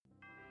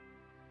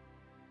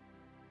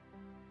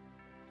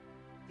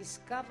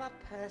Discover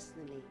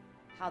personally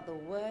how the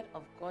Word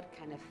of God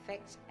can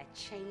affect a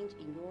change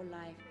in your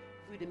life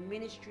through the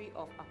ministry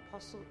of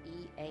Apostle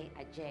E.A.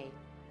 Adjei.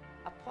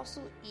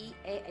 Apostle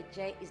E.A.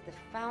 Adjei is the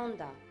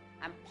founder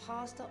and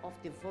pastor of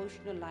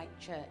Devotional Light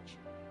Church.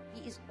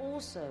 He is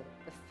also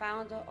the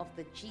founder of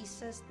the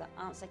Jesus the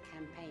Answer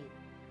campaign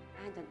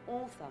and an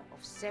author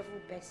of several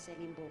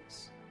best-selling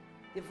books.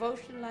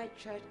 Devotional Light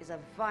Church is a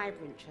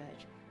vibrant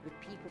church with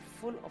people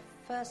full of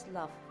first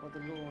love for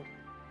the Lord.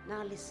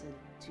 Now listen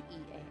to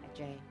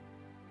E.A. Adjei.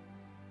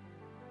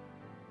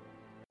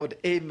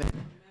 Amen.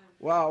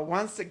 Wow,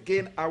 once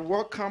again, I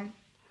welcome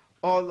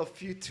all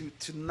of you to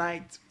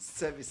tonight's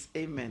service.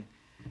 Amen.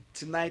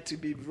 Tonight, to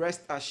be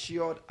rest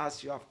assured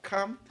as you have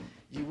come,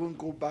 you won't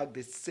go back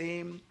the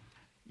same.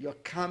 Your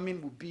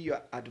coming will be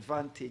your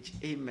advantage.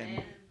 Amen.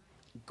 Amen.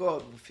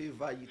 God will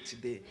favor you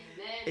today.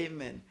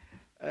 Amen.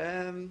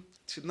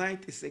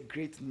 Tonight is a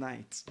great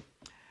night,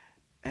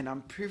 and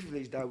I'm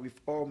privileged that we've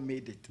all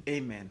made it.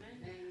 Amen.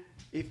 Amen.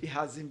 If it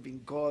hasn't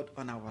been God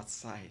on our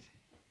side,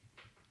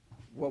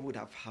 what would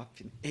have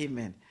happened?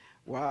 Amen.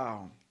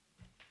 Wow.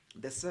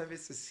 The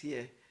service is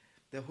here.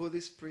 The Holy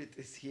Spirit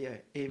is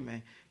here.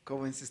 Amen.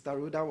 Because when Sister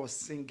Rhoda was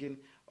singing,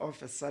 all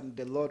of a sudden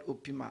the Lord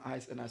opened my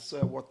eyes and I saw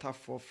a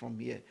waterfall from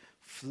here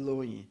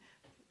flowing.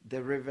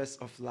 The rivers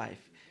of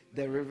life.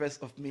 The rivers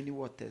of many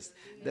waters.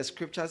 The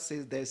scripture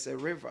says there's a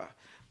river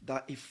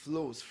that it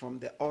flows from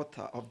the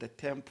altar of the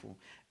temple.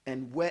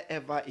 And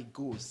wherever it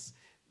goes,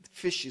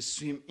 fishes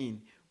swim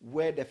in.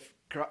 Where the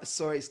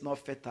soil is not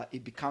fertile,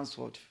 it becomes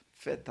what?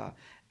 Fertile.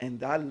 And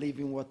that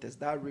living waters,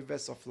 that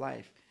rivers of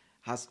life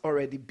has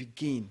already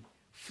begun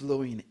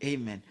flowing.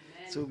 Amen.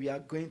 So we are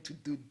going to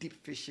do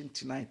deep fishing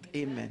tonight.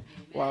 Amen.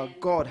 While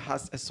God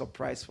has a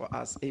surprise for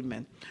us.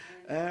 Amen.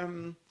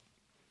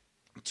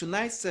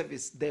 Tonight's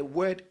service, the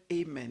word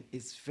amen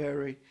is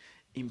very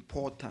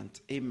important.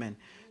 Amen.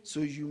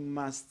 So you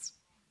must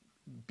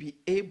be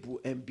able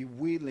and be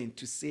willing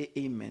to say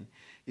amen.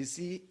 You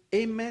see,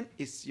 amen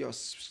is your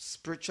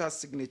spiritual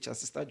signature.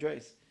 Sister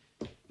Joyce,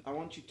 I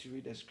want you to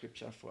read the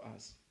scripture for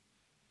us.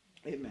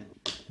 Amen.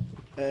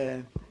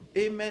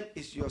 Amen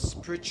is your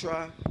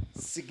spiritual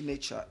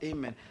signature.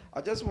 Amen.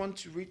 I just want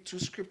to read two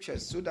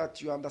scriptures so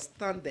that you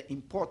understand the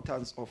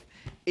importance of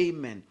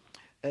amen.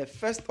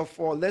 First of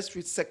all, let's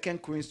read 2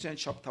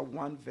 Corinthians chapter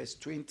 1 verse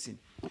 20.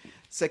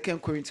 2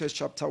 Corinthians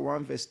chapter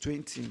 1 verse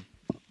 20.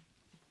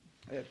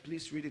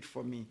 Please read it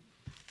for me.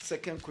 2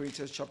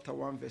 Corinthians chapter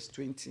 1 verse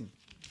 20.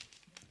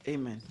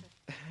 Amen.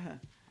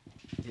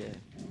 Yeah.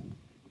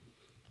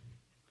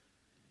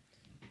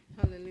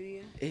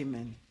 Hallelujah.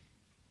 Amen.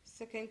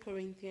 2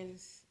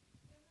 Corinthians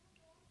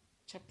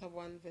chapter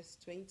 1 verse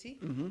 20.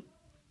 Mm-hmm.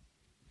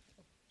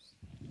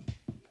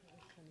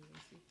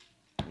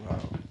 Wow.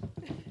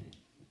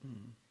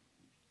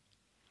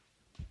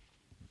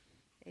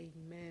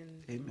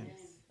 Amen. Amen.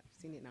 Yes,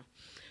 I've seen it now.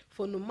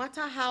 For no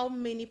matter how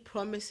many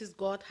promises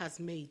God has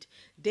made,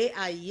 they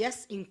are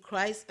yes in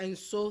Christ, and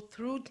so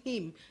through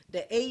him,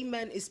 the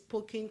amen is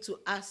spoken to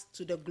us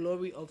to the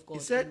glory of God. He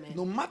said, amen.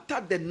 no matter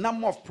the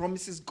number of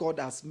promises God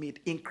has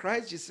made, in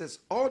Christ Jesus,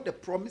 all the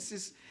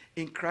promises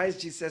in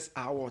Christ Jesus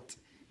are what?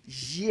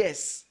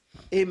 Yes.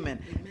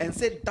 Amen. And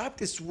said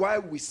that is why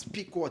we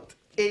speak what?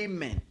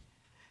 Amen.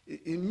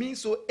 It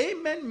means, so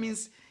amen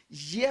means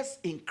yes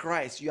in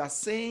Christ. You are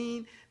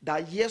saying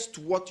that yes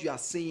to what you are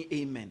saying,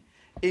 amen.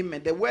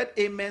 Amen. The word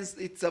amen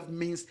itself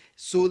means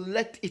so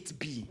let it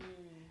be.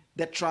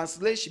 The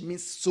translation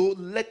means so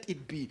let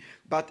it be.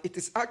 But it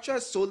is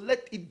actually so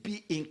let it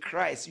be in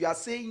Christ. You are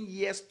saying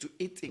yes to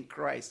it in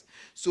Christ.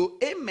 So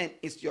amen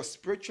is your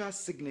spiritual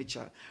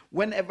signature.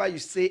 Whenever you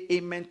say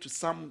amen to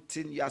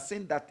something, you are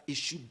saying that it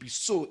should be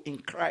so in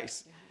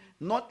Christ.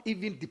 Not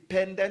even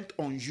dependent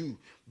on you,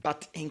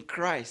 but in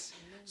Christ.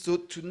 So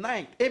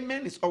tonight,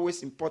 amen is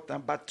always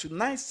important. But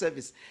tonight's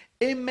service,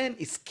 amen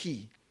is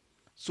key.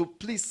 So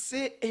please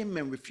say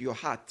amen with your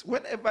heart.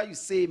 Whenever you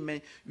say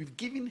amen, we've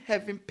given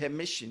heaven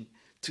permission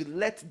to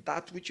let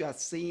that which you are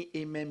saying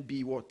amen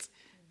be what?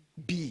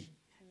 Be.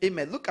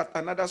 Amen. Look at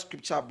another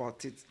scripture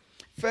about it.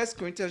 1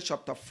 Corinthians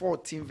chapter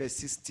 14 verse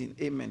 16.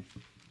 Amen.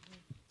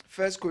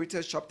 1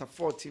 Corinthians chapter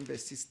 14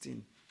 verse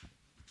 16.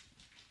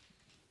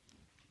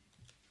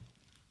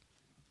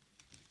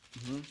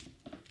 Mm-hmm.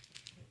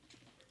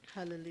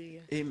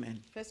 Hallelujah.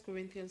 Amen. 1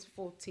 Corinthians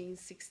 14,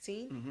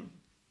 16. Mm-hmm.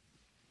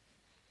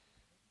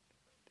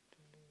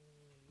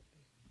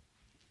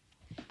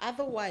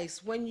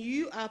 Otherwise, when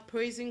you are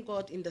praising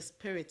God in the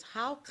Spirit,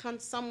 how can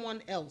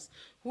someone else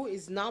who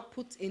is now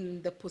put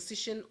in the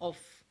position of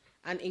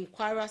an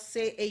inquirer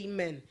say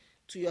amen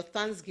to your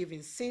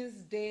thanksgiving, since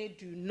they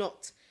do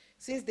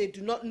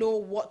not know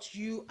what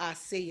you are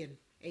saying?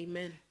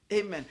 Amen.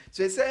 Amen.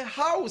 So he said,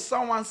 how will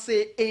someone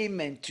say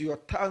amen to your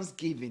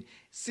thanksgiving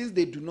since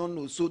they do not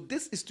know? So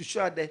this is to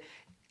show that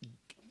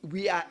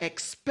we are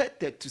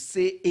expected to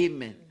say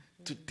amen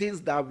to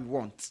things that we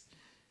want.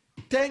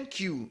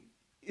 Thank you.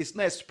 It's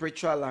not a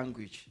spiritual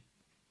language.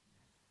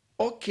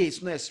 Okay,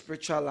 it's not a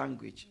spiritual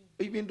language.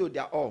 even though they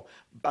are all.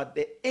 But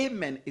the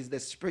amen is the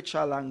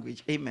spiritual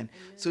language. Amen.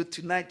 So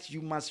tonight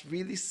you must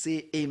really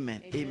say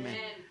amen. Amen.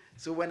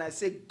 So when I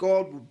say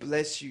God will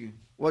bless you,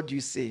 what do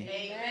you say?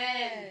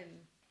 Amen.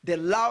 The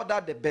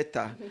louder, the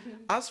better.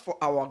 As for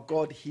our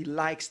God, he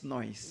likes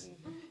noise.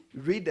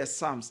 Read the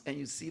Psalms and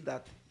you see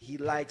that he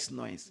likes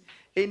noise.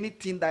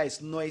 Anything that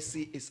is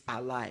noisy is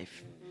alive.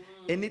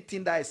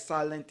 Anything that is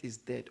silent is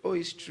dead. Oh,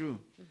 it's true.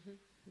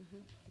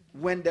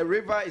 When the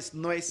river is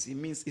noisy, it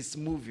means it's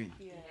moving.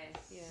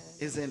 Yes.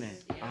 Isn't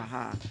it?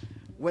 Yes.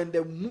 When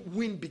the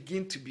wind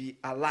begins to be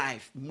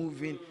alive,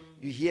 moving,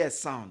 you hear a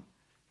sound.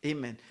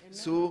 Amen.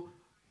 So,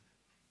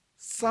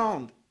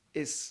 sound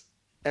is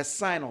a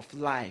sign of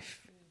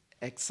life,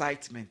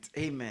 excitement.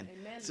 Amen.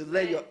 So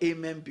let your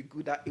amen be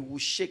good, that it will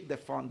shake the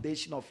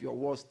foundation of your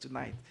words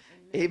tonight.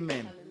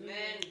 Amen.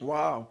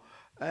 Wow.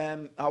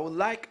 I would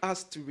like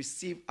us to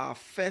receive our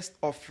first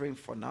offering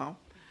for now.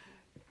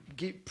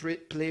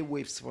 Play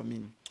waves for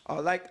me. I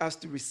would like us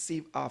to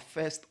receive our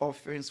first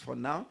offerings for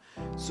now.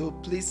 So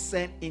please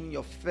send in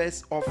your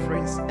first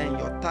offerings and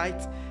your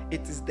tithe.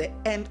 It is the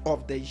end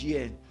of the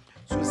year.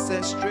 So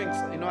send strings.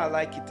 I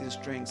like it in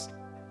strings.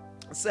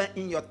 Send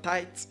in your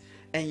tithe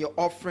and your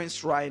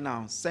offerings right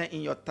now. Send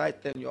in your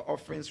tithe and your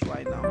offerings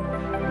right now.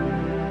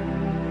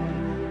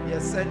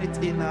 Yes, send it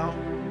in now.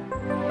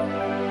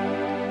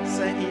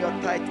 Send in your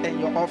tithe and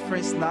your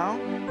offerings now.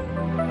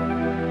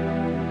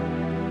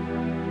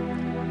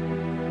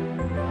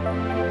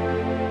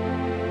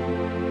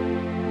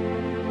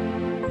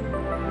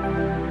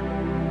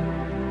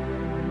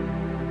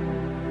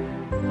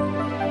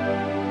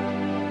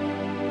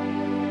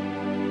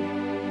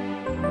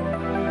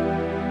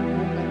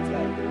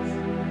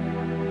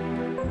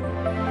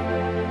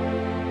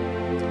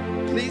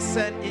 Please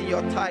send in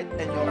your tithe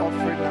and your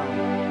offering now.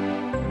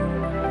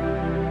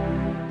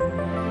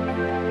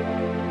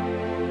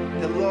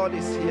 The Lord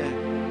is here.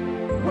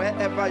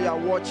 Wherever you are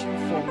watching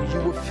from, you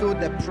will feel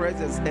the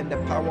presence and the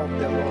power of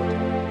the Lord.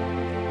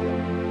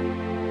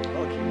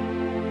 Okay.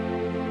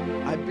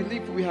 I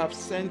believe we have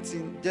sent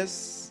in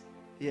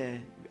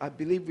I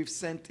believe we've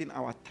sent in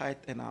our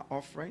tithe and our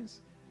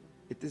offerings.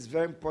 It is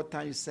very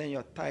important you send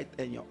your tithe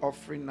and your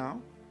offering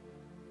now,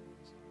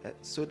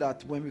 so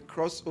that when we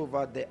cross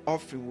over, the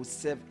offering will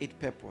serve its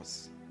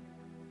purpose.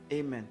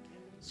 Amen.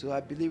 So I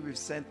believe we've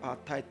sent our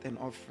tithe and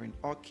offering.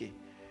 Okay.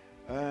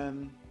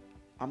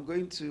 I'm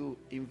going to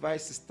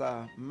invite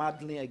Sister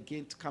Madeline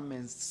again to come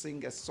and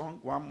sing a song,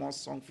 one more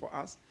song for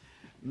us.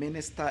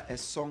 Minister a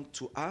song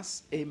to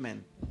us.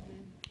 Amen.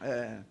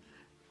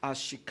 As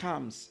she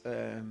comes,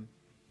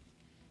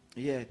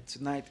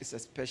 tonight is a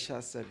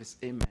special service.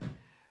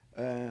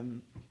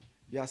 Amen.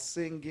 We are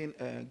singing,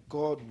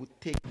 God will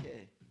take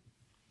care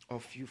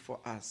of you for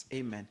us.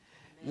 Amen.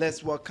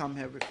 Let's welcome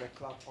her with a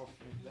clap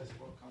offering. Let's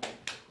welcome her.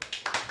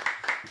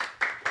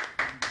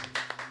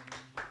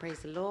 Praise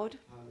the Lord.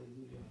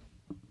 Hallelujah.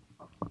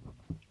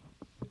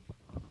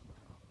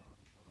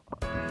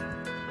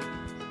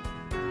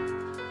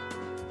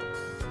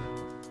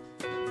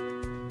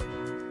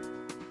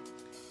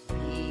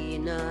 Be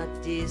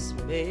not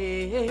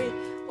dismayed,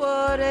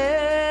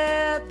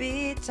 whatever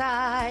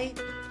betide,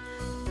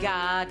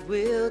 God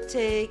will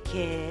take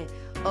care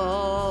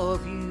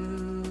of you.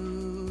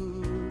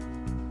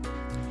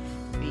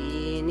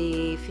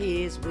 Beneath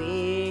his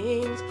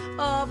wings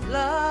of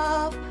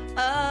love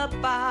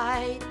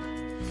abide,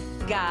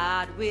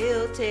 God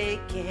will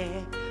take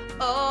care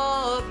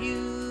of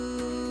you.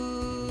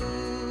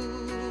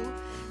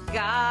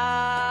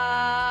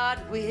 God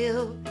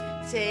will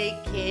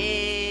take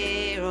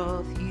care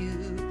of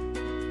you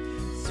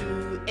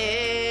through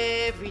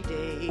every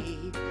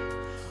day,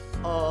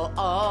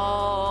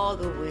 all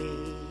the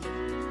way.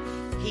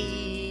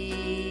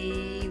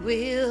 He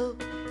will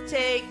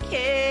take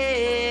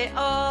care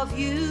of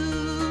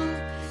you.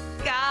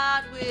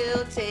 God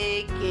will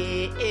take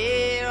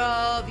care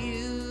of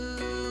you.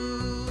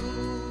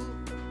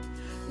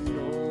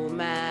 No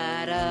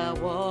matter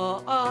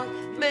what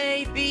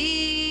may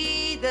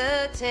be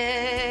the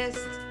test,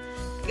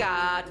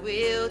 God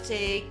will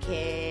take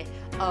care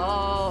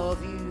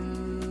of you.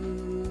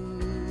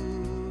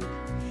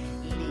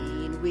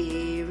 Lean,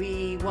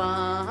 weary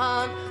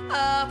one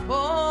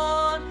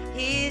upon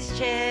his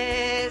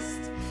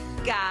chest,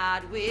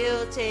 God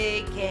will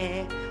take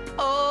care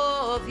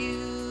of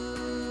you.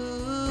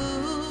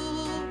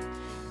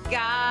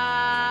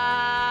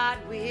 God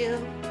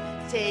will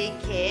take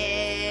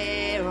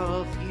care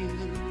of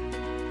you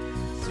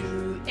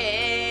through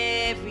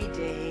every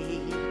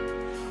day,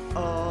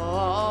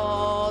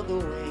 all the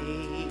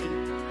way.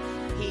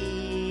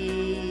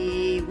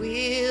 He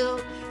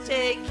will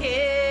take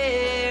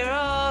care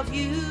of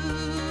you.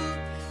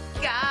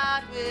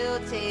 God will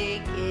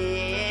take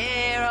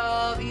care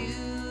of you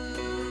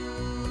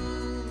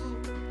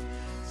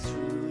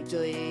through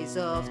days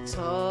of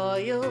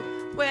toil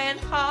when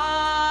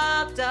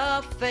heart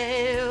doth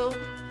fail.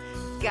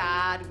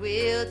 God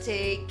will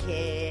take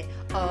care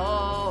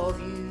of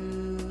you.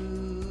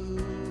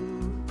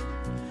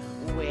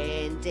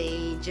 When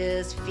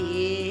dangers,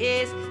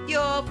 fears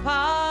your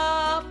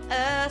path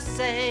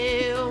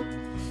assail,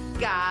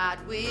 God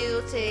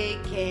will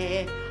take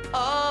care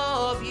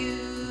of you.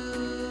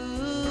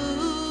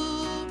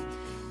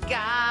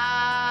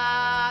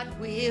 God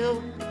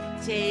will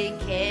take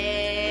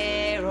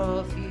care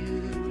of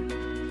you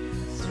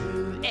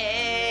through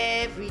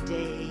every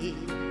day,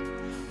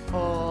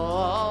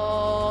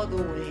 all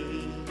the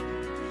way.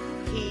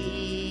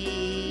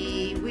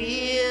 He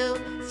will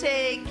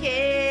take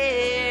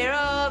care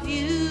of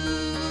you.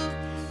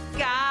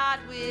 God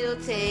will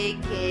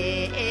take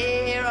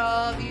care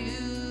of you.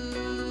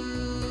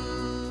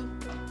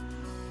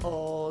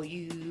 All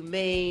you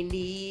may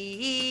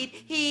need,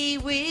 He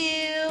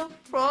will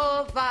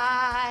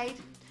provide.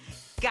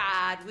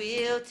 God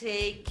will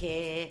take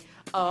care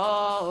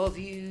of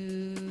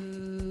you.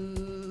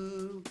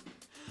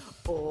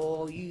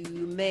 All you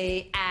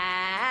may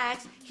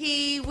ask,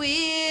 He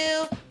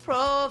will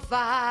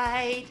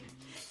provide.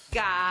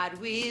 God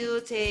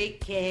will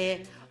take care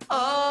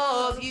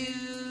of you.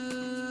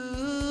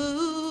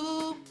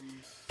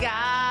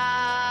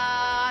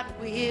 God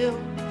will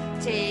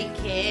take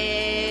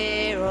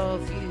care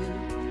of you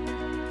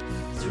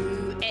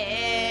through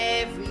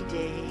every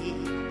day,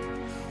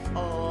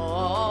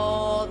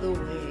 all the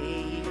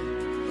way.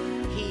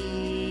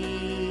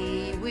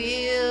 He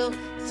will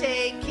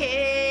take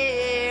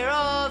care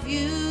of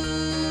you.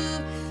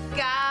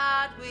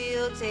 God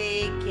will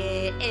take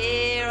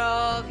care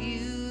of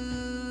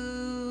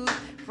you.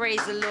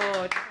 Praise the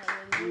Lord.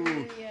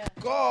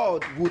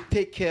 God will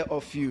take care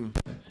of you.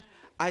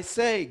 I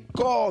say,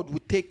 God will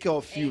take care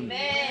of you.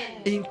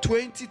 Amen. In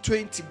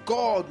 2020,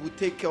 God will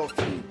take care of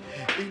you.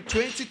 In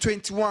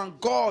 2021,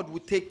 God will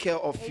take care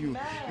of you.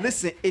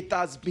 Listen, it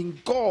has been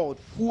God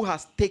who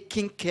has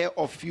taken care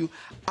of you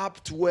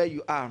up to where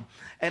you are.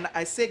 And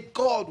I say,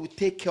 God will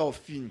take care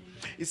of you.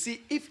 You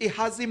see, if it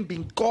hasn't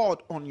been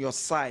God on your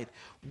side,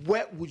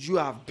 where would you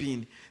have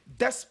been?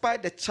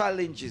 Despite the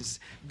challenges,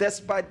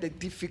 despite the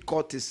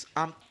difficulties,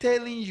 I'm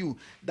telling you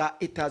that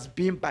it has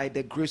been by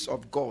the grace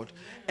of God.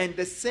 And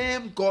the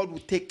same God will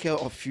take care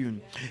of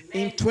you.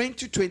 In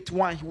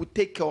 2021, He will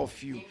take care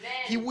of you.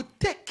 He will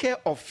take care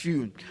of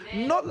you.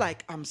 Not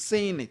like I'm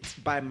saying it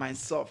by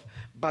myself,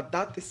 but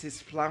that is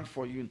His plan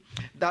for you.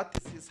 That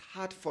is His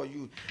heart for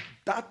you.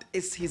 That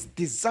is His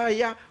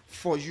desire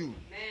for you.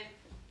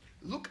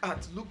 Look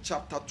at Luke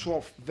chapter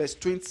 12, verse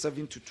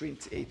 27 to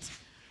 28.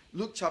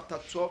 Luke chapter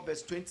 12,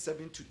 verse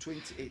 27 to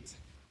 28.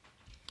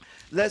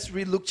 Let's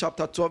read Luke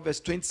chapter 12,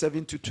 verse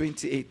 27 to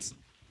 28.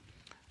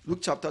 Luke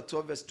chapter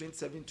 12, verse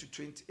 27 to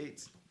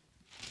 28.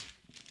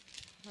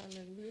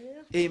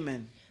 Hallelujah.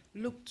 Amen.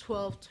 Luke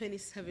 12,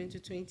 27 to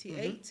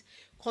 28.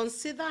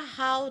 Consider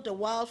how the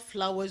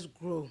wildflowers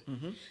grow.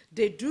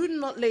 They do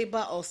not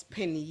labor or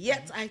spin.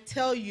 Yet I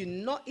tell you,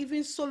 not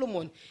even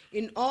Solomon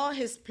in all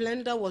his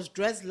splendor was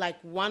dressed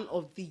like one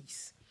of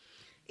these.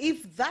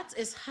 If that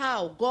is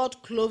how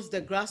God clothes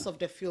the grass of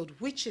the field,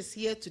 which is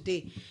here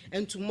today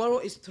and tomorrow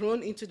is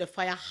thrown into the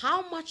fire,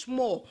 how much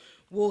more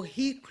will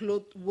He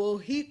clothe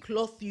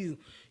you,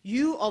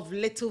 you of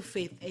little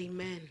faith?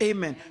 Amen.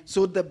 Amen.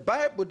 So the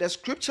Bible, the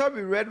scripture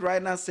we read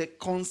right now says,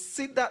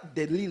 consider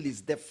the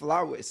lilies, the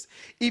flowers.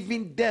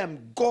 Even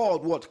them,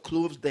 God what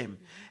clothes them.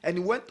 And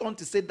He went on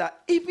to say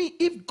that even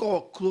if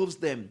God clothes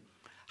them,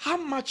 how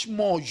much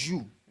more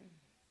you?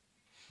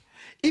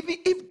 Even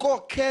if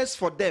God cares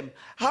for them,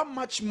 how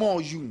much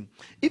more you?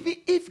 Even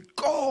if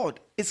God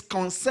is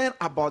concerned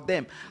about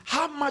them,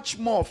 how much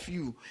more of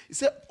you? He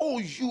said, oh,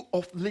 you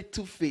of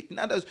little faith. In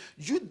other words,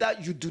 you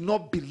that you do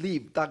not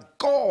believe that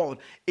God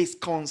is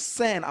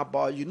concerned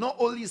about you. Not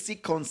only is He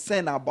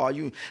concerned about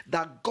you,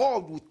 that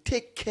God will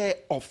take care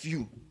of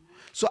you.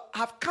 So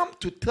I've come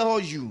to tell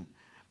you,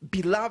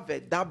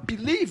 beloved, that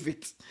believe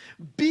it.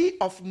 Be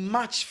of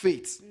much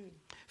faith.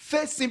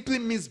 Faith simply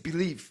means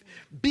belief.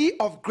 Be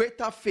of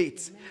greater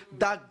faith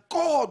that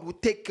God will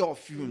take care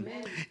of you.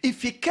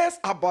 If He cares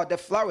about the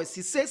flowers,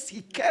 He says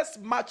He cares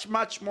much,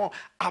 much more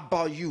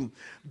about you.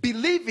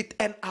 Believe it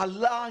and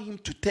allow Him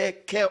to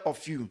take care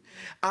of you.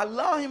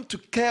 Allow Him to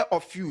care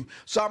of you.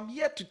 So I'm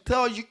here to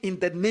tell you in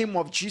the name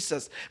of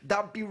Jesus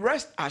that be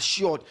rest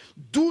assured.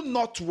 Do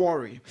not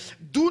worry.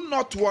 Do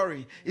not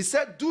worry. He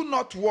said, do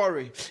not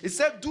worry. He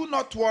said, do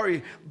not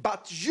worry.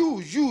 But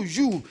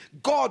you,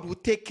 God will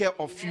take care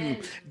of you.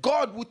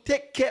 God will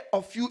take care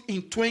of you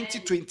in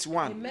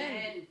 2021.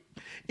 Amen.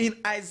 In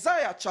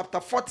Isaiah chapter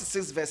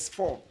 46 verse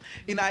 4,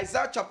 in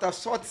Isaiah chapter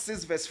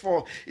 46 verse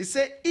 4, it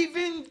said,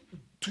 even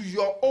to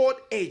your old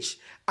age,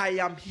 I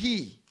am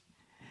He.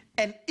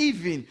 And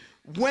even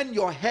when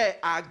your hair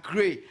are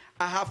gray,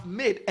 I have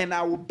made and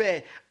I will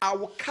bear. I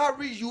will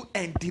carry you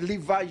and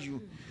deliver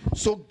you.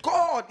 So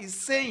God is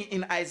saying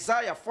in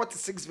Isaiah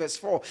 46 verse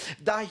 4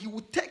 that He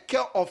will take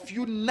care of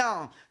you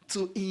now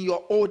till in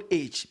your old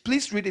age.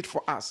 Please read it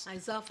for us.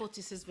 Isaiah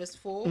 46 verse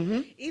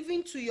 4.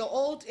 Even to your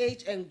old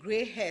age and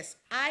gray hairs,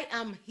 I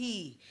am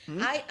he.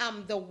 I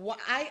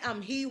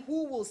am he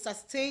who will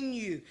sustain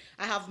you.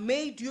 I have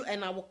made you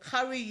and I will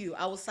carry you.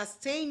 I will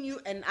sustain you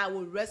and I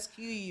will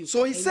rescue you.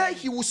 So he said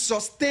he will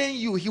sustain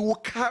you, he will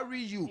carry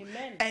you,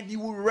 Amen. and he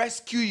will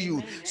rescue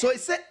you. So he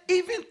said,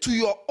 even to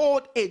your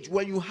old age,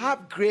 when you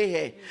have gray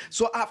hair.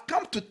 So I've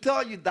come to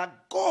tell you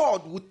that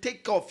God will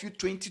take care of you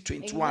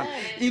 2021.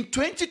 Amen. In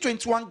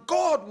 2021,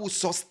 God will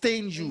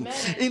sustain you.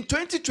 Amen. In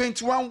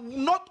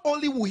 2021, not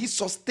only will he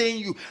sustain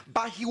you,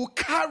 but he will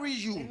carry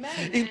you.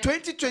 Amen. In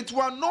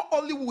 2021, not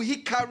only will he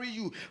carry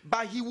you,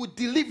 but he will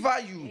deliver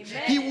you.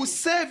 Amen. He will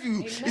save you.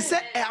 Amen. He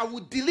said, I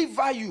will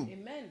deliver you.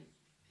 Amen.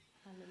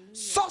 Hallelujah.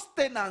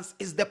 Sustenance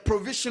is the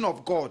provision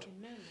of God.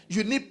 Amen.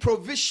 You need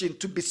provision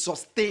to be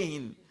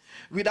sustained.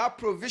 Without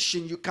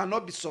provision, you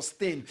cannot be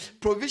sustained.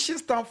 Provision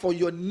stands for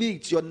your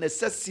needs, your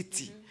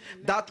necessity.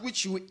 That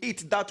which you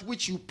eat, that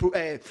which you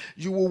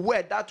will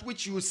wear, that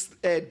which you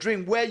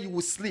drink, where you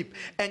will sleep.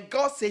 And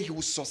God said he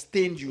will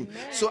sustain you.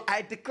 Amen. So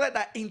I declare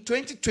that in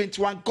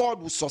 2021,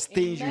 God will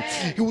sustain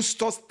Amen. you. He will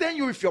sustain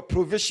you with your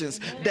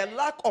provisions. Amen. The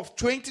lack of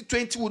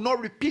 2020 will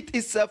not repeat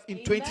itself in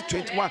Amen.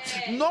 2021.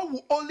 Nor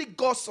will only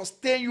God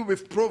sustain you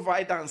with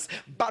providence,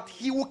 but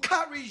he will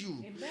carry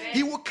you. Amen.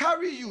 He will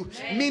carry you,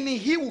 meaning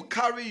he will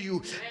carry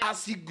you.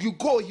 As you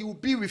go, he will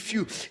be with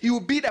you. He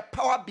will be the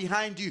power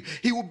behind you.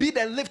 He will be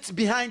the lift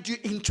behind you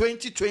in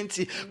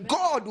 2020.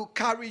 God will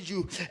carry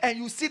you, and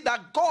you see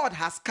that God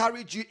has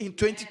carried you in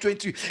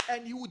 2020,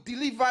 and he will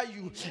deliver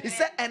you. He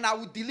said, and I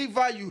will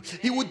deliver you.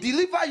 He will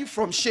deliver you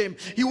from shame.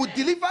 He will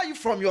deliver you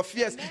from your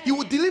fears. He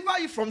will deliver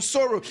you from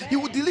sorrow. He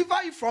will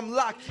deliver you from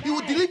lack. He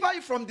will deliver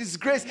you from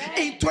disgrace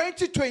in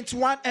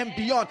 2021 and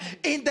beyond,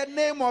 in the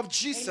name of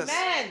Jesus.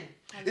 Amen.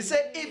 He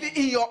said, even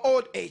in your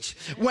old age,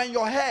 when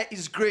your hair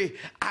is gray,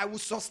 I will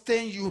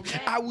sustain you,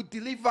 I will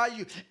deliver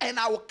you, and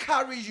I will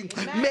carry you.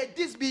 Amen. May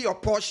this be your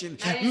portion.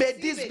 I May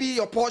receive this it. be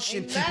your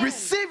portion. Amen.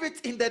 Receive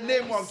it in the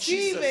name of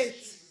Receive Jesus.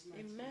 it.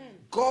 Amen.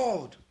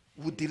 God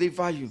will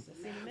deliver you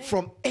Amen.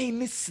 from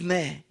any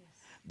snare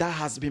that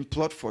has been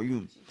plotted for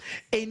you.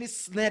 Any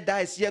snare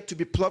that is yet to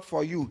be plotted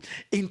for you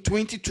in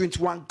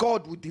 2021,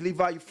 God will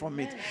deliver you from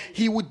it.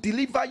 He will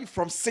deliver you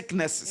from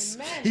sicknesses.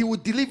 Amen. He will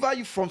deliver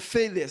you from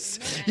failures.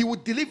 He will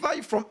deliver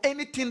you from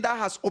anything that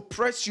has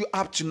oppressed you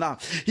up to now.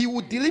 He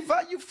will deliver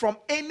you from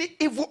any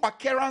evil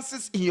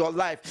occurrences in your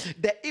life.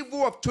 The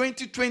evil of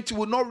 2020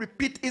 will not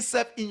repeat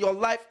itself in your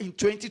life in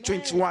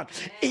 2021.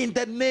 In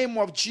the name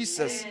of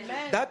Jesus.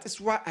 Amen. That is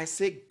why I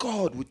say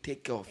God will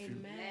take care of you.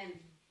 Amen.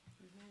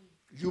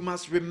 You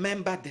must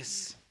remember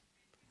this,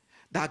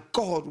 that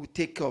God will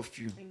take care of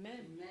you.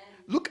 Amen.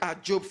 Look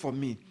at Job for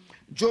me.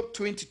 Job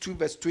 22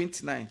 verse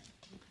 29.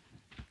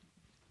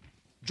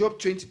 Job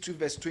 22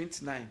 verse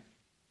 29.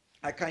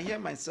 I can hear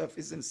myself.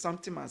 Isn't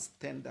something must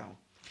turn down.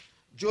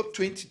 Job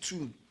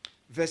 22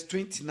 verse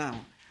 29.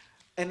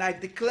 And I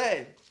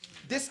declare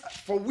this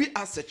for we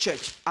as a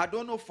church. I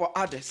don't know for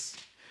others,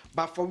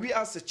 but for we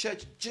as a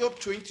church, Job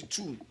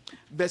 22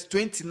 verse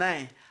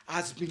 29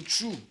 has been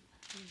true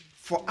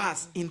for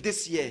us in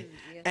this year.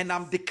 Yes. And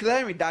I'm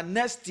declaring that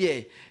next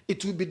year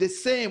it will be the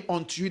same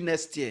unto you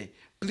next year.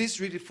 Please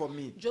read it for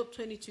me. Job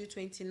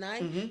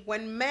 22:29.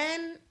 When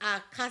men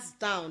are cast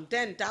down,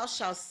 then thou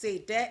shalt say,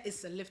 there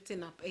is a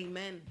lifting up.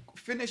 Amen.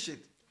 Finish it.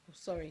 Oh,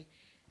 sorry.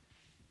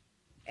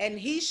 And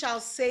he shall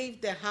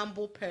save the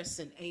humble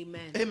person.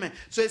 Amen. Amen.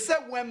 So it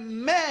said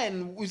when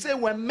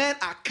men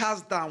are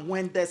cast down,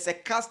 when there's a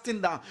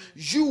casting down,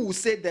 you will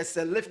say there's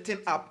a lifting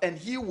up, and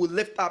he will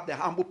lift up the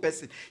humble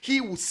person.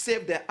 He will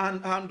save the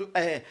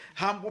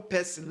humble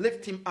person,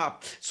 lift him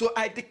up. So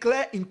I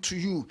declare into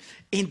you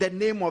in the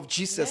name of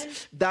Jesus, amen,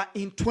 that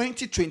in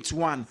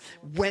 2021,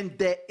 when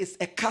there is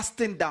a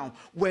casting down,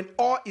 when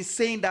all is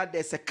saying that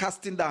there's a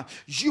casting down,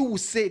 you will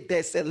say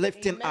there's a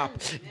lifting, amen, up.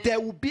 Amen. There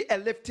will be a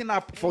lifting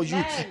up for,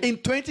 amen, you. In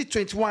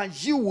 2021,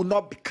 you will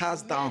not be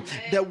cast, amen, down.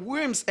 Amen. The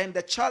whims and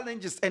the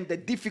challenges and the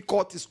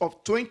difficulties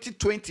of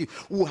 2020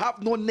 will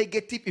have no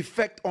negative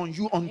effect on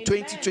you on, amen,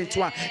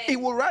 2021. Amen.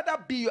 It will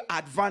rather be your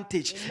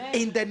advantage, amen,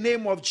 in the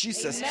name of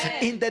Jesus.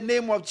 Amen. In the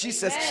name of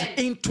Jesus. Amen.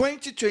 In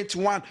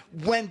 2021,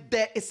 when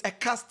there is a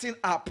casting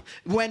up,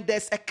 when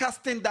there's a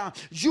casting down,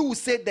 you will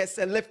say there's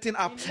a lifting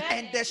up, amen,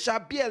 and there shall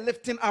be a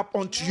lifting up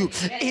unto, amen,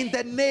 you. Amen. In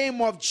the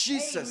name of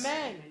Jesus.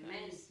 Amen.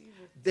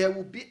 There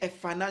will be a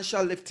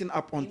financial lifting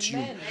up unto,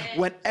 amen,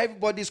 you. When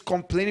everybody is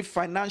complaining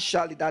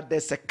financially that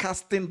there's a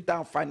casting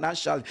down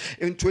financially,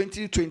 in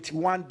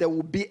 2021 there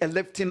will be a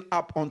lifting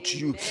up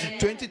unto, amen, you.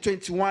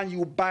 2021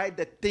 you buy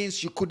the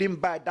things you couldn't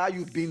buy that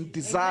you've been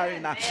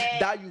desiring,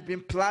 that you've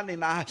been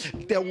planning.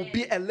 There will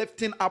be a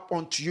lifting up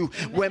unto you.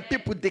 Amen. When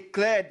people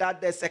declare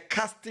that there's a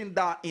casting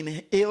down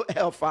in ill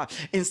health,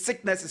 in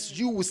sicknesses,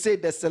 you will say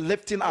there's a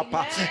lifting up,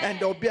 and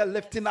there will be a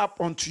lifting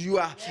up unto you,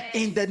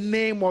 in the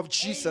name of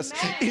Jesus.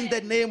 Amen. In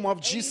the name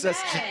of Jesus.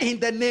 In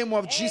the name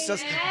of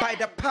Jesus. By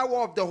the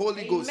power of the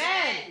Holy Ghost.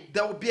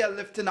 There will be a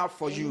lifting up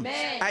for you.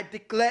 I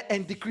declare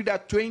and decree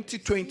that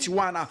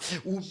 2021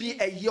 will be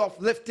a year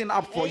of lifting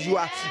up for you.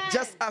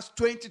 Just as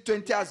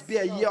 2020 has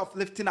been a year of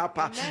lifting up.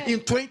 In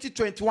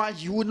 2021,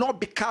 you will not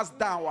be cast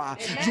down.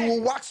 You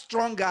will walk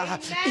stronger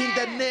in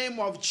the name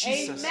of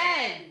Jesus.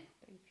 Thank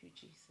you,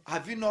 Jesus.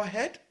 Have you not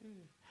heard?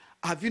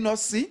 Have you not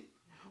seen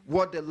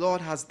what the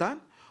Lord has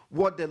done?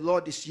 What the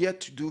Lord is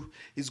yet to do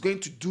is going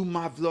to do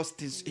marvelous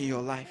things in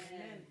your life.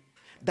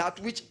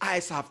 That which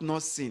eyes have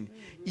not seen,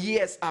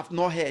 ears have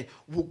not heard,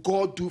 will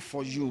God do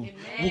for you.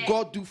 Will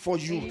God do for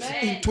you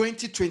in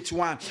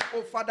 2021.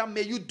 Oh, Father,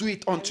 may you do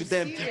it unto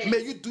them.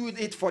 May you do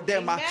it for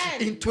them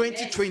in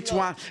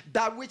 2021.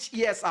 That which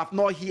ears have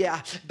not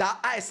heard, that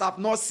eyes have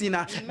not seen,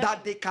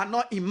 that they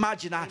cannot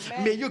imagine.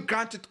 May you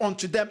grant it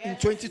unto them in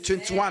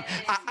 2021.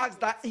 I ask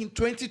that in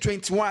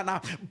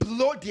 2021,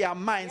 blow their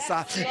minds.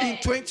 In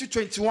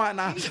 2021,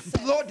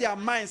 blow their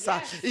minds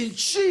in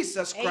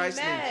Jesus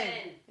Christ's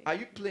name. Are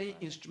you playing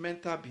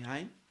instrumental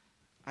behind?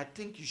 I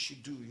think you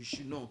should do. You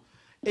should know.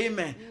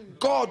 Amen.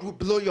 God will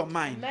blow your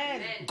mind.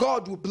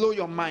 God will blow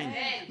your mind.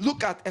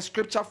 Look at a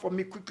scripture for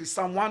me quickly.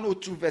 Psalm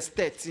 102 verse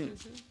 13.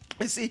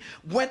 You see,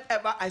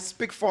 whenever I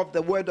speak forth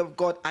the word of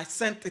God, I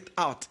sent it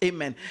out.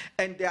 Amen.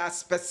 And there are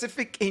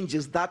specific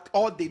angels that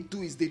all they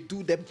do is they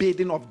do the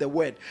bidding of the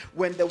word.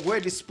 When the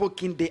word is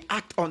spoken, they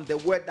act on the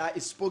word that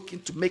is spoken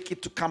to make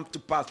it to come to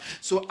pass.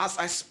 So as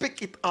I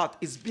speak it out,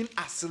 it's been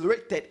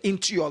accelerated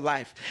into your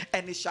life.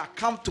 And it shall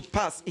come to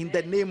pass in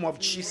the name of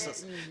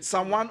Jesus.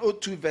 Psalm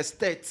 102 verse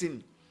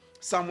 13.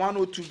 Psalm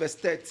 102 verse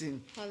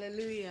 13.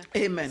 Hallelujah.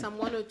 Amen. Psalm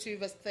 102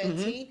 verse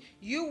 13.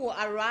 You will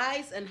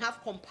arise and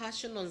have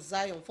compassion on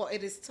Zion, for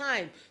it is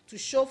time to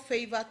show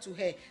favor to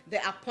her. The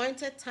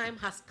appointed time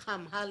has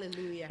come.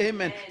 Hallelujah.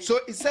 Amen. So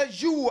it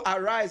says you will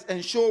arise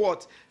and show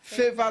what?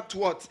 Favor to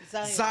what?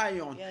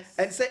 Zion. Yes.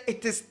 And say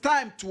it is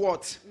time to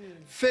what?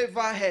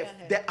 Favor her.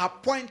 The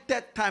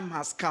appointed time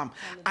has come.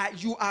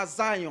 You are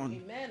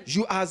Zion. Amen.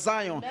 You are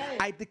Zion. Amen.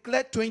 I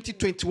declare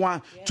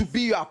 2021 to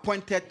be your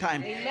appointed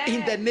time. Amen.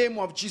 In the name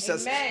of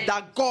Jesus. Amen.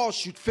 That God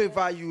should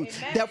favor you.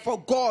 Amen.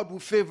 Therefore God will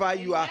favor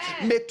you.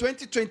 May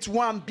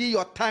 2021 be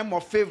your time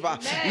of favor.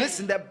 Amen.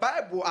 Listen, the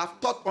Bible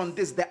have taught on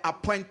this, the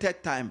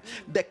appointed time.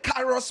 The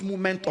Kairos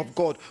moment of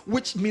God,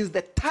 which means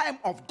the time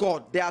of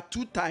God. There are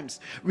two times.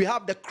 We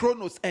have the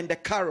Chronos and the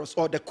Kairos,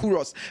 or the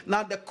Kuros.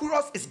 Now the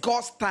Kuros is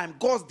God's time,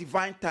 God's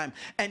divine time,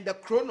 and the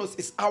Chronos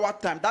is our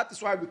time. That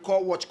is why we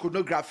call watch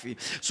chronography.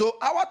 So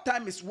our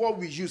time is what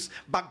we use,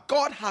 but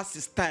God has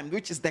his time,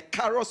 which is the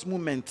Kairos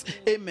moment.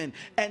 Amen.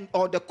 And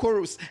or the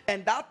Kuros,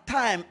 and that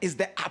time is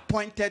the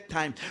appointed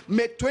time.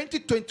 May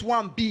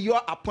 2021 be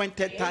your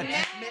appointed time.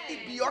 May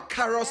it be your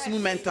Kairos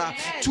moment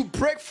to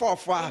break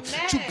forth,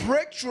 to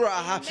break through,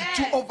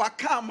 to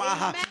overcome,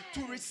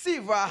 to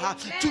receive,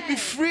 to be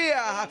free,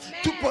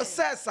 to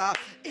possess.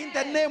 In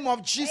the name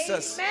of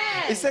Jesus.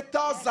 He said,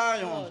 tell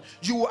Zion,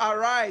 you will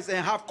arise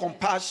and have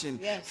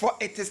compassion, for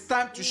it is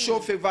time to show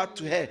favor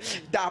to her.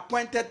 The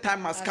appointed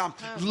time has come.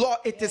 Lord,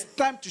 it is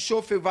time to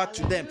show favor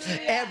to them.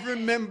 Every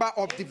member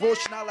of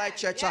Devotional Light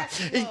Church,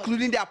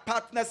 including their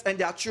partners and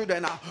their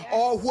children,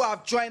 all who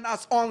have joined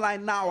us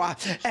online now,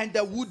 and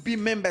the would-be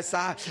members,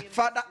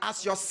 Father,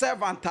 as your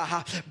servant,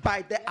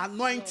 by the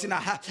anointing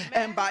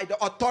and by the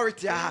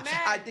authority,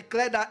 I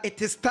declare that it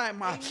is time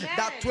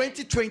that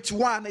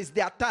 2021 is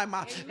their time,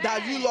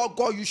 that you, Lord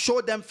God, you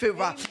show them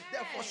favor.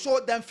 Therefore, show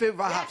them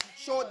favor.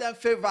 Show them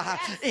favor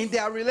in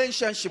their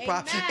relationship,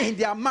 in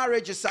their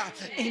marriages,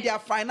 in their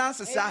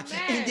finances,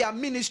 in their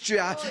ministry,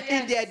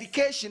 in their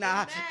education,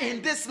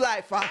 in this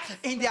life,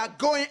 in their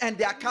going and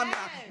their coming.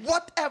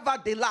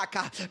 Whatever they lack,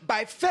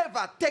 by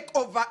favor, take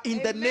over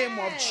in the name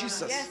of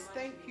Jesus. Yes,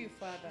 thank you,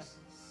 Father.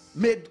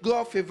 May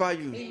God favor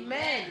you.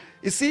 Amen.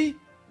 You see,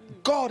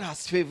 God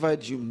has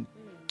favored you.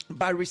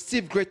 But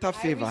receive greater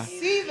favor.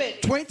 Receive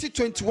it.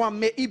 2021,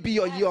 may it be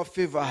your year of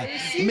favor.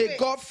 May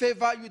God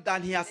favor you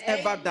than he has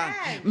ever done.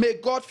 May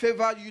God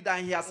favor you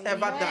than he has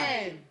ever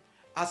done.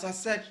 As I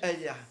said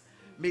earlier,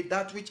 may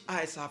that which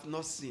eyes have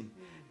not seen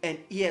and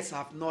ears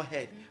have not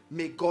heard,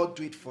 may God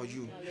do it for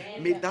you.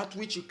 May that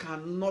which you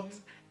cannot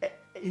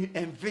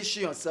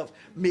envision yourself,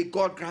 may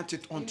God grant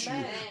it unto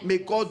you. May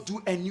God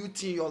do a new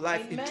thing in your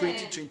life in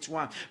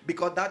 2021,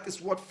 because that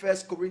is what 1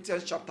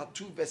 Corinthians chapter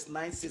 2 verse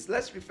 9 says.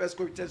 Let's read 1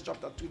 Corinthians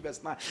chapter 2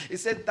 verse 9. It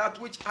said, that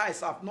which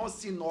eyes have not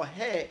seen nor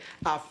ear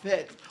have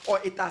heard, or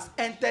it has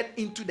entered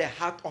into the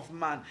heart of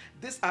man.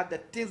 These are the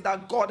things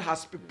that God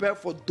has prepared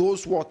for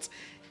those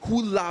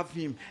who love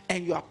him,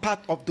 and you are part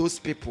of those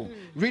people.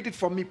 Read it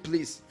for me,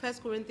 please. 1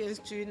 Corinthians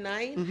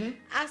 2:9.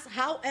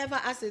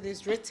 However, as it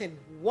is written,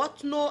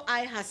 what no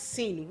eye has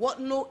seen, what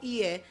no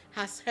ear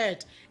has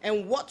heard,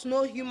 and what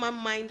no human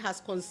mind has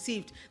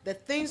conceived, the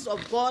things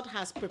of God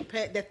has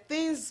prepared, the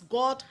things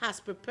God has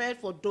prepared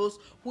for those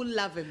who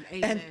love him.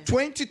 Amen. And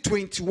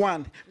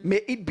 2021,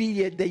 may it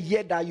be the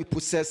year that you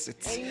possess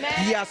it. Amen.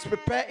 He has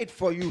prepared it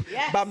for you.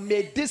 Yes. But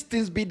may these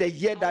things be the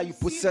year that you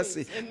possess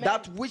it. Amen.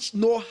 That which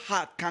no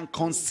heart can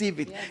conceive. conceive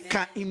it,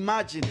 can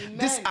imagine.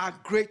 These are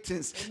great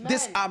things.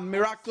 These are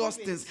miraculous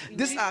things.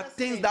 These are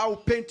things that will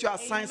paint you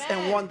as signs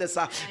and wonders.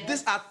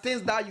 These are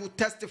things that you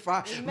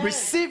testify.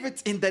 Receive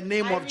it in the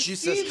name of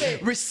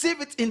Jesus.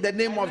 Receive it in the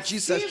name of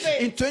Jesus.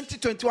 In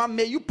 2021,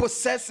 may you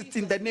possess it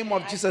in the name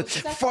of Jesus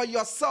for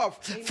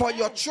yourself, for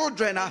your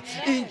children,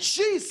 in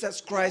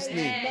Jesus Christ's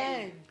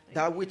name.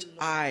 That which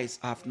eyes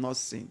have not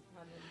seen,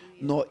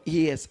 nor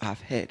ears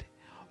have heard,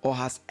 or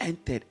has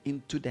entered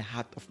into the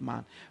heart of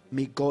man,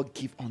 may God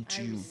give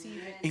unto you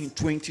in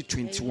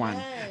 2021.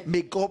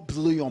 May God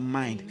blow your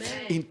mind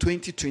in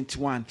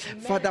 2021.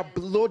 Father,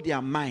 blow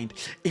their mind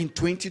in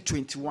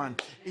 2021.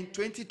 In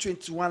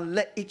 2021,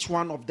 let each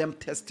one of them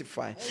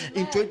testify.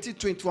 In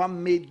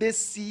 2021, may they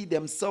see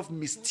themselves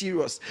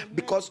mysterious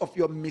because of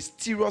your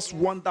mysterious,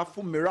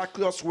 wonderful,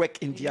 miraculous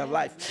work in their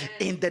life.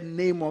 In the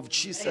name of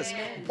Jesus,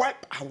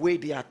 wipe away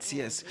their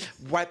tears.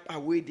 Wipe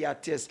away their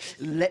tears.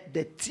 Let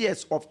the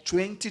tears of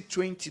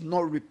 2020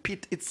 not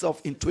repeat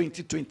itself in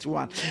 2021.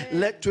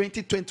 Let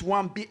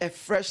 2021 be a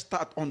fresh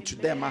start unto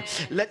them.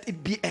 Let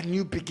it be a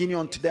new beginning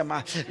unto them.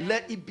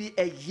 Let it be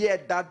a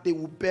year that they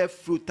will bear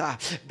fruit,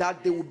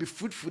 that they will be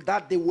fruitful,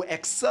 that they will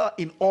excel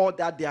in all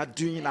that they are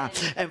doing.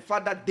 And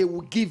Father, they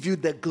will give you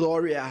the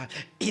glory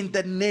in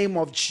the name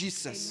of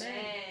Jesus.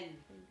 Amen.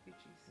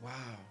 Wow.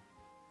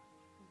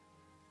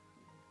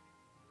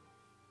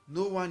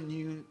 No one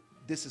knew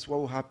this is what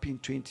will happen in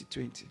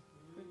 2020.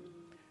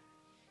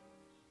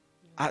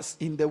 As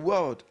the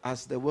world,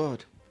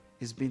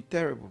 it's been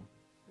terrible.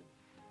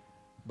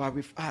 But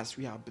with us,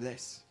 we are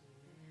blessed.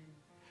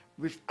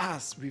 With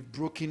us, we've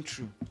broken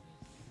through.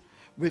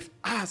 With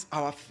us,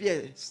 our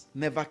fears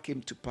never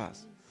came to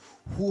pass.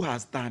 Who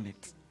has done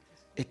it?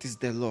 It is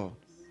the Lord.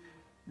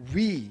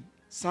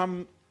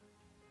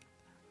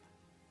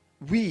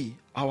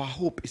 Our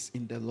hope is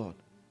in the Lord.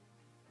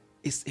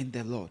 It's in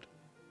the Lord.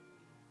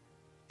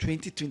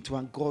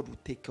 2021, God will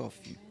take care of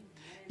you.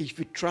 If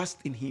you trust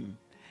in Him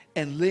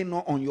and lean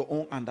not on your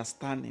own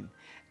understanding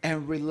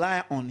and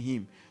rely on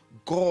Him,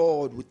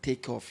 God will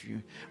take care of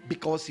you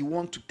because He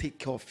wants to take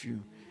care of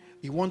you.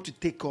 He wants to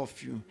take care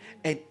of you.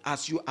 And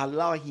as you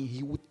allow Him,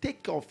 He will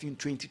take care of you in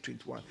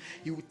 2021.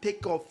 He will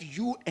take care of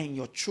you and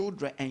your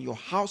children and your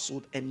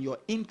household and your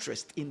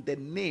interest in the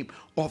name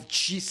of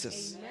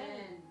Jesus.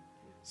 Amen.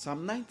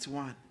 Psalm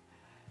 91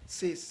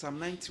 says, Psalm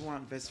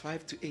 91 verse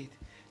 5 to 8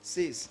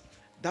 says,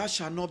 thou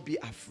shalt not be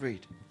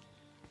afraid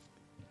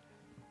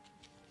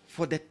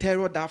for the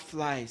terror that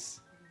flies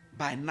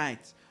by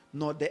night,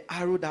 nor the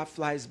arrow that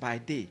flies by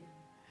day.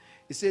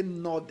 He said,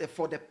 nor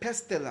for the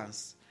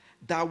pestilence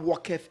that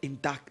walketh in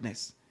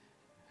darkness,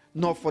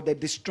 nor for the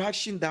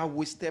destruction that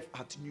wasteth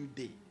at new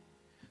day.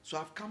 So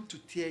I've come to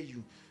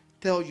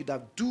tell you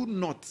that do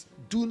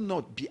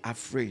not be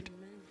afraid.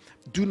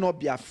 Do not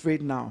be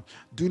afraid now.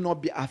 Do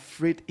not be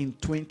afraid in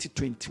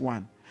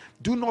 2021.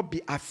 Do not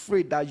be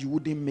afraid that you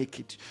wouldn't make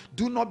it.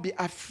 Do not be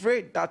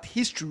afraid that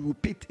history will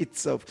repeat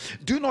itself.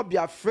 Do not be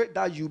afraid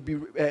that you'll be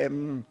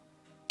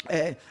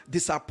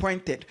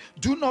disappointed.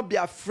 Do not be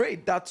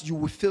afraid that you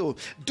will fail.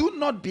 Do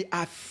not be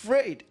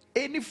afraid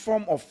any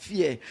form of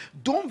fear.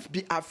 Don't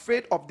be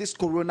afraid of this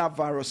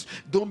coronavirus.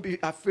 Don't be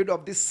afraid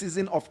of this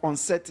season of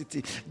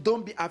uncertainty.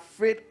 Don't be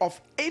afraid of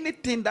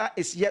anything that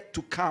is yet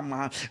to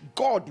come.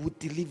 God will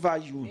deliver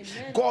you.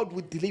 Amen. God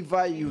will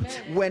deliver you.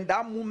 Amen. When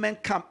that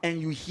moment comes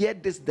and you hear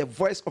this, the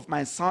voice of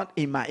my sound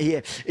in my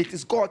ear, it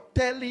is God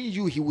telling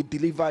you He will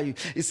deliver you.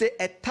 He said,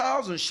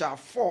 1,000 shall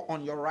fall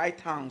on your right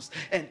hand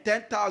and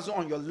 10,000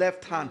 on your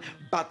left hand,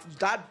 but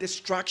that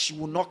destruction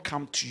will not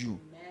come to you.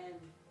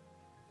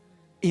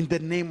 In the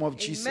name of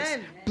Jesus.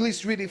 Amen.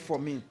 Please read it for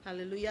me.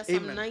 Hallelujah.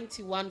 Psalm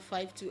 91,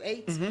 5 to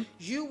 8. Mm-hmm.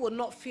 You will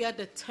not fear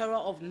the terror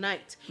of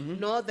night,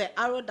 nor the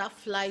arrow that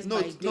flies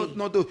by day.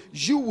 No.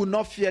 You will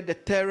not fear the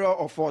terror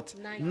of what?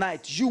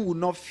 Night. You will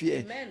not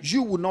fear. Amen.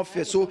 You will not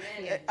fear. So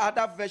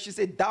other versions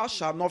say, thou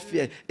shalt not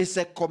fear. It's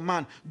a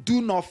command.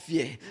 Do not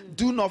fear.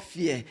 Do not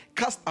fear.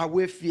 Cast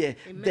away fear.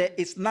 Amen. There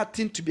is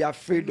nothing to be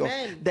afraid of.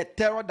 The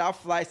terror that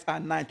flies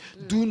at night.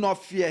 Do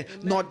not fear.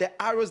 Nor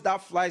the arrows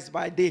that flies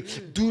by day.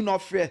 Do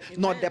not fear.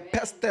 Nor the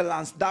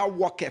pestilence that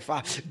walketh.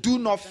 Do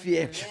not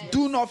fear.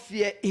 Do not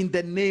fear in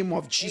the name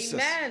of Jesus.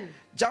 Amen.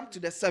 Jump to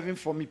the 7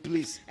 for me,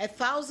 please.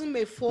 1,000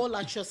 may fall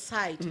at your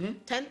side,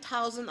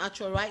 10,000 at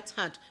your right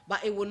hand,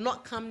 but it will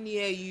not come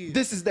near you.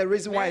 This is the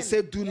reason why I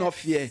said do not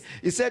fear.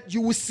 He said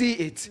you will see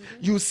it.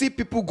 You will see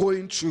people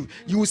going through.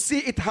 You will see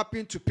it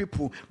happen to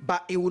people,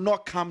 but it will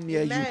not come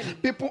near you.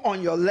 People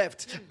on your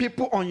left,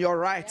 people on your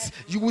right.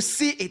 You will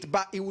see it,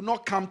 but it will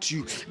not come to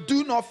you.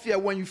 Do not fear.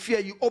 When you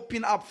fear, you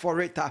open up for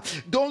it.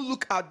 Don't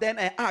look at them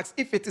and ask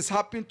if it is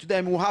happening to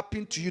them, it will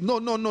happen to you. No.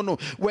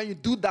 When you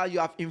do that, you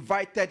have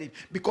invited it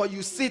because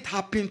you see it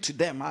happen to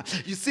them.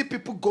 You see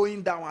people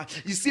going down.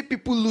 You see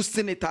people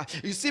losing it.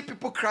 You see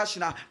people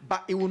crashing.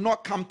 But it will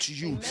not come to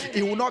you. Amen.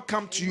 It will not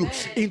come to you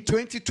in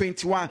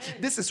 2021.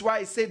 This is why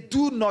he said,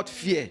 do not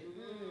fear.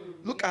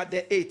 Look at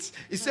the 8.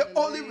 He said,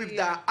 only with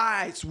thy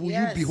eyes will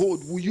you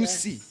behold, will you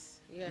see.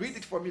 Yes. Read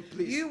it for me,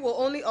 please. You will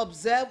only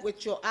observe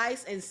with your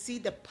eyes and see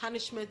the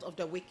punishment of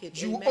the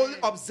wicked. You Amen. only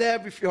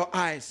observe with your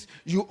eyes.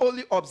 You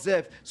only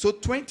observe. So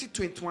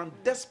 2021,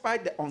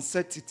 despite the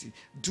uncertainty,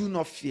 do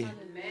not fear.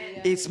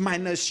 Amen. It's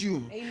minus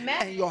you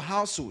Amen. and your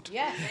household.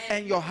 Yes.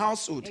 And your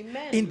household.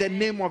 Amen. In the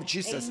name of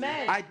Jesus.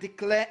 Amen. I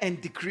declare and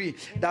decree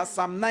that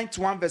Psalm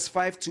 91 verse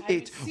 5 to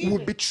 8 receive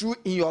will it. be true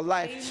in your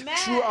life Amen.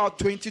 throughout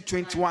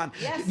 2021.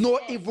 Yes. No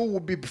evil will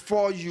be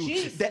before you.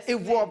 Jesus' The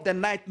evil of the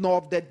night nor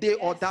of the day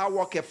or that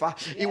walketh.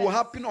 It will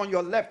happen on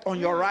your left, on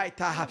your right,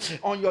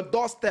 on your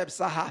doorsteps,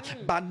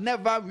 but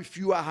never with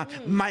you,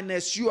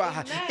 minus you.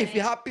 If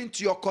it happened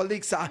to your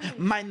colleagues,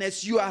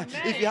 minus you.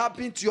 If it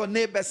happened to your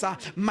neighbors,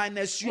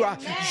 minus you.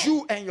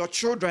 You and your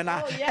children,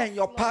 yes, and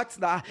your Lord.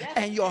 partner, Yes,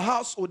 and your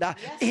household,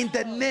 in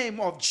the Lord. name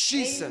of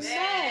Jesus.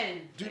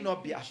 Amen. Do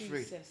not be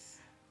afraid. Jesus.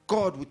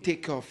 God will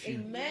take care of you.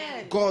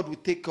 Amen. God will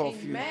take care of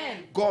Amen.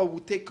 you. God will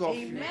take care of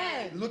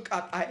Amen. you. Look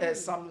at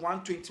Psalm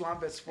 121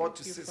 verse 4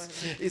 to Thank you, 6.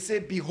 Father. It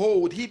said,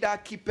 behold, he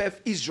that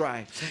keepeth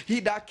Israel, he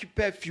that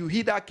keepeth you,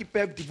 he that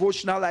keepeth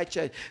devotional light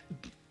church,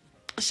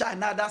 shall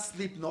neither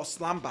sleep nor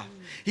slumber.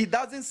 He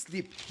doesn't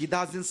sleep, he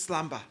doesn't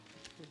slumber.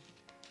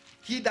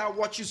 He that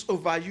watches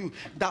over you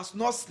does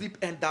not sleep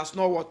and does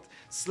not what?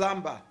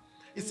 Slumber.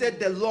 He said,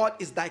 the Lord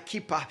is thy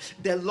keeper.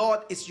 The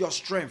Lord is your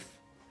strength.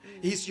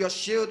 He's your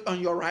shield on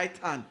your right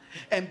hand.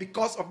 And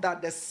because of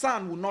that, the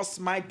sun will not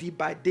smite thee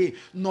by day,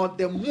 nor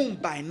the moon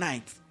by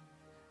night.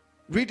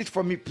 Read it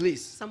for me,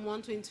 please. Psalm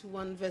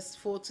 121 verse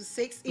 4 to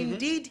 6.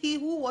 Indeed, he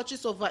who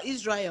watches over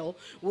Israel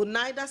will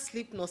neither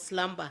sleep nor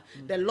slumber.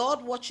 The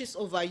Lord watches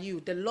over you.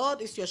 The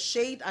Lord is your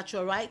shade at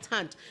your right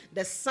hand.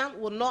 The sun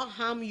will not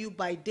harm you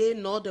by day,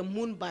 nor the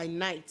moon by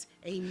night.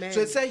 Amen. So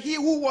it said, he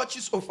who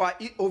watches over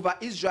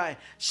Israel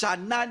shall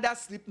neither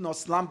sleep nor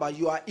slumber.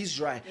 You are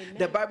Israel. Amen.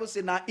 The Bible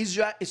says now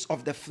Israel is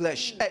of the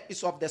flesh,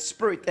 is of the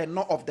spirit and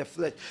not of the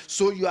flesh.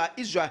 So you are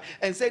Israel.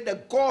 And say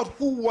the God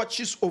who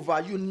watches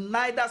over you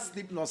neither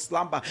sleep nor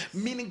slumber.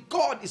 Meaning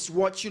God is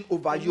watching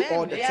over you Amen.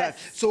 all the Yes. time.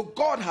 So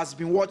God has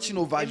been watching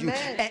over you.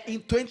 Amen. And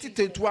in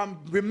 2021,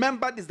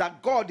 remember this,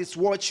 that God is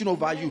watching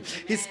over you.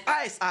 His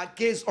eyes are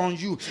gazed on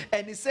you.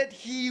 And he said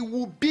he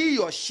will be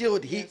your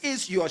shield. He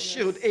is your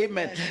shield.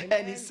 Amen. Yes.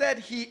 And he said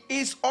he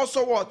is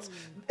also what?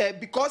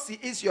 Because he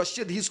is your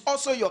shield, he's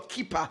also your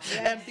keeper.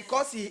 And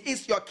because he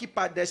is your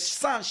keeper, the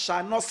sun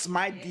shall not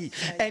smite thee,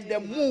 and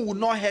the moon will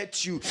not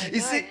hurt you. You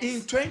see,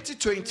 in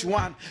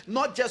 2021,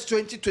 not just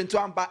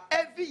 2021, but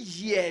every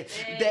year,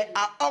 there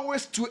are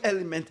always two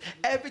elements.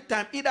 Every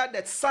time, either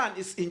the sun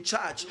is in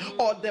charge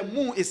or the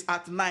moon is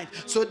at night.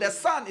 So the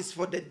sun is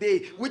for the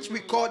day, which we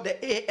call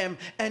the AM,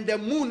 and the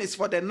moon is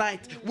for the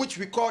night, which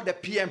we call the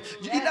PM.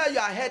 Either you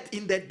are hurt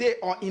in the day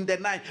or in the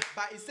night.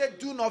 But he said,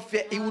 do not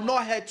fear, it will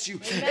not hurt you.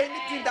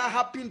 Anything that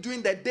happened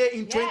during the day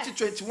in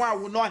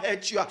 2021 will not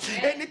hurt you.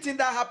 Anything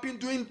that happened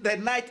during the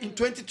night in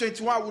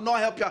 2021 will not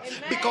help you.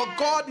 Because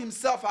God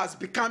himself has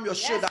become your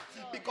shield.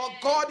 Because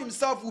God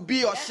himself will be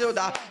your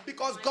shielder.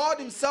 Because God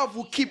himself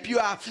will keep you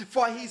up.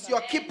 For he's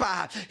your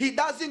keeper. He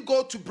doesn't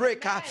go to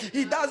break.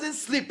 He doesn't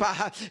sleep.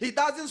 He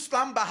doesn't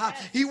slumber.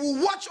 He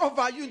will watch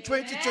over you in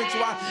 2021.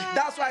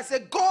 That's why I say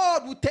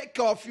God will take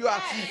care of you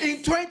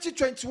in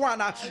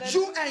 2021.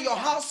 You and your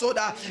household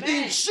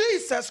in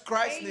Jesus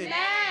Christ's name.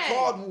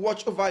 God will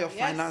watch over your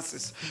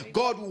finances.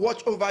 God will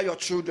watch over your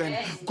children.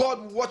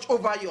 God will watch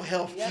over your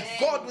health.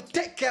 God will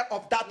take care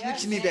of that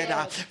which needed.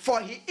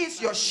 For he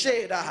is your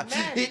shade.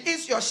 He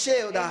is your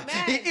shield.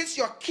 He is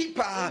your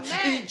keeper.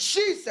 In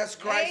Jesus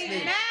Christ's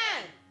name.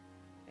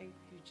 Thank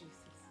you, Jesus.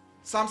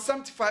 Psalm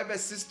 75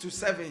 verse 6 to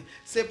 7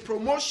 say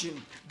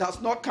promotion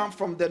does not come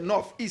from the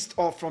north, east,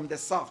 or from the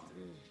south.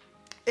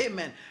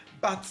 Amen.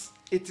 But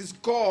it is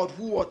God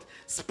who what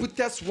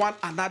putteth one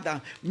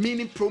another,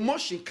 meaning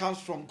promotion comes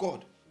from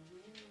God.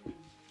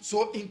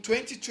 So in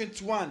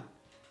 2021,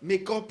 may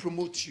God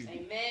promote you.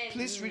 Amen.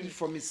 Please read it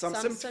for me. Psalm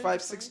Psalm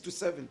 75, 6 to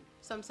 7.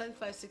 Psalm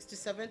 75, 6 to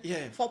 7.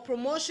 Yeah. For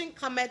promotion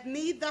cometh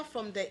neither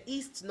from the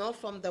east, nor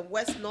from the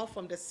west, nor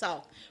from the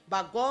south.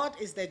 But God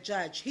is the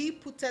judge. He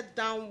putteth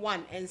down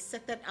one and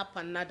setteth up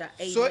another.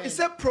 Amen. So it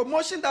said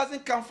promotion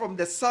doesn't come from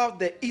the south,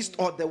 the east,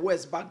 or the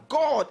west, but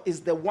God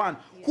is the one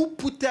who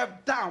putteth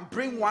down,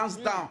 bring ones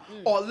down,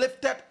 or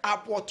lifted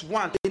upward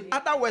one. In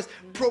other words,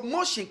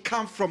 promotion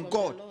comes from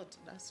God. The Lord.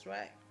 That's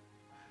right.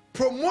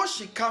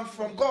 Promotion comes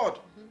from God.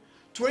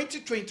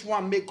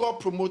 2021, may God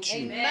promote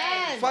you.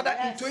 Amen. Father,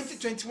 Yes. in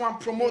 2021,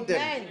 promote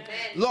them. Amen.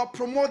 Lord,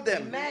 promote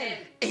them. Amen.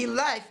 In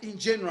life in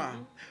general.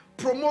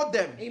 Promote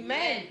them.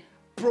 Amen.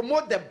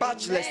 Promote the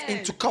bachelors Amen.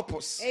 into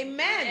couples.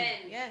 Amen.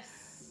 Yes.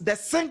 The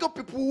single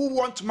people who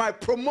want to marry,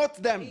 promote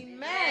them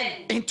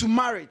Amen. into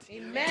marriage.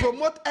 Amen.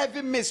 Promote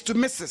every miss to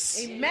missus.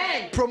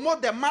 Amen.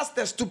 Promote the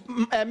masters to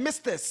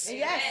misters.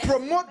 Yes.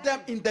 Promote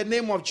them in the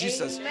name of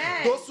Jesus.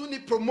 Amen. Those who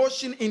need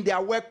promotion in their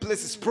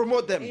workplaces,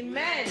 promote them.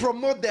 Amen.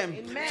 Promote them.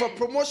 Amen. For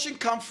promotion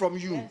comes from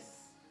you. Yes.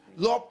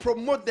 Lord,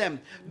 promote them.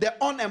 The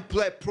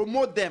unemployed,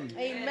 promote them.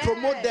 Amen.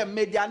 Promote them.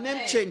 May their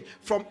name change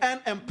from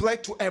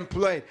unemployed to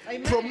employed.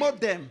 Amen.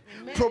 Promote them.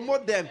 Amen.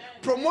 Promote them.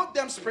 Promote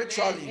them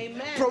spiritually.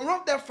 Amen.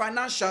 Promote them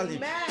financially.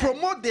 Amen.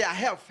 Promote their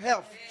health.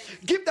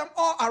 Give them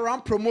all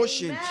around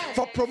promotion. Amen.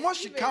 For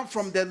promotion comes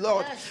from the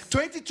Lord. Yes.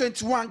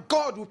 2021,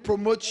 God will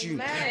promote you.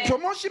 Amen.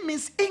 Promotion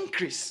means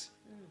increase.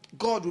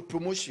 God will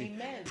promote you.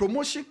 Amen.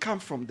 Promotion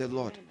comes from the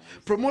Lord.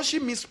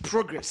 Promotion means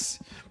progress.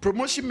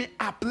 Promotion means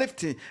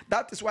uplifting.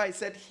 That is why he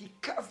said he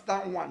casts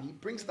down one, he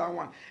brings down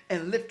one,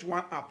 and lifts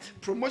one up.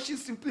 Promotion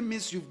simply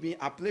means you've been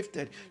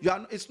uplifted.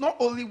 It's not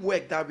only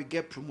work that we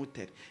get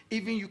promoted.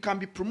 Even you can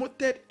be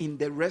promoted in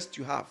the rest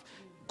you have.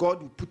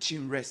 God will put you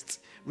in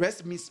rest.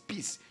 Rest means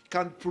peace. You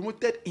can be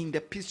promoted in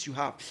the peace you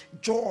have.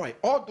 Joy,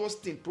 all those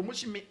things.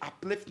 Promotion means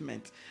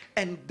upliftment.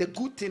 And the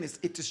good thing is,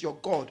 it is your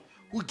God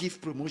who gives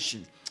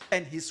promotion,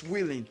 and he's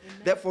willing.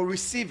 Therefore,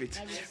 receive it.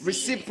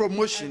 Receive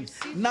promotion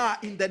now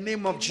in the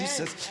name of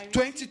Jesus.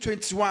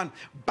 2021,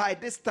 by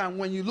this time,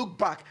 when you look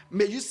back,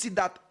 may you see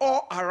that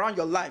all around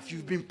your life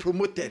you've been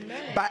promoted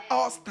by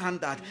all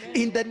standard.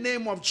 In the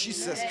name of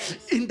Jesus.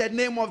 In the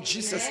name of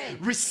Jesus.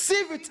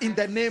 Receive it in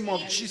the name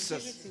of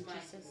Jesus.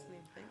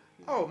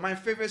 Oh, my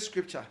favorite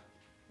scripture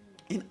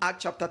in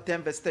Acts chapter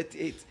 10, verse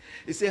 38.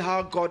 It says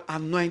how God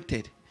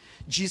anointed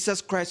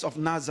Jesus Christ of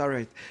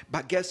Nazareth.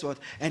 But guess what?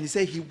 And he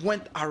said he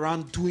went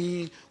around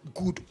doing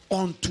good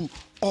unto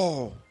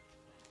all.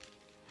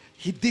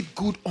 He did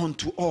good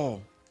unto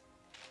all.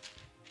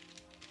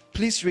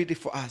 Please read it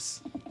for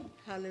us.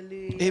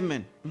 Hallelujah.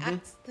 Amen.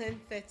 Acts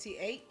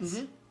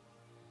 10:38.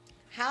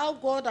 How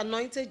God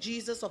anointed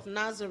Jesus of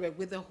Nazareth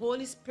with the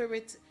Holy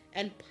Spirit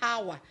and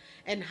power,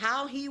 and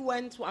how he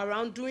went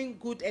around doing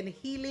good and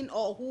healing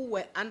all who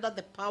were under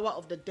the power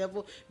of the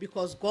devil,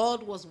 because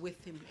God was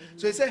with him. Amen.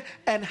 So he said,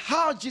 and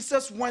how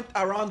Jesus went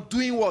around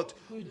doing what?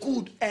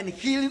 Good and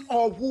healing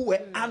all who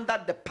were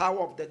under the power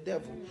of the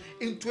devil.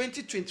 In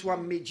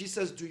 2021, may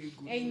Jesus do you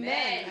good.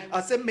 Amen. I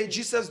said, may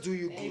Jesus do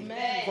you good.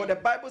 Amen. For the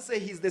Bible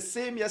says he's the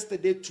same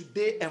yesterday,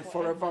 today, and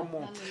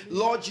forevermore.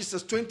 Lord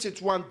Jesus,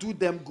 2021, do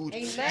them good.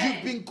 Amen.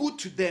 You've been good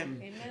to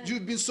them. Amen.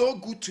 You've been so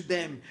good to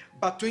them.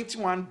 But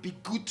 21, be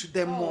good to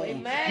them more.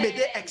 Amen. May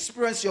they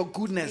experience your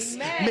goodness.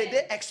 Amen. May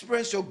they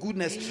experience your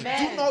goodness.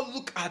 Amen. Do not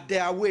look at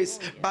their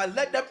ways, but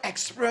let them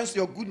experience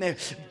your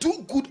goodness.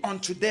 Do good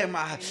unto them.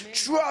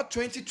 Throughout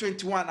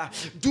 2021,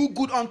 do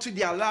good unto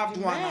their loved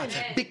one.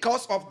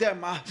 Because of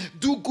them,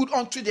 do good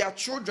unto their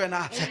children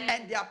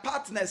and their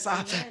partners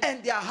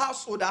and their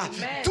household.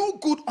 Do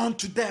good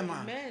unto them.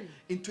 Amen.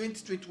 In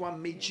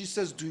 2021, may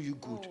Jesus do you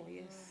good. Oh,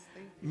 yes.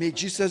 Thank you. May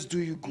Jesus do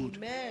you good.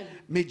 Amen.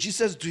 May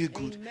Jesus do you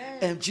good. Amen.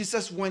 And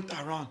Jesus went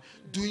around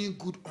doing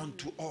good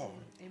unto all.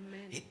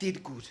 Amen. He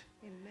did good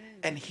Amen.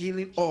 and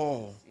healing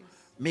all.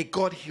 May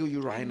God heal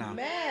you right now.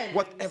 Amen.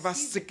 Whatever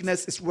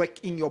sickness is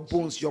working in your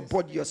bones, your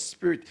body, your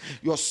spirit,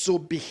 your soul,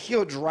 be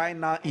healed right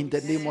now in the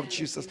name of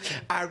Jesus.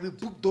 I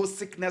rebuke those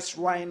sickness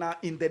right now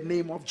in the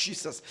name of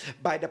Jesus.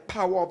 By the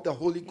power of the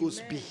Holy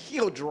Ghost, be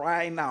healed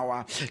right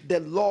now. The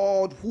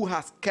Lord who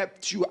has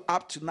kept you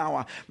up to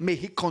now, may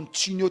he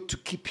continue to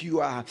keep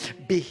you.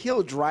 Be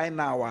healed right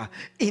now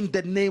in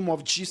the name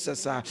of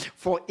Jesus.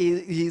 For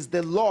he is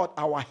the Lord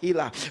our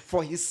healer.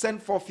 For he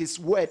sent forth his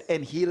word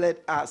and healed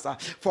us.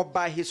 For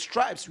by his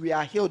stripes we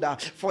are healed.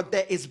 For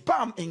there is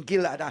balm in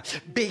Gilead.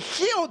 Be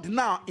healed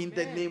now in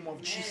the name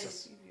of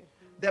Jesus.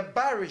 The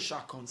barren shall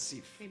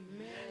conceive.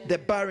 The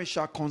barren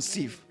shall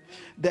conceive.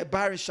 The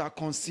barren shall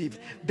conceive.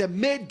 The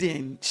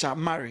maiden shall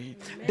marry.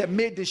 The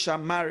maiden shall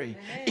marry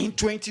in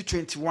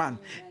 2021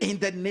 in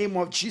the name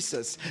of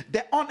Jesus.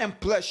 The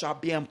unemployed shall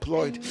be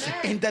employed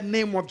in the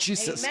name of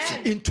Jesus.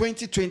 In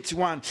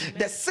 2021,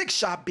 the sick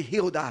shall be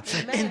healed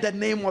in the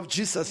name of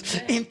Jesus.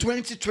 In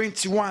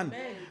 2021,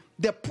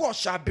 the poor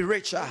shall be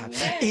richer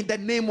in the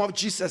name of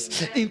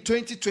Jesus. In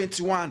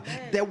 2021,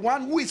 the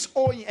one who is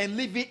owing and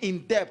living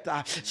in debt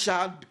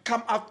shall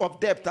come out of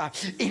debt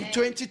in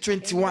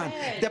 2021.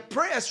 The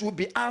prayers will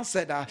be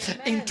answered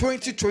in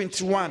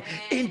 2021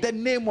 in the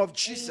name of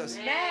Jesus.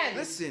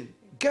 Listen,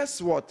 guess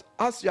what?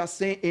 As you are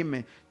saying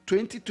amen,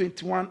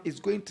 2021 is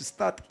going to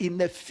start in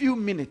a few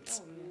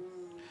minutes.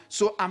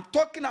 So I'm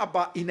talking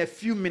about in a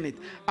few minutes.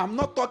 I'm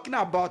not talking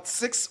about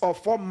 6 or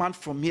 4 months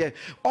from here.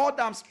 All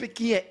that I'm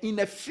speaking here, in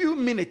a few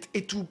minutes,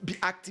 it will be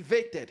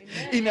activated.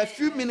 In a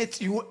few minutes,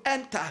 you will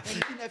enter.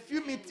 In a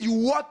few minutes, you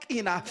walk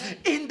in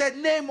the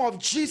name of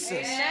Jesus.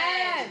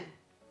 Amen.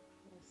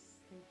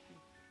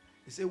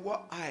 He said,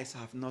 what eyes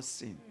have not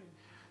seen,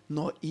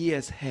 nor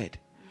ears heard,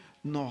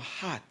 nor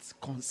heart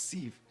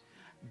conceived,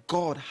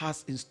 God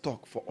has in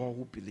stock for all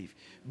who believe.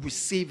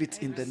 Receive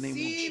it in the name of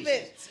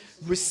Jesus.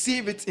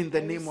 Receive it in the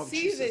name of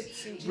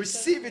Jesus.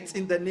 Receive it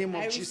in the name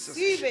of Jesus.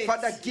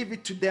 Father, give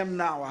it to them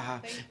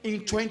now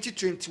in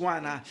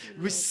 2021.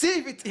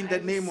 Receive it in the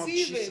name of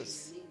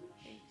Jesus.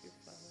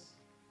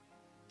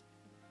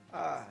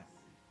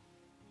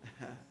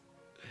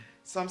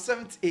 Psalm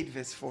 78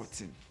 verse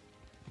 14.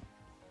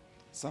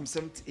 Psalm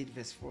 78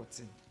 verse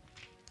 14.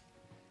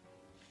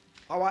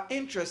 Our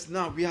interest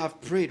now, we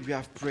have prayed.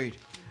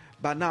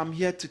 But now I'm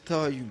here to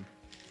tell you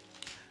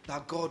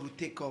that God will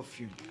take care of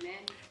you. Amen.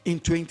 In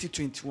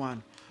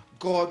 2021,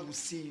 God will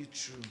see you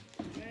through.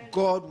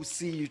 God will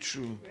see you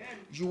through.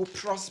 You will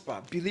prosper.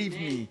 Believe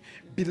me.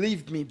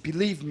 Believe me.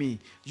 Believe me.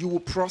 You will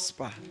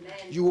prosper.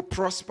 You will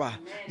prosper.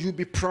 You will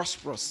be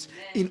prosperous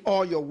in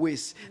all your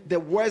ways. The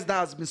words that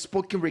has been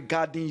spoken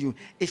regarding you,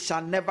 it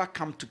shall never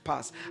come to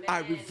pass.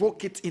 I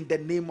revoke it in the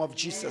name of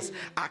Jesus.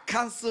 I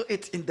cancel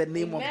it in the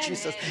name of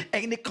Jesus.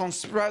 Any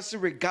conspiracy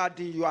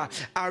regarding you,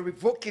 I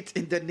revoke it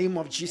in the name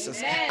of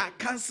Jesus. I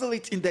cancel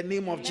it in the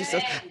name of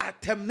Jesus. I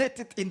terminate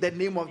it in the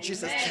name of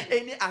Jesus.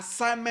 Any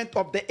assignment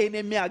of the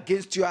enemy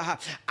against you, I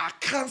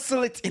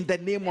cancel it in the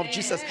name of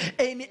Jesus.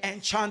 Any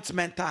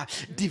enchantment,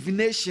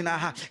 divination,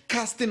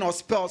 casting of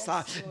spells,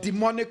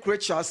 demonic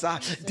rituals,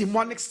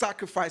 demonic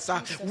sacrifice,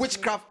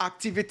 witchcraft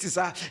activities,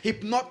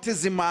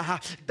 hypnotism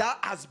that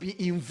has been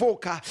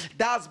invoked,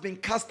 that has been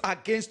cast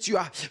against you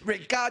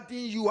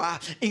regarding you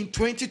in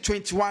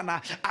 2021,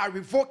 I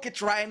revoke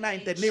it right now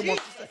in the name of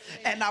Jesus,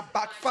 and I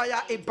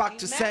backfire it back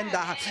to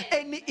sender.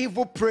 Any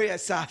evil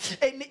prayers,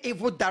 any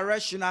evil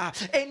direction,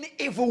 any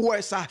evil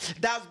words that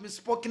has been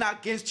spoken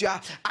against you,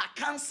 I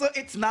cancel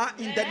it now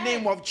in the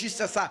name of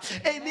Jesus.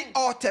 Any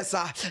altars,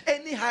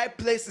 any high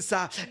places,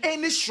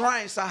 any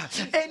shrines,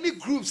 any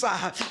groups,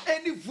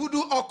 any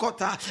voodoo occult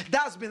that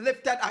has been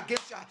lifted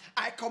against you,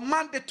 I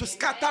command it to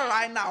scatter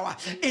right now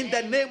in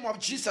the name of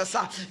Jesus.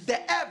 The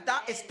earth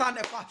that is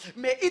standing,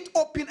 may it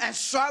open and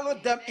swallow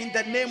them in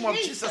the name of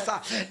Jesus.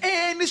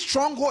 Any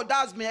stronghold that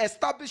has been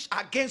established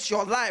against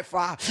your life,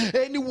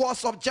 any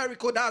walls of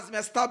Jericho that has been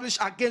established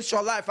against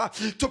your life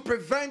to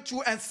prevent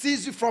you and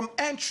seize you from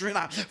entering,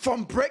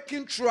 from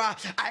breaking through,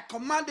 I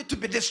command it to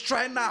be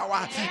destroyed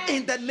now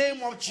in the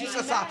name of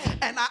Jesus.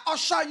 And I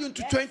usher you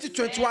into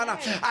 2021.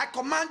 I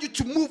command you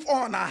to move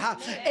on.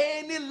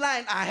 Any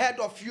line ahead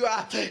of you,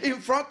 in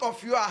front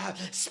of you,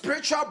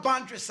 spiritual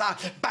boundaries,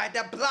 by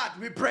the blood,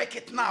 we break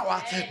it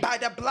now. By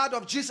the blood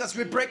of Jesus,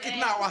 we break it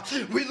now.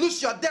 We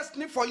lose your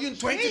destiny for you in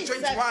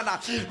 2021.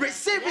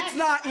 Receive it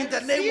now in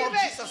the name of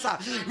Jesus.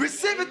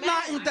 Receive it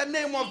now in the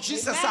name of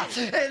Jesus.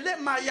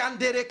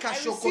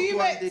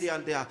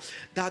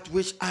 That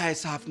which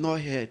eyes have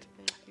not heard,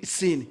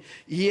 seen,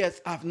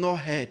 ears have not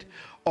heard,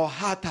 or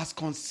heart has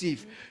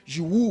conceived,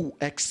 you will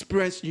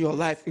experience in your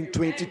life in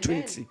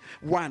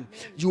 2021.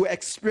 You will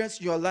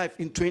experience your life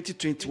in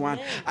 2021.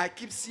 I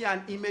keep seeing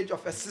an image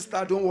of a sister.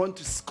 I don't want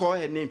to call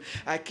her name.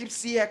 I keep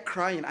seeing her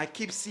crying. I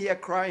keep seeing her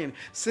crying.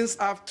 Since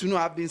afternoon,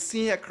 I've been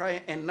seeing her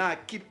crying, and now I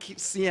keep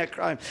seeing her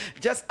crying.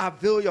 Just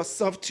avail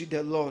yourself to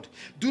the Lord.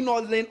 Do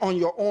not lean on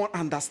your own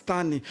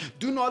understanding.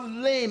 Do not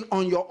lean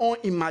on your own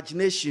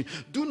imagination.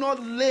 Do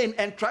not lean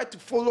and try to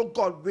follow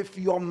God with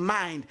your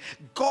mind.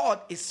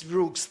 God is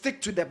real. Stick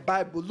to the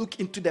Bible. Look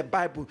into the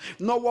Bible.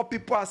 Know what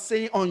people are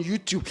saying on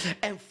YouTube,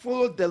 and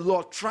follow the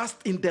Lord. Trust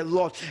in the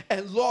Lord,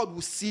 and Lord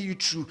will see you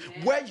through.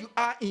 Where you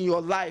are in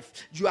your life,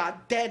 you are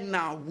there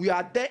now. We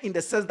are there in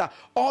the sense that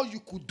all you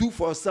could do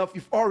for yourself,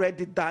 you've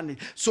already done it.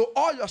 So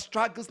all your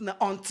struggles now,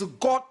 until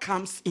God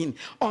comes in,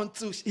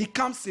 until he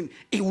comes in,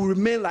 it will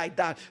remain like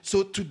that.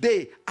 So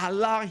today,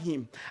 allow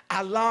him,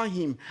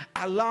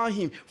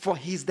 for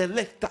he's the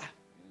lifter.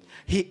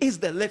 He is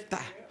the lifter.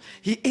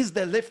 He is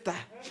the lifter.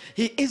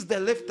 He is the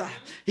lifter.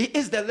 He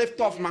is the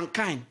lifter of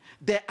mankind.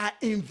 There are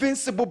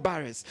invincible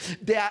barriers.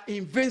 There are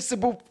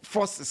invincible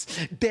forces.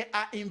 There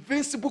are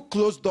invincible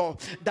closed doors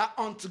that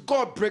until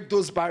God break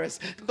those barriers,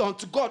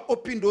 until God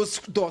open those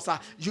doors,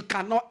 you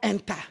cannot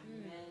enter.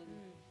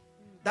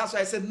 That's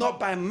why I said, not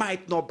by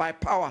might, nor by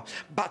power,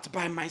 but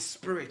by my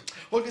spirit.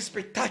 Holy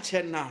Spirit, touch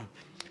her now.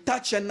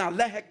 Touch her now.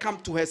 Let her come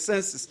to her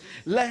senses.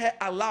 Let her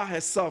allow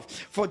herself.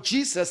 For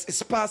Jesus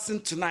is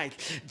passing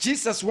tonight.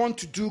 Jesus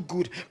wants to do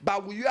good.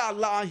 But will you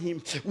allow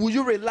him? Will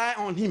you rely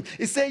on him?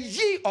 He said,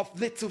 ye of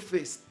little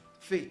faith.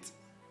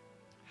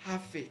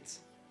 Have faith.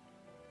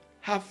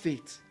 Have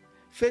faith.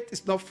 Faith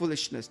is not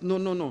foolishness.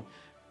 No.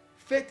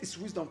 Faith is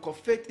wisdom, because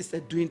faith is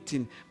a doing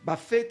thing. But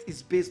faith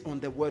is based on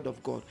the word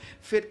of God.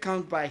 Faith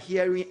comes by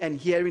hearing, and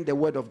hearing the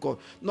word of God.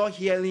 Not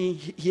hearing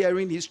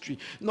history.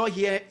 Not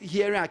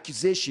hearing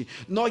accusation.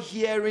 Not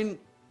hearing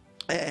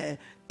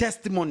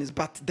testimonies,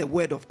 but the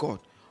word of God.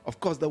 Of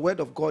course, the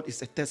word of God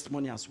is a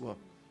testimony as well.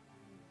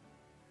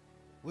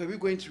 Were we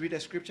going to read a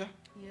scripture?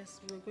 Yes,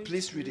 we're going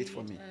Please to read it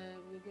for me.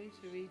 We're going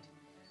to read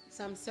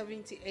Psalm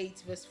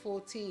 78, verse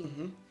 14.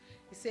 Mm-hmm.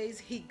 It says,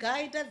 he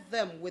guided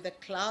them with a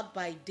cloud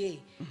by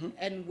day,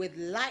 and with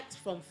light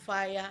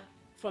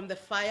from the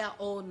fire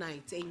all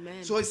night.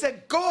 Amen. So he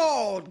said,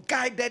 God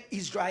guided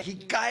Israel. He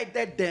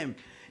guided them.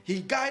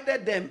 He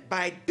guided them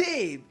by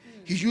day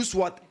He used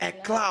what? A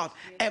cloud.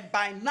 And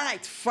by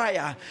night,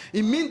 fire.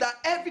 It means that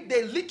every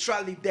day,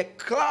 literally, the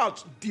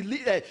cloud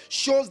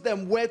shows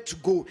them where to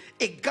go.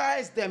 It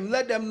guides them,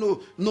 let them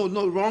know,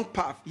 no, wrong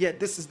path. Yeah,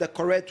 this is the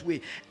correct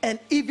way. And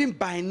even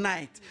by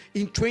night,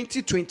 in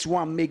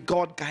 2021, may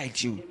God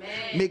guide you.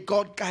 Amen. May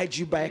God guide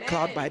you by a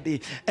cloud by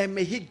day. And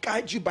may He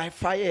guide you by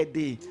fire a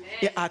day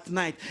at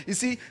night. You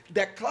see,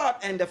 the cloud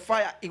and the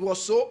fire, it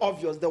was so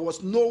obvious. There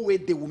was no way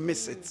they would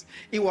miss it.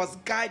 It was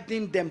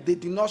guiding them. They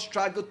did not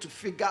struggle to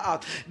figure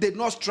out. They did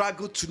not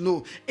struggle to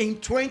know. In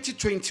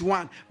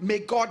 2021, may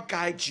God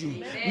guide you.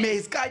 Amen. May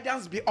His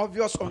guidance be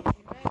obvious on you.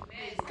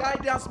 His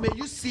guidance, may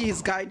you see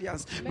His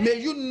guidance. Amen. May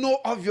you know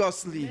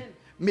obviously. Amen.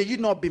 May you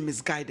not be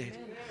misguided.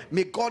 Amen.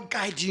 May God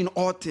guide you in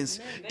all things,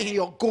 in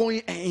your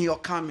going and in your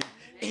coming,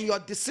 in your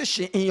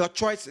decision, in your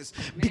choices.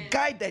 Be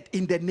guided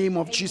in the name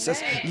of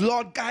Jesus.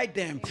 Lord, guide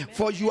them,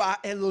 for you are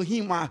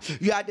Elohim.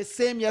 You are the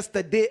same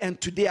yesterday and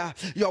today.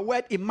 Your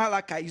word in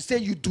Malachi, you say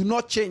you do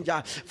not change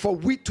for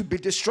we to be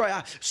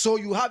destroyed. So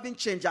you haven't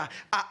changed. I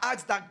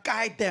ask that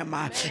guide them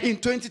in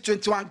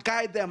 2021.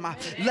 Guide them.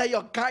 Let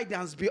your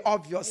guidance be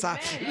obvious.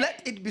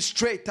 Let it be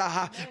straight.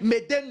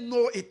 May they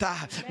know it.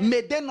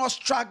 May they not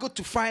struggle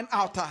to find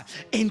out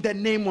in the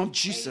name of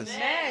Jesus.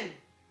 Amen.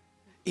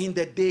 In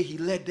the day He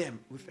led them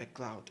with a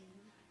cloud,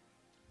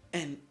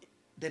 and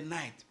the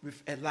night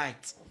with a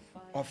light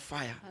of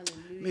fire.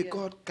 May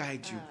God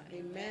guide you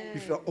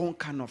with your own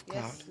kind of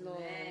cloud,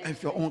 and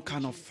with your own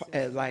kind of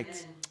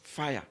light,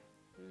 fire.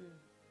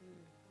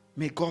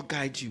 May God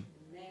guide you.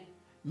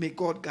 May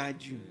God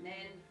guide you.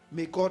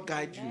 May God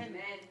guide you.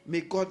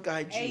 May God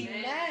guide you.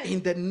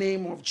 In the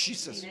name of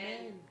Jesus.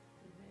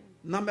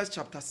 Numbers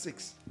chapter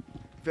 6,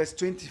 verse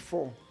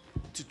 24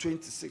 to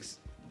 26.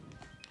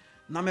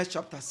 Numbers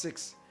chapter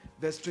 6,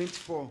 verse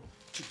 24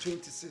 to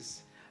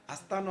 26. I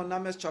stand on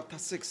Numbers chapter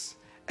 6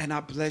 and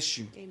I bless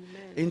you. Amen.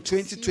 In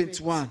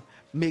 2021,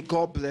 may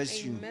God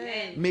bless you.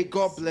 May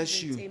God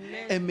bless you.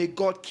 Amen. And may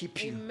God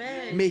keep you.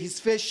 Amen. May His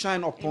face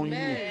shine upon you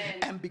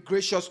and be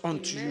gracious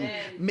unto you.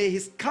 May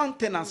His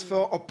countenance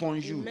fall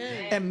upon you.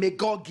 And may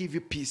God give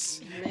you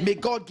peace. May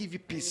God give you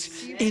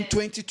peace in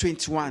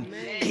 2021.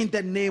 In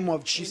the name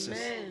of Jesus.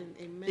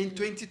 In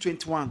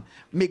 2021,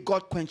 may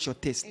God quench your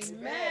thirst.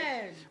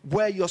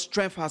 Where your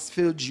strength has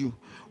failed you,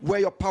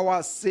 where your power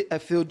has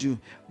failed you,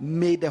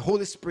 may the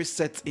Holy Spirit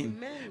set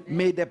in.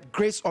 May the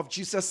grace of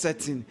Jesus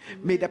set in.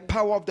 May the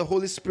power of the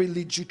Holy Spirit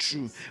lead you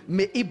through.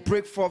 May it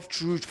break forth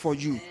truth for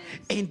you.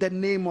 In the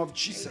name of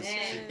Jesus.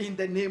 In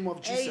the name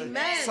of Jesus.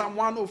 Psalm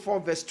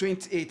 104 verse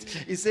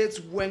 28. It says,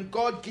 when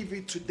God gave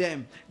it to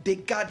them, they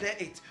gathered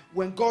it.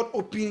 When God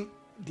opened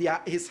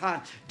His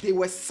hand, they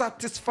were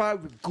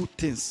satisfied with good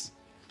things.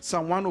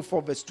 Psalm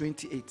 104 verse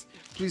 28.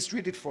 Please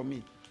read it for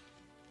me.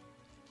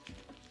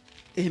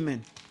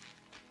 Amen.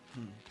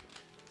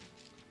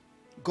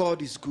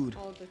 God is good.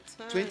 All the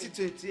time.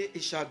 2028,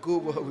 it shall go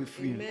well with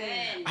you.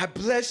 Amen. I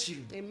bless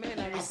you. Amen.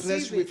 I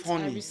bless you with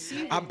honey.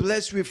 I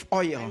bless you with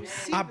oil.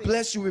 I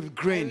bless you with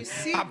grain.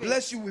 I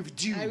bless you with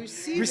dew.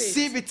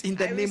 Receive it in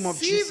the name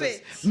of Jesus.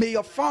 May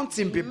your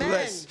fountain be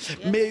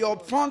blessed. May your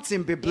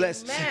fountain be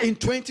blessed. In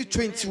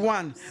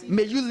 2021,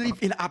 may you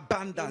live in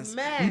abundance.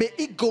 May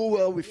it go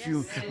well with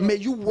you. May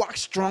you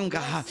wax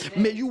stronger.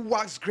 May you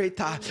wax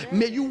greater.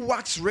 May you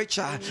wax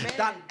richer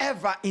than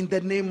ever in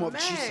the name of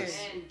Jesus.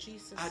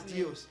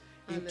 Adios.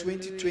 In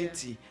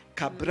 2020,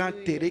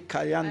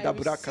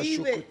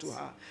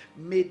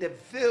 may the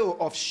veil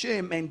of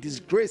shame and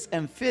disgrace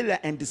and failure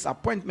and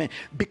disappointment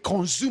be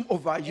consumed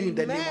over you in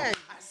the name of, I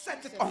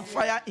set it on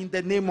fire in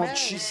the name of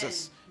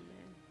Jesus.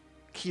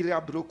 Please,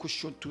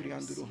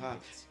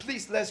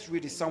 let's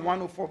read it. Psalm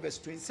 104 verse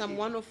 28. Psalm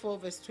 104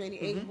 verse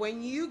 28.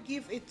 When you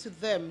give it to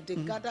them, they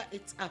gather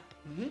it up.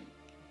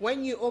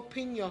 When you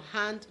open your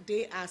hand,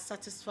 they are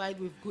satisfied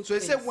with good things. So he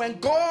said, when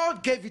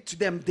God gave it to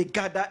them, they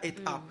gather it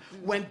up.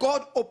 When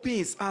God opened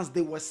His hands, they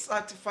were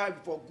satisfied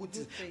for good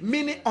things.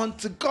 Meaning,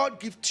 until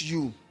God give to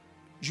you,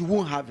 you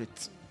won't have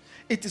it.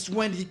 It is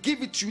when He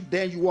give it to you,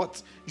 then you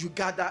what? You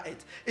gather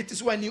it. It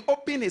is when you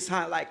open His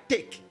hand, like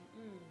take.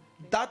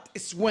 That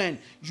is when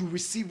you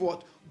receive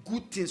what?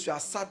 Good things. You are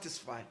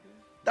satisfied.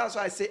 That's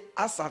why I say,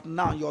 as of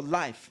now, your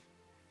life,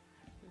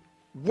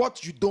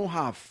 what you don't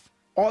have,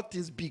 all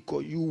things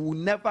because you will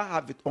never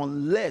have it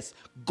unless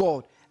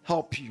God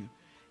help you.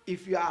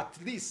 If you are at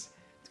least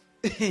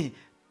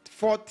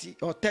 40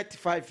 or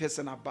 35 years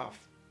and above,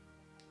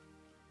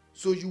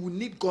 so you will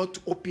need God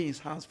to open His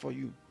hands for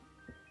you.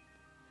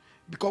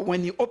 Because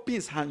when He opens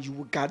His hand, you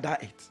will gather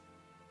it.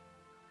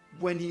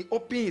 When He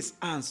opens His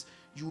hands,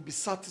 you will be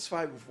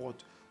satisfied with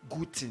what?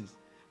 Good things.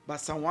 But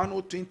Psalm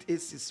 128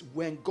 says,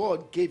 when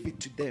God gave it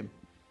to them,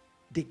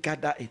 they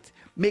gather it.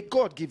 May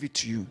God give it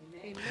to you. Amen.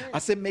 I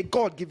say, may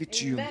God give it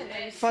to you.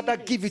 Father,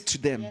 give it to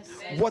them.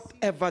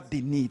 Whatever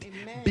they need,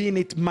 being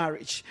it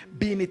marriage,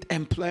 being it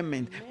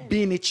employment,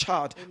 being it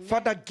child.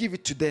 Father, give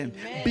it to them.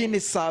 Being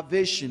it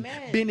salvation,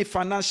 being it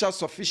financial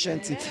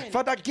sufficiency.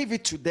 Father, give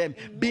it to them.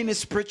 Being a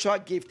spiritual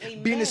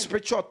gift, being a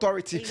spiritual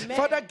authority.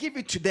 Father, give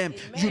it to them.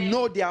 You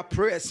know their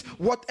prayers.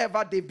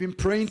 Whatever they've been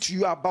praying to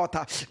you about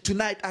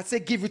tonight, I say,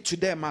 give it to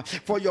them.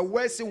 For your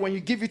word say, when you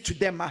give it to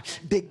them,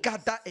 they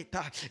gather it.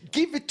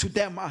 Give it to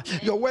them.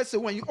 Your word say,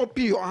 when you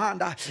open your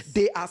hand,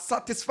 they are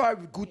satisfied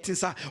with good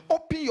things.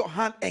 Open your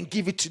hand and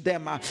give it to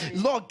them.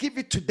 Lord, give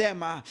it to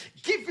them.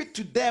 Give it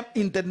to them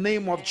in the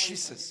name of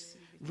Jesus.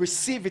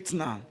 Receive it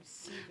now.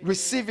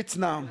 Receive it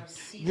now.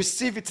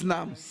 Receive it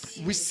now.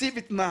 Receive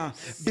it now.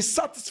 Be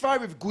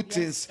satisfied with good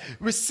things.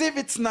 Receive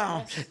it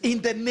now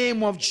in the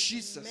name of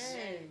Jesus.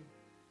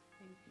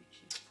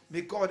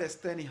 May God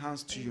extend his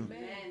hands to you.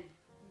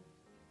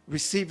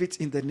 Receive it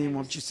in the name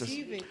of Jesus.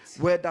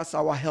 Where does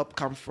our help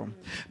come from?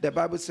 The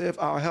Bible says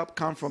our help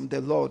comes from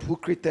the Lord who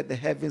created the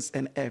heavens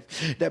and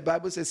earth. The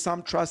Bible says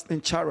some trust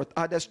in chariot,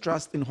 others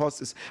trust in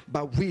horses,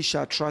 but we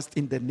shall trust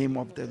in the name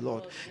of the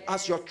Lord.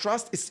 As your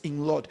trust is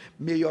in Lord,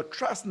 may your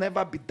trust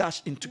never be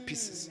dashed into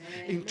pieces.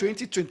 In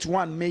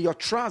 2021, may your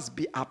trust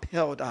be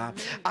upheld.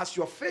 As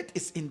your faith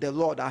is in the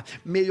Lord,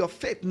 may your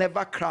faith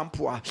never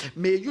crumble.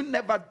 May you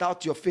never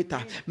doubt your faith.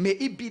 May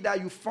it be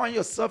that you find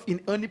yourself in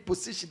any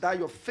position that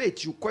your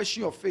faith, you question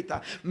your faith.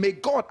 May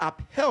God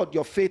uphold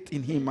your faith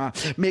in him.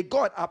 May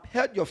God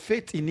uphold your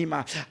faith in him.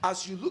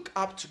 As you look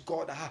up to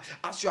God,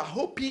 as you are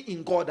hoping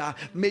in God,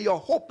 may your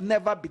hope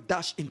never be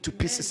dashed into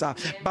pieces.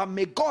 But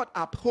may God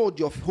uphold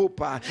your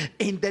hope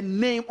in the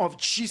name of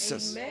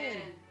Jesus. Amen.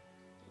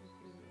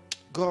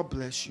 God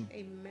bless you.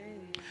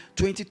 Amen.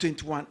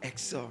 2021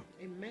 excel.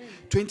 Amen.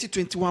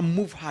 2021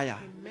 move higher.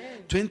 Amen.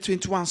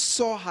 2021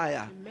 soar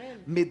higher. Amen.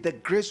 May the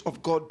grace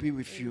of God be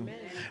with you. Amen.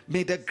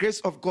 May the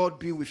grace of God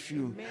be with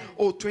you. Amen.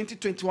 Oh,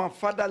 2021,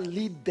 Father,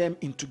 lead them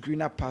into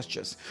greener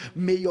pastures.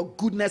 May your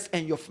goodness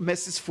and your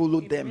mercies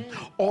follow them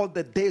all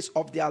the days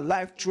of their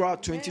life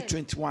throughout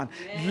 2021.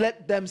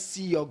 Let them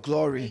see your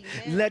glory.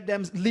 Let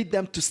them lead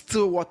them to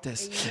still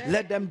waters.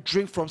 Let them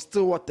drink from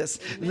still waters.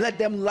 Let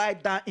them lie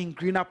down in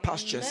greener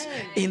pastures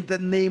in the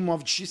name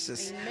of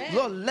Jesus.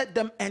 Lord, let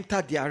them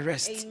enter their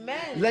rest.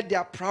 Let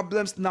their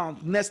problems now,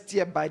 next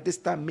year by this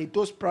time, may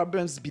those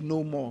problems be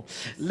no more.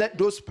 Let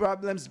those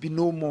problems be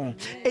no more.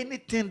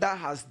 Anything that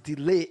has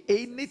delayed,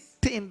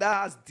 anything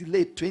that has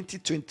delayed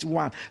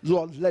 2021,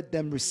 Lord, let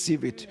them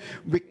receive it.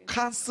 We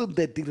cancel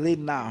the delay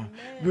now.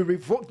 We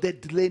revoke the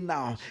delay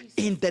now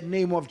in the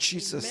name of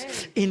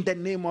Jesus. In the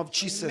name of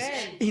Jesus.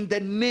 In the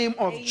name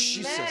of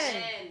Jesus.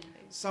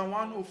 Psalm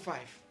 105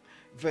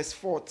 verse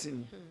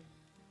 14.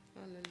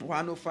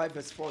 105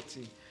 verse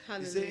 14.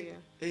 Hallelujah.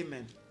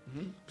 Amen.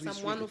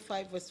 Psalm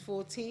 105 verse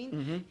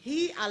 14.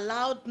 He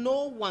allowed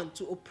no one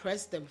to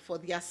oppress them. For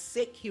their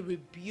sake he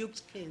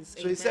rebuked kings.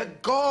 So he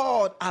said,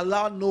 God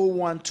allowed no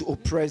one to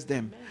oppress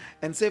them.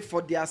 And say,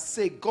 for their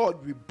sake,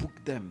 God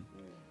rebuked them.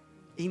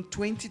 In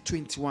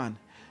 2021,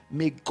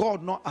 may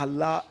God not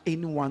allow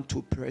anyone to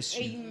oppress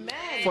you. Amen.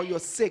 For your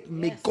sake,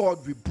 may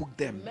God rebuke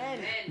them. Amen.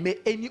 May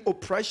any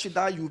oppression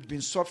that you've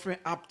been suffering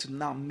up to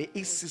now, may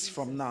it cease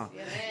from now.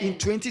 In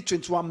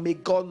 2021, may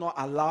God not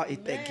allow it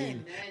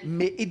again.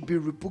 May it be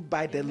rebuked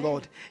by the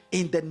Lord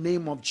in the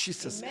name of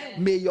Jesus.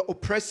 May your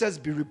oppressors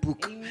be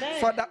rebuked.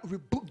 Father,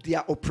 rebuke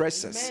their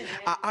oppressors.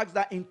 I ask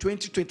that in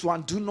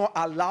 2021, do not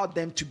allow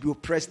them to be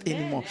oppressed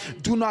anymore.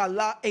 Do not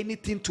allow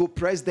anything to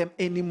oppress them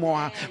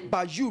anymore.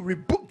 But you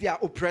rebuke their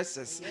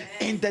oppressors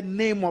in the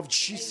name of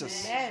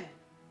Jesus.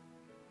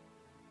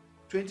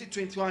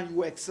 2021, you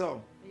will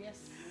excel.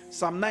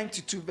 Psalm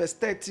 92 verse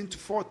 13 to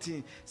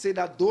 14 say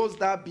that those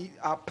that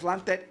are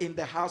planted in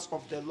the house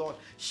of the Lord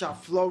shall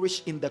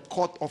flourish in the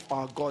court of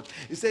our God.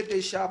 He said they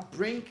shall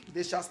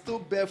still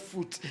bear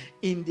fruit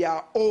in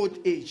their old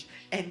age,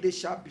 and they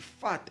shall be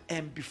fat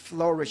and be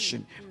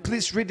flourishing.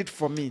 Please read it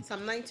for me.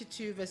 Psalm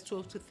 92 verse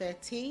 12 to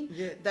 13.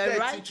 The 13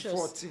 righteous, to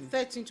 14.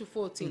 13 to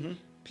 14.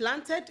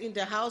 Planted in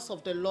the house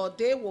of the Lord,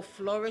 they will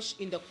flourish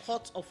in the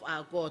court of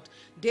our God.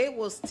 They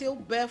will still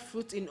bear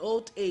fruit in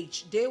old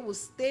age. They will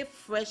stay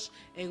fresh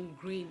and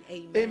green.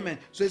 Amen. Amen.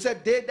 So he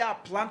said, they that are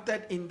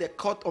planted in the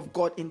court of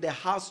God, in the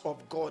house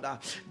of God,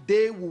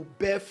 they will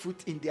bear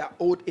fruit in their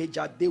old age.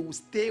 They will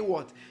stay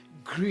what?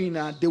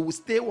 Greener. They will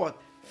stay what?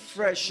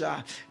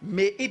 Fresher.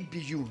 May it be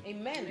you.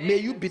 Amen. May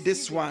you be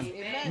this one.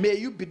 Amen. May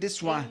you be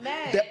this one.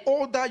 Amen. The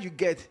older you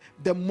get,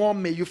 the more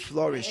may you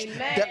flourish.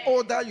 Amen. The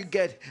older you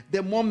get,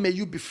 the more may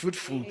you be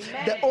fruitful.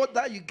 Amen. The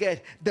older you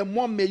get, the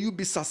more may you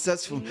be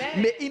successful.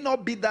 Amen. May it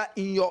not be that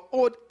in your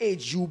old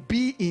age you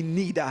be in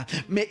need.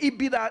 May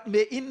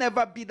it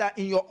never be that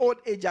in your old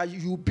age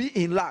you be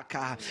in lack.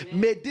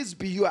 May this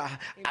be you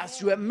as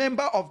you are a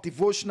member of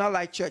Devotional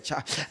Light Church,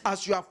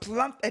 as you are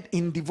planted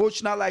in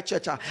Devotional Light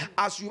Church,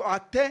 as you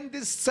attend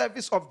this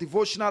service of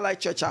Devotional Life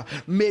Church,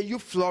 may you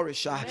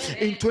flourish.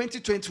 In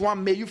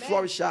 2021, may you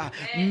flourish.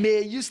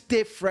 May you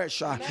stay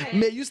fresh.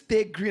 May you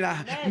stay greener.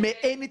 May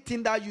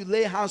anything that you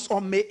lay hands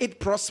on, may it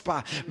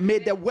prosper. May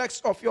the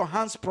works of your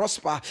hands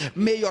prosper.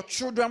 May your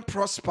children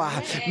prosper.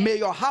 May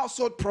your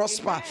household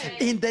prosper.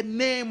 In the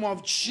name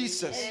of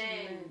Jesus.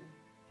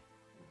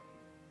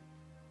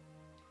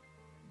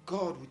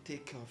 God will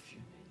take care of you.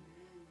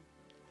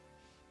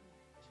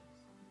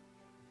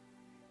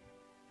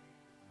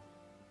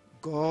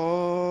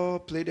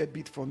 God, play the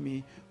beat for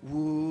me.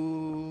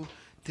 Will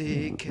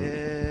take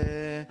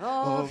care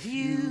of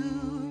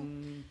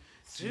you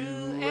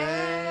through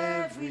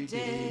every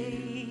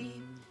day,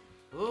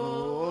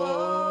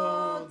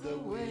 all the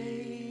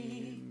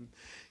way.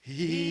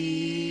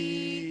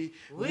 He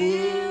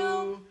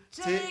will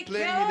take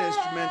play me the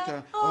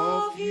instrumental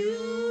of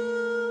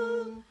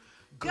you.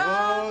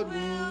 God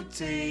will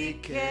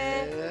take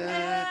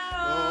care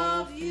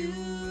of you.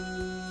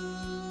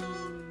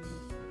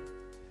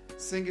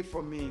 Sing it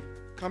for me.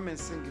 Come and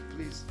sing it,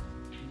 please.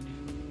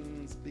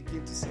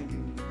 Begin to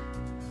sing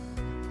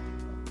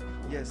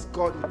it. Yes,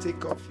 God will take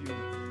care of you.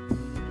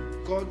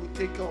 God will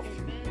take care of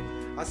you.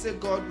 I said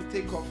God will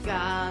take care of you.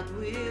 God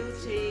will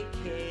take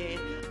care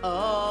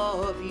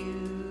of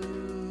you.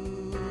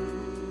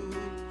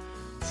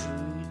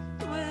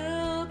 Truth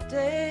will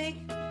take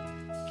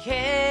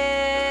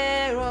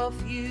care of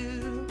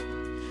you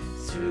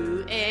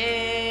through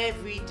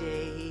every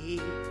day,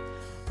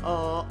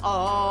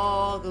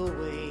 all the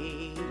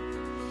way.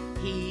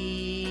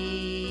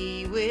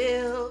 He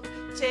will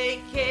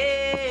take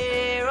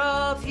care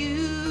of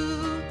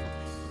you.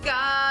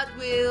 God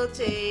will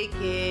take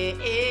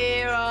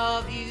care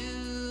of you.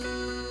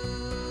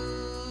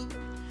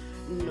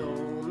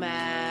 No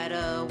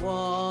matter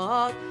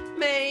what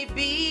may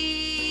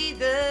be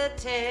the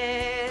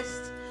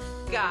test,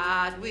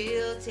 God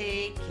will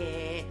take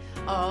care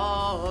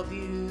of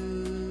you.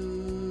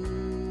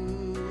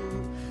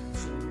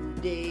 Through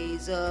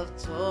days of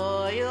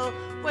toil,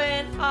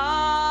 when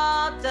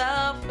hard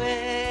the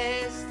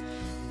fast,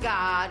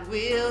 God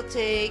will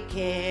take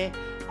care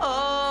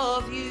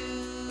of you.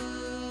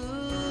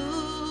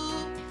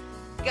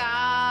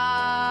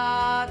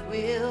 God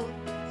will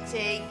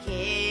take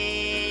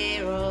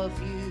care of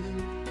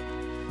you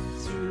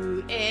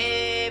through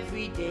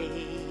every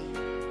day,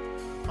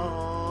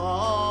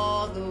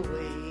 all the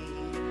way.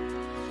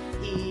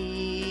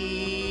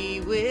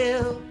 He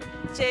will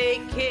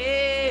take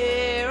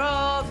care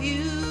of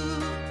you.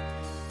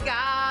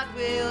 God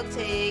will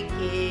take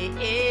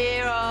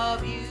care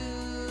of you.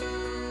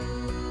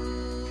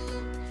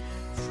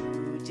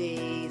 Through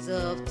days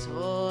of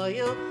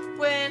toil,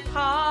 when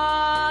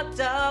hearts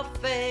are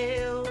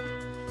failed,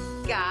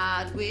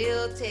 God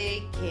will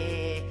take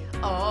care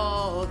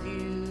of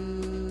you.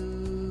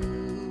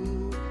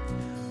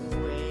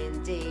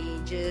 When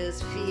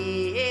dangers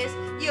fears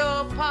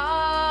your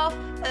path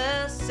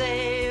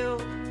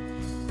assail,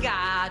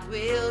 God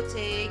will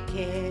take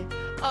care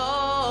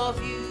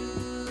of you.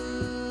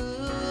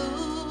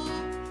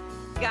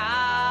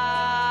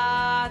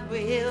 God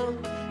will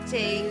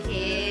take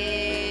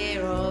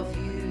care of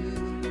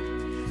you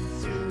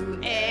through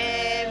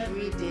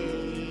every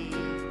day,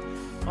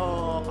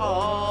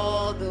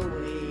 all the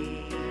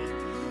way.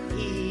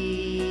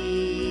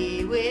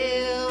 He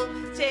will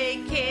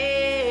take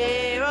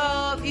care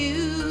of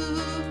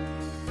you.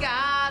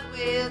 God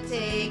will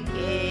take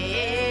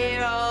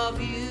care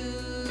of you.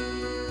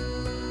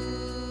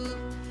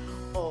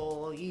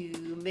 All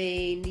you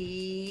may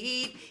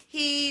need,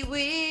 He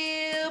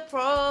will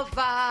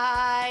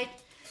provide.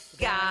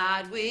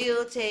 God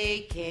will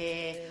take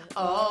care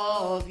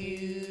of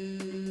you.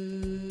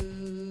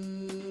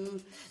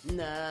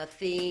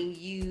 Nothing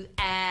you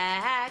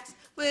ask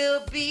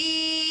will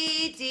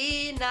be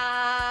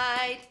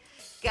denied.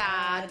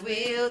 God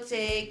will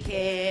take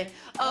care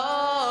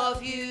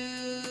of you.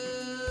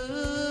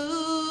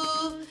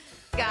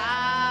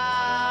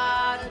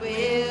 God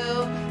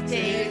will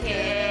take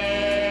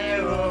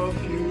care of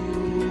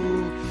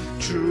you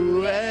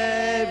through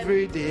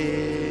every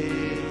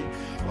day,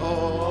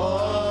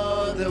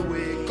 all the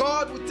way.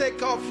 God will take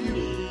care of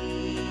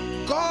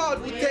you.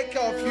 God will take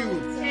care of you.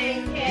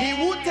 He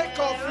will take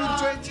care of you in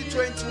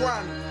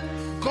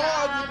 2021.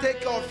 God will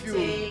take care of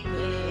you.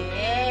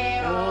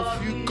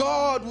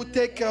 God will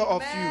take care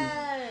of you.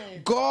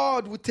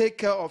 God will take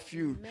care of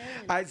you.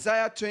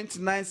 Isaiah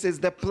 29 says,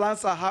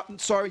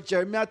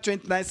 Jeremiah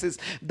 29 says,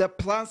 the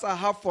plans I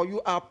have for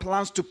you are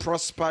plans to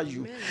prosper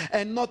you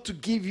and not to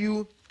give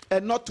you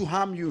and not to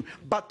harm you,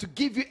 but to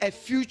give you a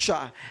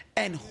future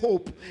and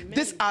hope.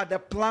 These are the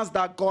plans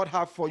that God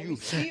has for you.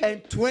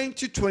 And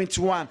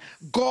 2021,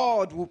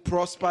 God will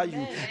prosper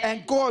you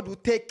and God will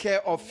take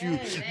care of you.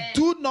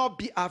 Do not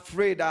be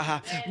afraid.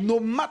 No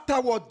matter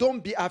what,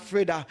 don't be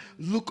afraid.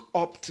 Look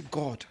up to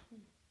God.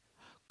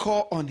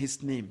 Call on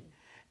His name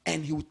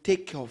and He will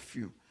take care of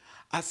you.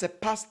 As a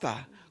pastor,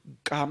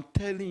 I'm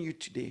telling you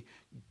today,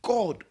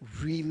 God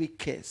really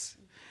cares.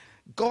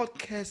 God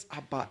cares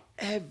about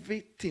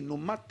everything, no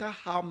matter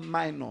how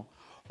minor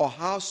or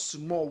how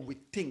small we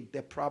think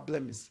the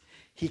problem is,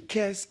 he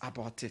cares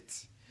about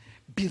it.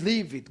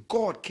 Believe it.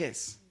 God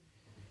cares.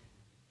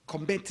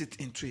 Commit it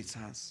into his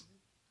hands.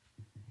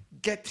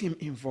 Get him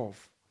involved.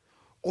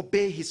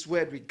 Obey his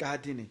word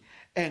regarding it.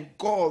 And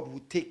God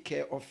will take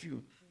care of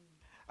you.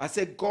 I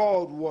said,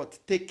 God will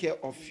take care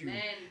of you.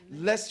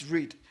 Let's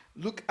read.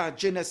 Look at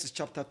Genesis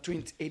chapter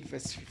 28,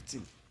 verse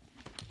 15.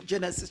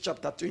 Genesis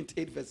chapter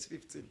 28, verse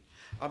 15.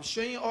 I'm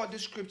showing you all the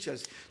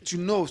scriptures to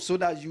know, so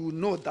that you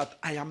know that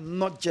I am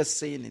not just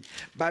saying it.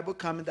 Bible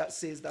coming that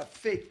says that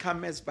faith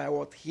comes by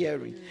what?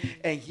 Hearing.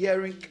 And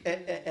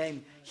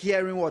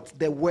hearing what?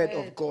 The word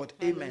of God.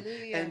 Amen.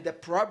 Hallelujah. And the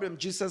problem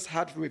Jesus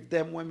had with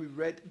them when we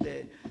read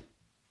the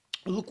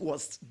Luke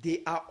was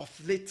they are of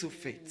little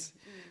faith.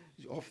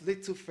 Of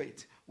little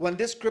faith. When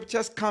the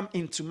scriptures come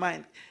into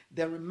mind,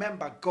 then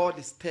remember God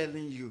is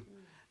telling you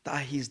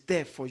that he's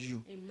there for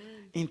you. Amen.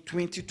 In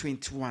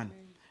 2021.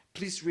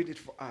 Please read it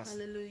for us.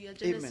 Hallelujah.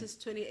 Genesis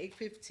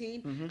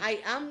 28:15. I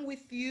am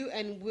with you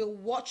and will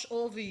watch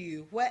over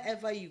you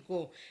wherever you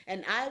go,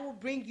 and I will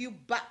bring you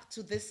back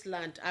to this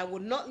land. I will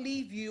not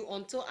leave you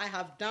until I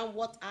have done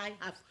what I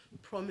have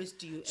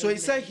promised you. So Amen.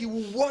 he said he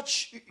will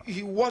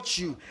watch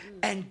you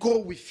and go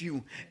with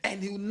you,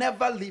 and he will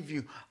never leave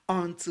you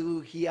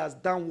until he has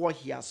done what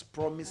he has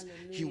promised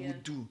he will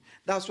do.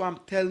 That's why I'm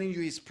telling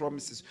you his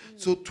promises.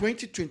 So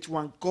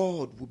 2021,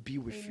 God will be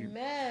with you.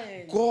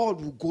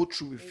 God will go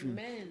through with you.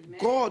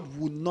 God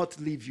will not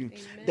leave you.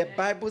 The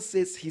Bible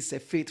says he's a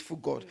faithful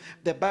God.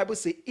 The Bible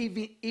says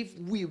even if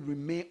we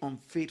remain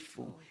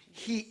unfaithful,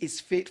 he is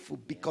faithful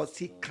because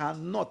he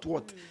cannot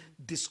what?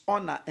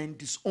 Dishonor and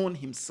disown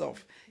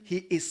himself.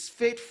 He is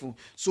faithful.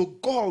 So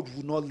God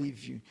will not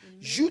leave you.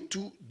 You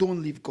too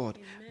don't leave God.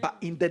 But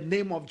in the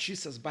name of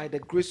Jesus, by the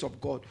grace of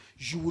God,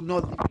 you will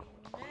not leave.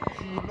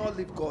 You will not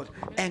leave God.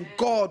 And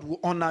God will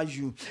honor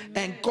you.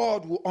 And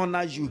God will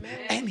honor you.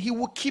 And he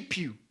will keep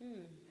you.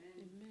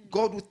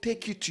 God will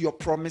take you to your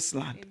promised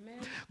land.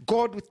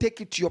 God will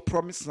take you to your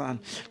promised land.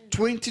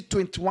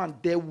 2021,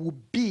 there will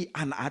be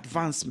an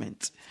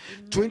advancement.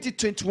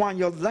 2021,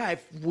 your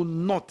life will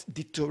not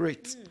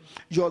deteriorate.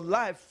 Your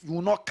life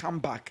will not come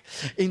back.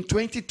 In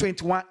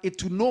 2021,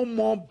 it will no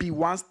more be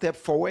one step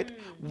forward,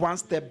 one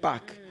step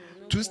back.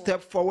 2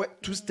 steps forward,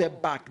 2 steps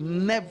back.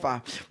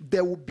 Never.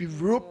 There will be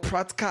real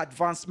practical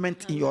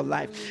advancement in your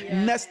life.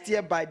 Next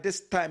year, by this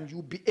time,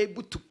 you'll be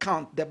able to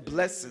count the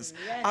blessings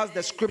as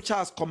the scripture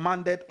has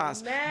commanded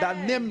us.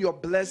 That name your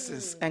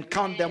blessings and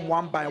count them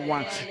one by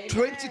one.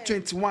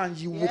 2021,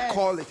 you will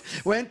call it.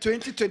 When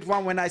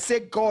 2021, when I say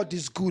God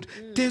is good,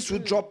 things will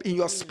drop in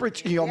your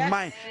spirit, in your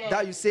mind,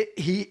 that you say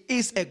he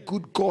is a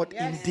good God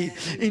indeed.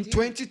 In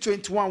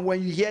 2021,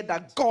 when you hear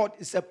that God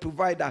is a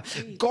provider,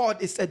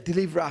 God is a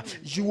deliverer,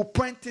 you will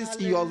point things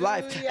in your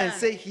life and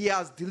say he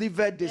has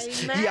delivered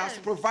this, he has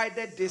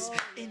provided this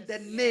in the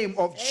name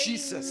of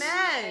Jesus.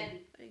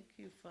 Thank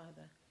you,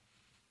 Father.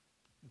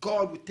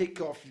 God will take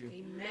care of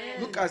you.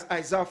 Look at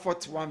Isaiah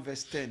 41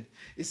 verse 10.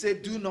 It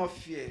said, do not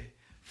fear,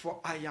 for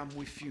I am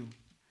with you.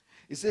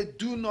 It said,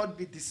 do not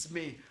be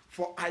dismayed,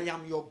 for I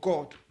am your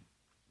God.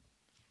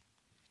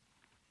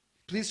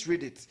 Please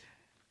read it.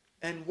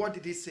 And what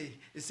did he say?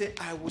 He said,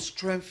 I will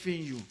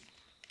strengthen you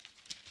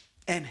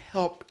and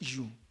help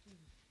you.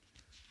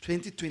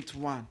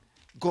 2021,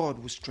 God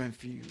will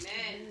strengthen you.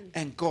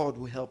 And God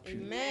will help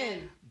you.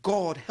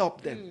 God help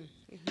them.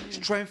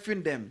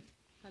 Strengthen them.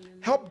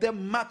 Help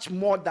them much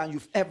more than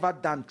you've ever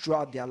done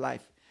throughout their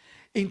life.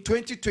 In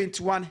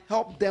 2021,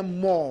 help them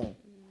more.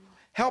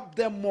 Help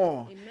them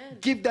more.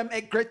 Give them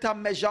a greater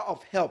measure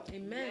of help.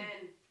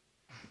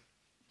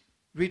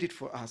 Read it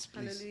for us,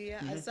 please. Hallelujah.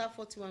 Isaiah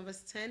 41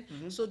 verse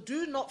 10. So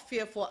do not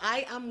fear, for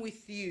I am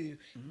with you.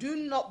 Do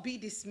not be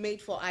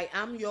dismayed, for I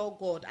am your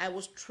God. I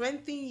will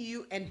strengthen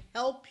you and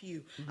help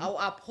you. I will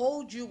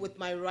uphold you with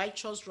my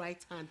righteous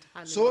right hand.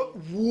 Hallelujah.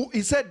 So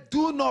he said,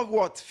 do not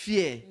what?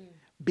 Fear.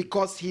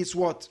 Because he is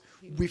what?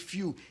 With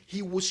you.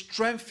 He will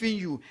strengthen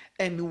you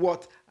and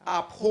what?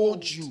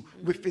 Uphold you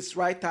with his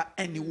right hand,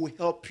 and he will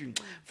help you.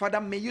 Father,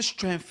 may you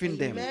strengthen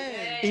them.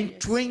 In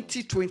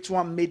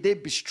 2021, may they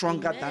be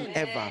stronger than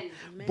ever,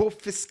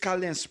 both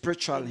physically and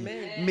spiritually.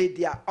 May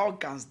their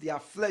organs, their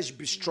flesh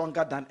be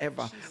stronger than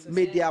ever.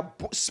 May their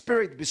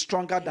spirit be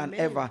stronger than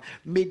ever.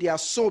 May their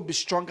soul be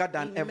stronger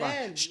than ever.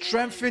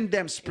 Strengthen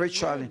them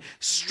spiritually.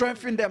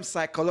 Strengthen them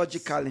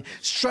psychologically.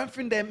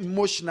 Strengthen them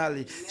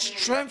emotionally.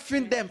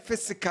 Strengthen them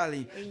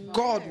physically.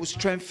 God will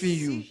strengthen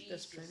you.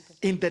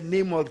 In the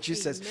name of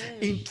Jesus.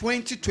 In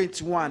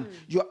 2021,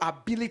 your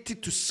ability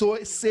to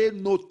say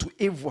no to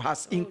evil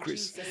has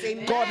increased.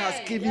 God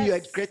has given you a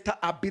greater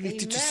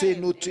ability to say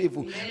no to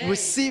evil.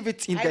 Receive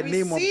it in the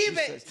name of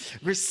Jesus.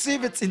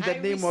 Receive it in the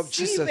name of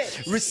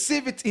Jesus.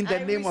 Receive it in the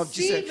name of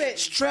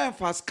Jesus. Strength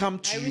has come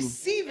to you.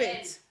 Receive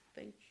it.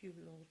 Thank you,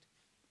 Lord.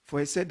 For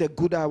he said, the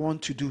good I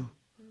want to do,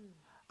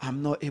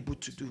 I'm not able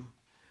to do.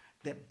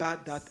 The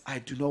bad that I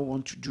do not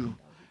want to do,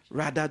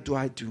 rather do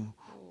I do.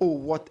 Oh,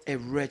 what a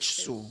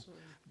wretched soul.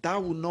 That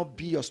will not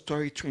be your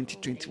story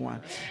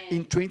 2021.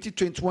 In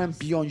 2021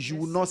 beyond, you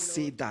will not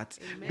say that.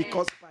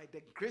 Because by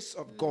the grace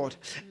of God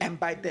and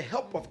by the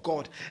help of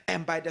God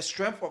and by the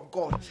strength of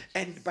God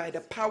and by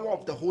the power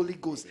of the Holy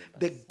Ghost,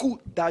 the good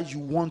that you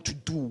want to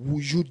do,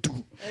 will you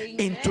do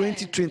in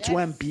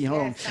 2021 and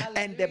beyond.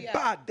 And the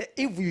bad, that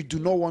if you do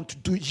not want to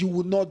do, you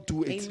will not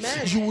do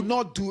it. You will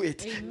not do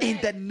it.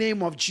 In the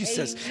name of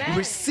Jesus.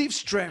 Receive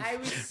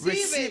strength.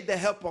 Receive the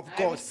help of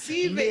God.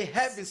 May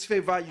heavens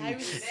favor you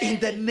in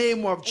the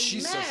name of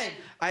Jesus.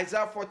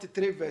 Isaiah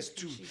 43 verse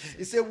 2.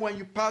 It said, when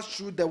you pass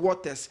through the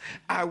waters,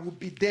 I will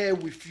be there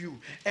with you.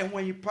 And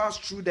when you pass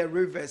through the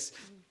rivers,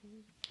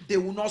 they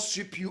will not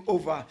sweep you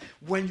over.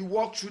 When you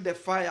walk through the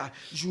fire,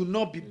 you will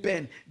not be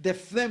burned. The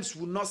flames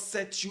will not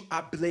set you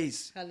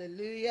ablaze.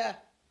 Hallelujah.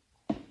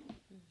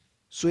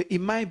 So it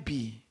might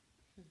be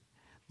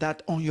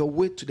that on your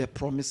way to the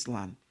promised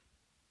land,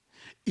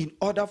 in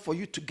order for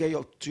you to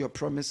get to your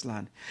promised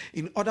land,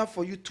 in order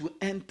for you to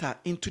enter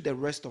into the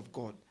rest of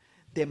God,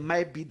 there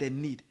might be the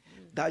need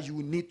that you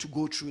will need to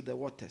go through the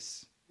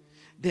waters.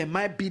 There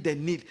might be the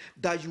need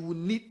that you will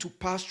need to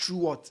pass through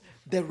what?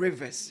 The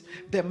rivers.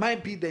 There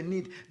might be the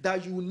need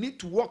that you will need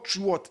to walk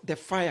through what? The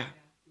fire.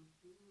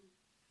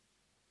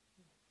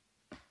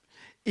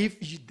 If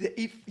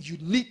you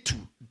need to,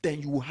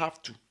 then you will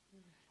have to.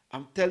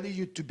 I'm telling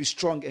you to be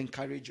strong and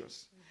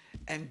courageous.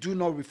 And do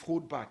not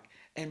withhold back.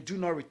 And do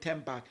not return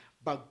back.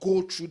 But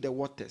go through the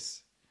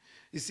waters.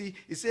 You see,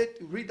 he said,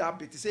 read that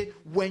bit. He said,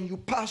 when you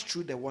pass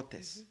through the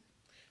waters,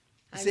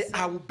 he said,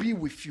 I will be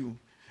with you.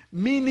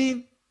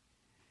 Meaning,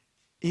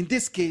 in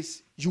this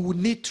case, you will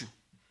need to.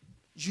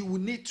 You will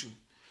need to.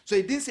 So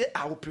he didn't say,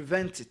 I will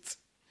prevent it.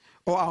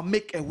 Or I'll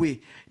make a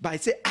way. But he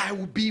said, I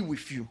will be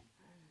with you.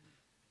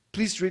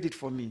 Please read it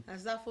for me.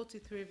 Isaiah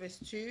 43 verse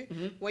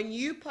 2. When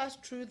you pass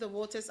through the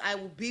waters, I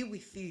will be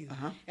with you.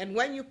 And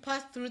when you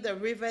pass through the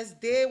rivers,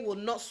 they will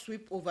not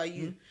sweep over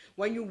you.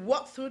 When you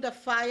walk through the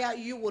fire,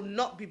 you will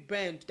not be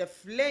burned. The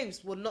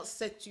flames will not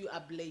set you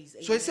ablaze.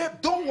 So he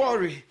said, don't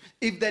worry.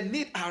 If the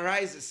need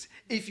arises,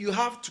 if you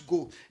have to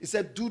go, he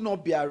said, do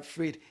not be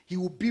afraid. He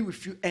will be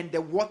with you, and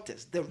the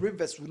waters, the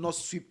rivers will not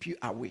sweep you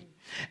away.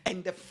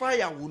 And the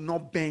fire will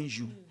not burn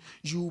you.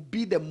 You will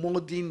be the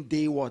modern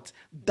day what?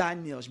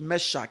 Daniel,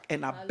 Meshach,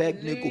 and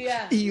Abednego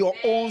in your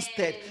own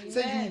stead. So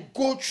you will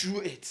go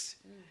through it.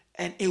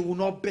 And it will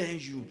not burn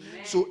you.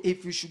 So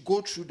if you should go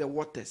through the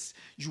waters,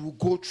 you will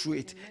go through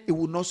it. It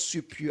will not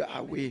sweep you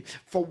away.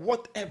 For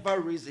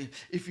whatever reason,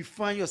 if you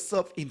find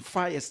yourself in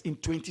fires in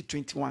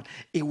 2021,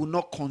 it will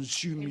not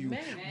consume you.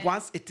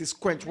 Once it is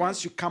quenched,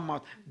 once you come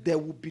out, there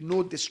will be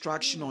no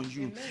distraction on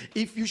you.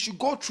 If you should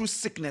go through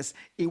sickness,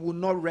 it will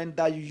not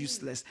render you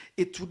useless.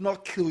 It will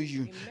not kill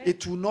you.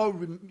 It will not.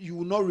 You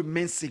will not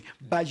remain sick,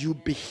 but you'll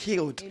be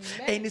healed.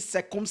 Any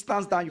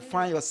circumstance that you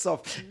find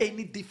yourself,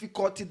 any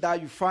difficulty that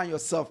you find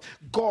yourself,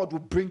 God will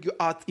bring you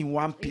out in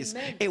one piece.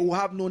 It will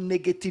have no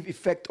negative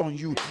effect on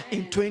you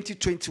in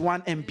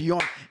 2021 and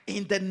beyond.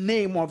 In the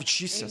name of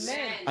Jesus,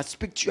 I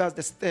speak to you as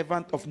the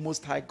servant of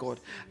Most High God.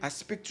 I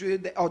speak to you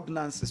the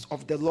ordinances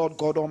of the Lord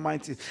God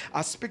Almighty.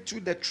 I speak to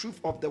you the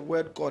truth of the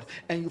word God,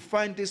 and you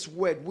find this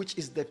word, which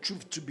is the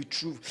truth, to be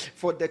true.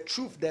 For the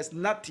truth, there's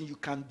nothing you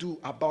can do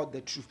about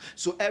the truth.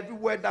 So every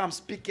word that I'm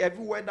speaking,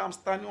 every word that I'm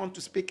standing on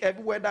to speak,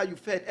 every word that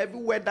you've heard, every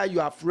word that you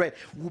have read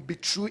will be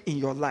true in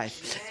your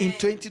life. In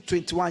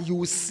 2021, you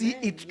will see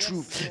it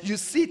true. You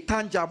see it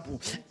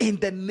tangible in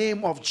the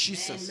name of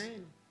Jesus.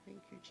 Amen. Thank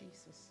you,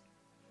 Jesus.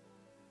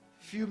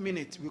 Few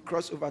minutes, we'll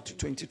cross over to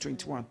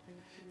 2021.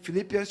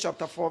 Philippians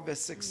chapter 4, verse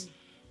 6.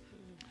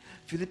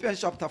 Philippians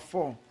chapter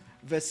 4,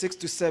 verse 6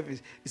 to 7.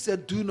 It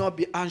said, do not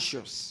be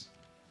anxious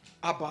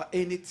about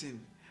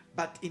anything,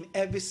 but in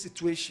every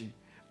situation,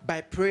 by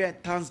prayer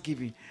and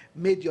thanksgiving,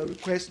 made your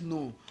request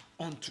known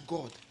unto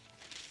God.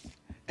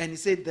 And he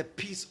said, the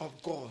peace of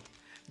God,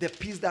 the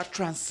peace that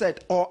transcends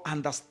all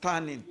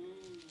understanding,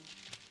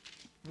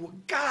 will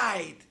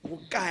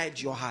guide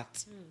your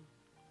heart.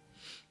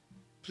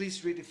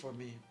 Please read it for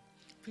me.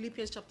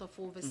 Philippians chapter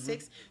 4 verse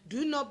 6.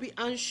 Do not be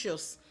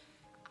anxious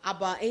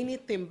about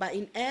anything, but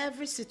in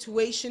every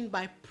situation,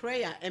 by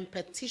prayer and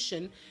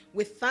petition,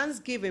 with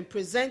thanksgiving,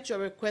 present your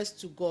request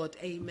to God.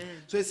 Amen.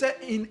 So he said,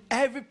 in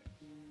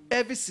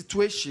every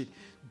situation,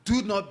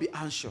 do not be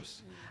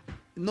anxious.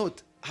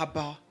 Note,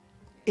 about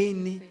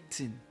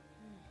anything.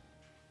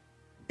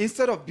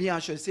 Instead of being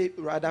anxious, he said,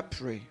 rather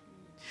pray.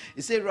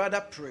 He said,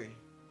 rather pray.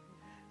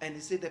 And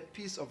he said, the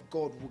peace of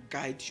God will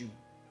guide you.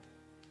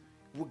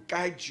 Will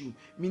guide you.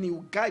 Meaning,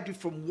 will guide you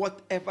from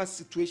whatever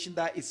situation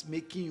that is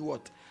making you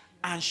what?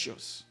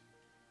 Anxious.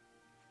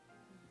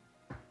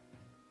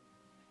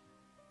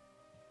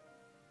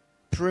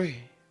 Pray.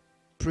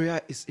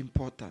 Prayer is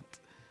important.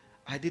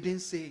 I didn't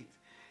say it.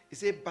 He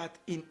said, but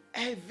in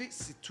every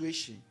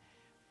situation,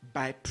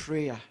 by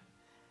prayer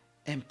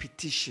and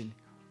petition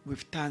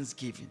with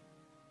thanksgiving.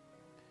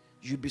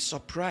 You'll be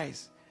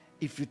surprised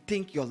if you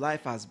think your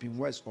life has been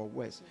worse or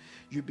worse.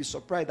 You'll be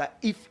surprised that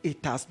if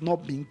it has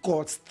not been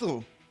God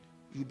still,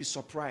 you'll be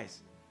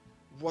surprised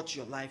what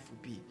your life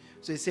will be.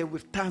 So he said,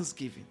 with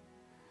thanksgiving.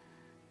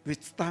 With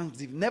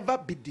thanksgiving. Never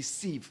be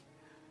deceived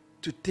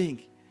to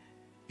think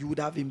you would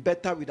have been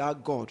better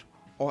without God,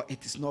 or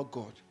it is not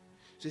God.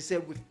 So he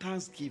said, with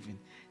thanksgiving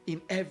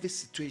in every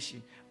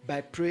situation,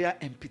 by prayer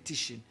and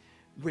petition,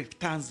 with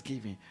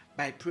thanksgiving,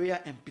 by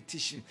prayer and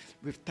petition,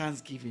 with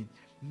thanksgiving,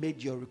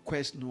 made your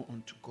request known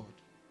unto God.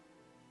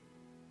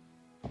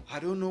 I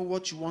don't know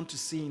what you want to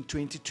see in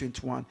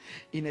 2021.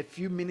 In a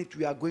few minutes,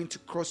 we are going to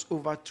cross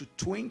over to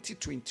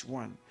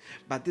 2021.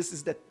 But this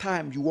is the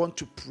time you want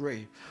to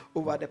pray.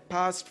 Over the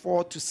past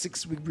 4 to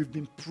 6 weeks, we've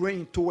been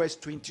praying towards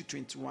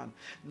 2021.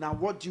 Now,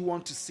 what do you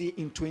want to see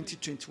in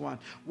 2021?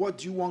 What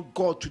do you want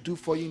God to do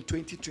for you in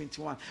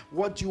 2021?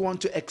 What do you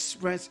want to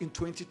experience in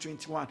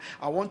 2021?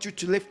 I want you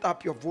to lift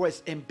up your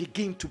voice and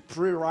begin to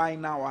pray right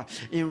now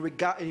in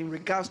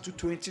regards to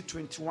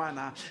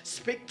 2021.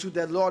 Speak to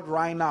the Lord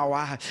right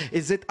now.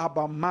 Is it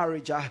about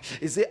marriage?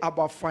 Is it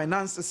about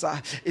finances?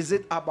 Is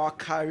it about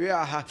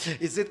career?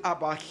 Is it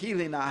about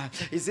healing?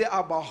 Is it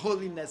about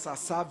holiness,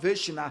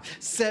 salvation,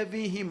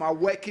 serving Him,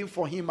 working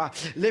for Him?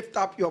 Lift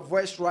up your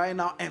voice right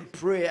now and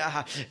pray.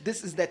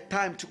 This is the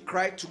time to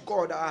cry to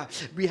God.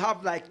 We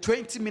have like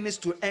 20 minutes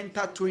to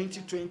enter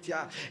 2020,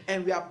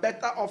 and we are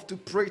better off to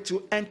pray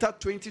to enter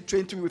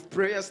 2020 with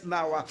prayers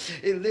now.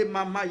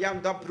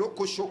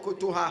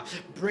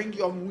 Bring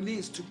your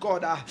knees to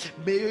God.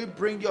 May you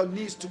bring your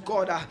knees to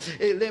God.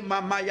 As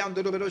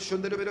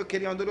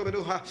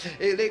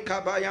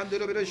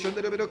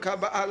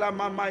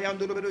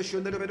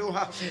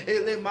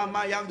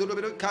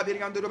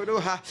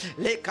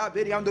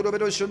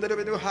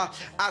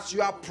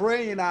you are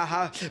praying,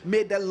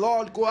 may the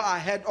Lord go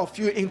ahead of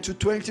you into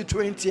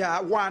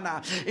 2021,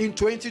 in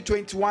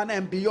 2021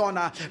 and beyond.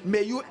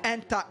 May you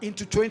enter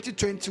into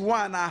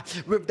 2021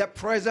 with the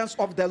presence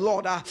of the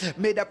Lord.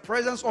 May the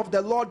presence of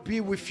the Lord be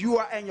with you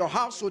and your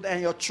household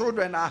and your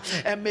children,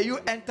 and may you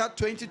enter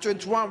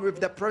 2021 with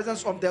the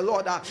presence of the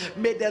Lord.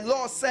 May the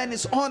Lord send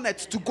His honor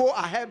to go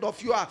ahead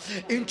of you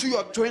into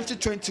your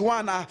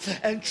 2021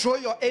 and throw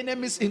your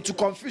enemies into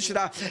confusion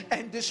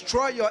and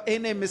destroy your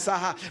enemies.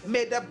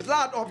 May the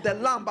blood of the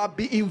Lamb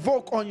be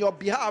invoked on your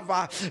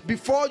behalf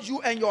before you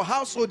and your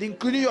household,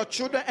 including your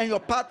children and your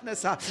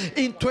partners,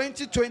 in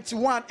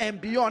 2021 and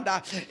beyond.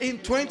 In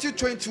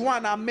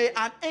 2021, may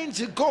an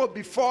angel go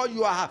before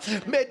you.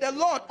 May the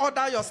Lord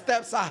order your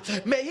steps.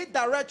 May He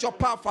direct your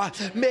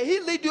path. May He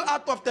lead you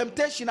out of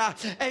temptation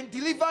and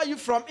deliver you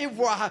from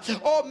evil.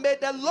 Oh, may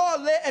the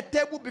Lord lay a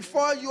table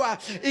before you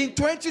in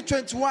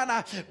 2021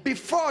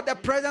 before the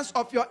presence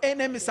of your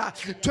enemies.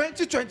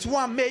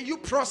 2021, may you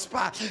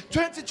prosper.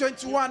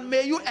 2021,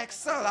 may you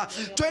excel.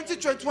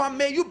 2021,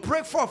 may you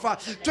break forth.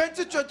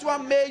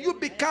 2021, may you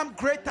become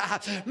greater.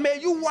 May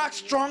you work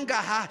stronger.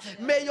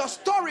 May your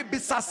story be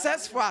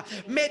successful.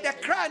 May the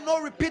cry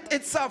not repeat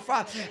itself.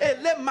 May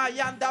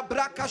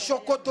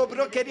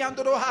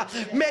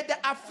the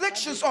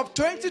afflictions of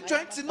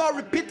 2020 not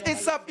repeat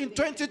itself in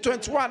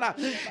 2021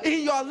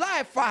 in your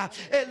life.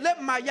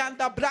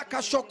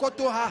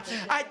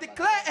 I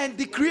declare and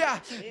decree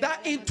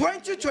that in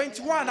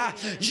 2021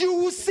 you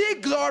will see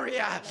glory.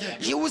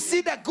 You will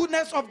see the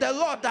goodness of the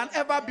Lord than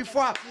ever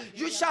before.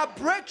 You shall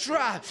break through.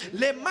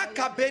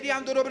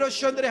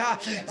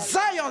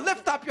 Zion,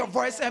 lift up your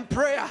voice and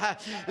pray.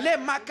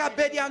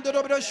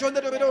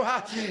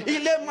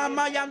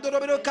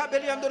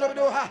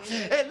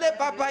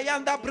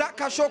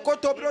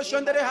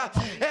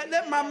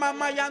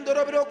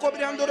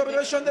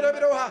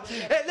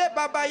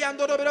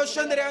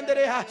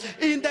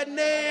 In the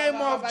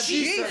name of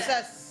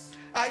Jesus.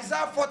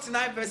 Isaiah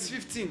 49 verse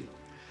 15.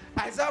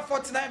 Isaiah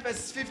 49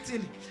 verse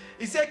 15.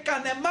 He said,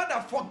 can a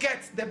mother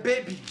forget the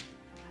baby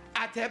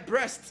at her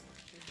breast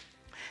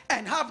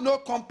and have no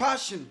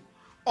compassion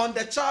on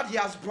the child he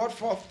has brought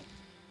forth?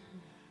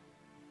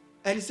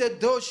 And he said,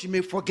 though she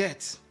may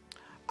forget,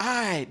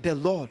 I, the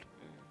Lord,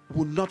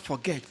 will not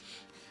forget.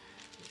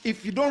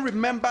 If you don't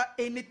remember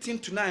anything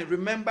tonight,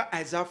 remember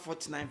Isaiah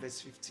 49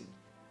 verse 15.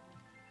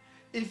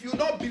 If you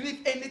don't believe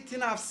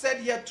anything I've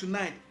said here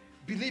tonight,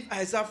 believe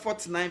Isaiah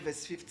 49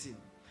 verse 15.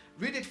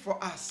 Read it for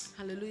us.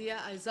 Hallelujah.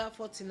 Isaiah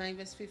 49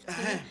 verse 15.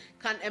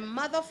 Can a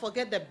mother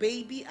forget the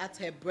baby at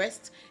her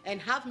breast and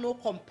have no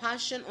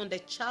compassion on the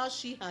child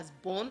she has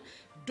born?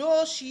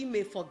 Though she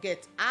may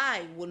forget,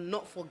 I will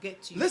not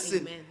forget you.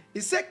 Listen, Amen.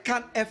 He said,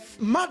 can a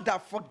mother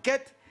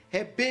forget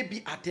her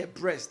baby at her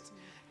breast?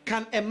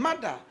 Can a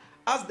mother,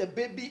 as the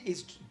baby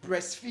is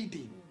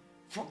breastfeeding,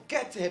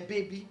 forget her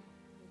baby?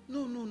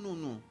 No.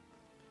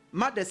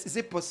 Mothers, is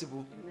it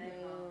possible? No.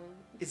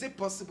 Is it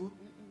possible?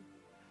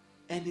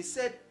 And he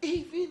said,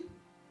 even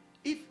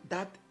if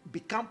that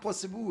become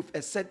possible with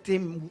a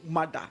certain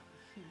mother,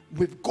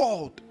 with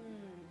God,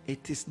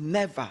 it is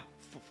never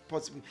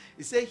possible.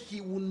 He said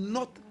he will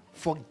not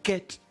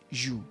forget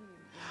you.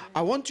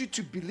 I want you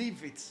to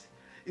believe it.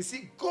 You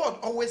see, God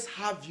always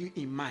have you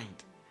in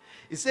mind.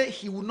 He said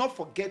he will not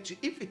forget you.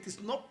 If it is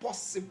not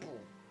possible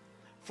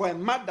for a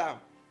mother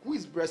who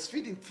is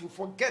breastfeeding to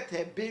forget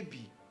her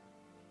baby,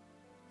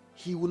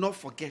 he will not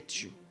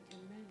forget you.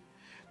 Amen.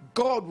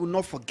 God will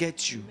not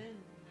forget you. Amen.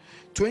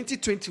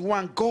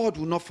 2021, God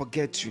will not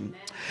forget you. Amen.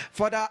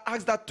 Father, I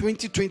ask that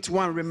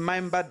 2021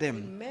 remember them.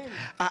 Amen.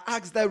 I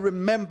ask that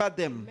remember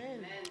them.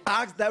 Amen.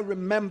 Ask that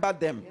remember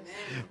them.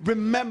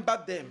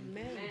 Remember them.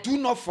 Do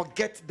not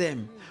forget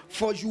them,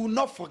 for you will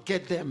not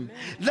forget them.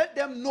 Let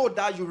them know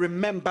that you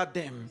remember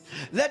them.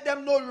 Let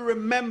them know you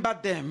remember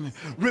them.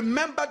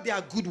 Remember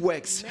their good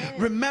works.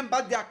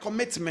 Remember their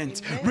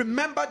commitment.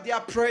 Remember their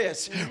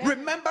prayers.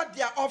 Remember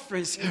their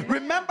offerings.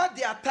 Remember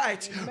their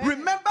tithes.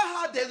 Remember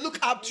how they look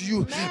up to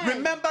you.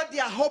 Remember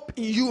their hope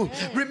in you.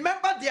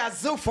 Remember their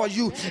zeal for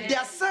you,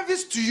 their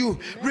service to you.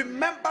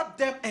 Remember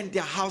them and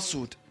their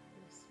household.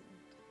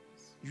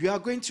 You are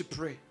going to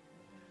pray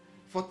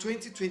for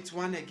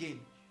 2021 again,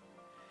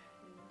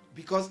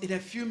 because in a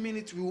few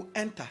minutes we will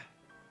enter.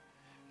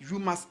 You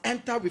must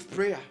enter with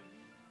prayer.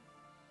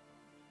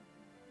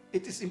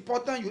 It is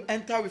important you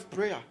enter with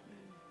prayer.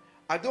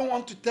 I don't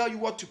want to tell you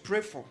what to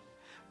pray for,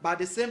 but at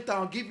the same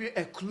time I'll give you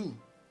a clue.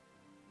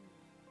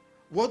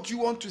 What do you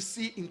want to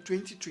see in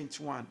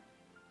 2021?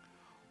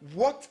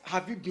 What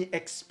have you been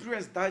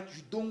experienced that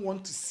you don't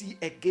want to see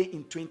again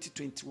in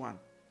 2021?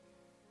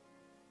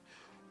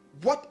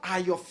 What are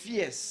your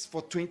fears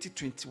for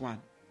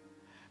 2021?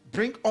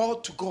 Bring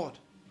all to God.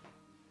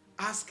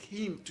 Ask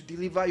him to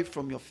deliver you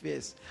from your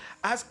fears.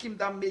 Ask him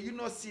that may you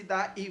not see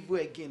that evil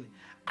again.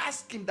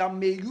 Ask him that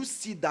may you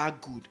see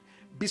that good.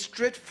 Be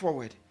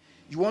straightforward.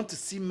 You want to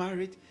see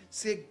marriage?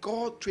 Say,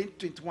 God,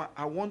 2021,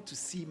 I want to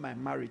see my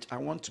marriage. I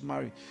want to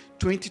marry.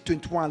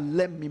 2021,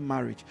 let me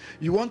marry.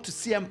 You want to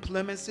see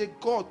employment? Say,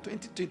 God,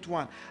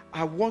 2021,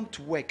 I want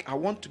to work. I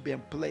want to be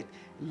employed.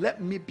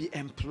 Let me be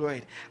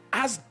employed.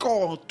 Ask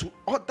God to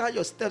order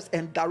your steps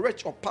and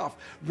direct your path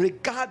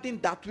regarding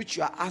that which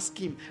you are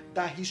asking,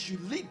 that he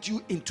should lead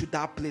you into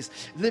that place.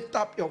 Lift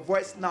up your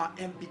voice now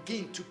and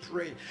begin to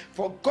pray.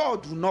 For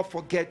God will not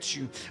forget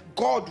you.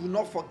 God will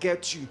not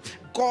forget you.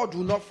 God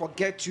will not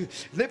forget you.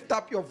 Lift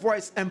up your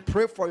voice and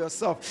pray for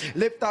yourself.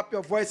 Lift up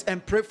your voice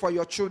and pray for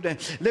your children.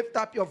 Lift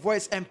up your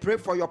voice and pray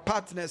for your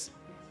partners.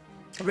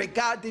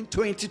 Regarding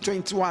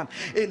 2021,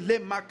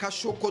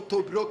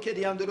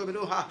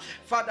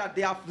 Father,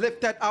 they have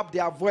lifted up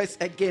their voice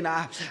again.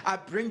 I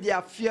bring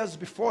their fears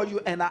before you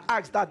and I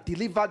ask that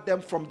deliver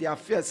them from their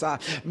fears.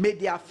 May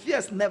their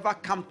fears never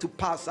come to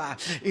pass.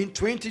 In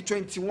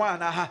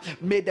 2021,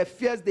 may the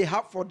fears they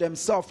have for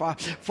themselves,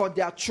 for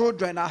their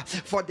children,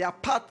 for their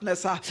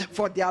partners,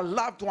 for their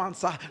loved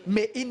ones,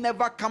 may it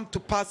never come to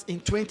pass in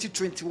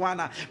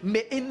 2021.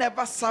 May it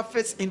never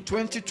surface in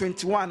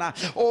 2021.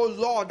 Oh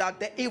Lord, that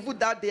the evil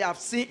that they have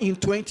seen in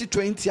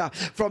 2020,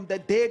 from the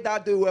day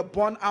that they were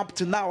born up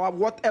to now,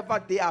 whatever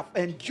they have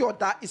endured,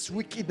 that is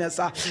wickedness,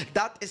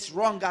 that is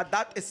wrong,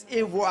 that is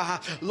evil.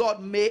 Lord,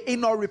 may it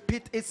not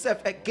repeat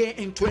itself again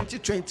in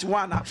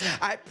 2021.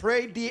 I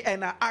pray thee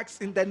and I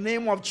ask in the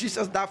name of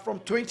Jesus that from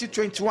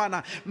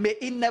 2021, may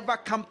it never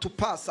come to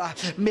pass.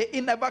 May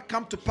it never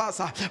come to pass.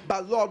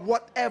 But Lord,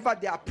 whatever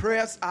their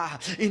prayers are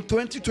in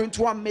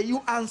 2021, may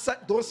you answer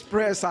those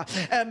prayers,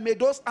 and may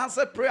those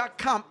answered prayers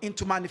come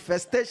into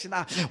manifestation.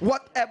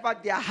 Whatever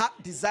their heart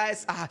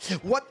desires are,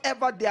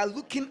 whatever they are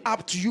looking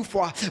up to you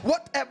for,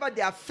 whatever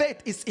their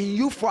faith is in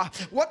you for,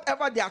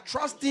 whatever they are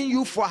trusting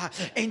you for,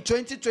 in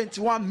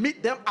 2021,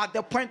 meet them at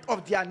the point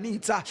of their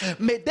needs.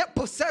 May they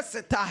possess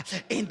it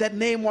in the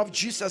name of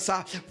Jesus.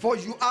 For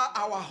you are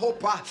our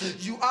hope,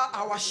 you are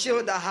our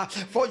shield,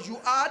 for you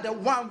are the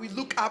one we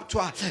look up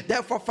to.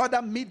 Therefore,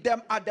 Father, meet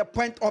them at the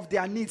point of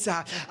their needs.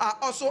 I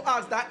also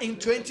ask that in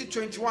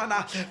 2021,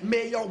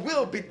 may your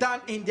will be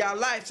done in their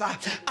lives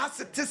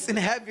as it is in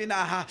heaven.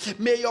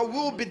 May your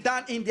will be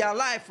done in their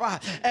life,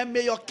 and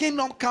may your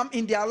kingdom come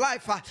in their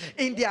life,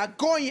 in their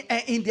going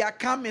and in their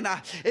coming.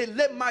 In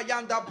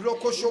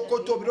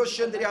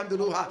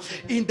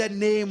the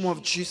name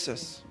of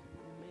Jesus.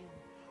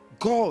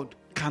 God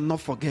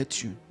cannot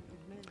forget you.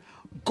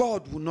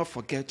 God will not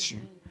forget you.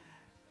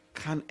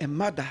 Can a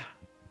mother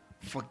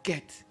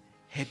forget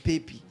her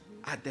baby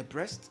at the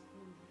breast?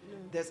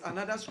 There's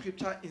another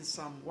scripture in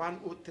Psalm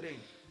 103,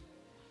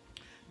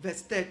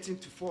 verse 13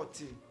 to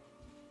 14.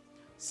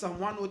 Psalm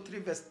 103,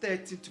 verse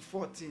 13 to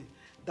 14,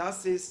 that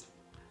says,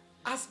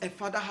 as a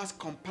father has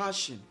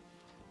compassion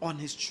on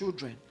his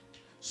children,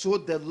 so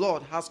the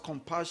Lord has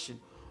compassion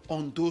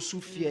on those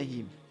who fear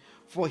him.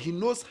 For he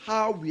knows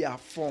how we are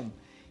formed.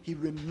 He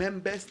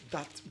remembers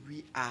that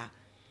we are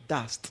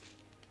dust.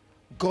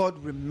 God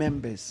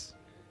remembers.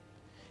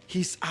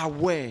 He's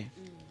aware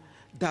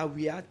that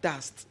we are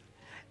dust.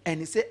 And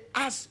he said,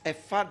 as a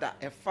father,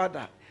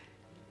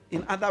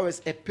 in other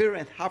words, a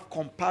parent, have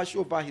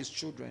compassion over his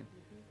children,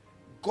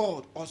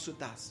 God also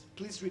does.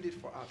 Please read it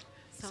for us.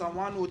 Psalm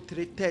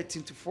 103,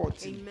 13 to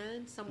 14.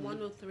 Amen. Psalm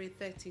 103,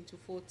 13 to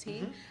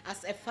 14.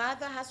 As a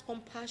father has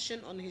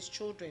compassion on his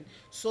children,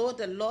 so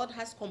the Lord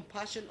has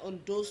compassion on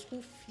those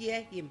who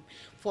fear him.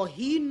 For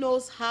he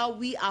knows how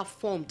we are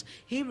formed.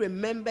 He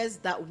remembers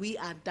that we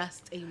are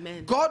dust.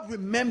 Amen. God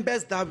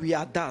remembers that we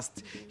are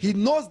dust. He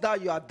knows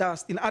that you are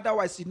dust. In other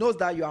words, he knows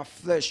that you are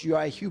flesh. You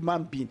are a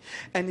human being.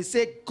 And he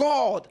said,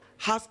 God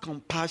has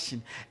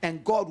compassion,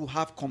 and God will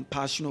have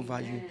compassion over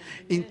you.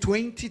 In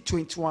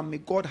 2021, may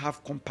God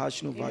have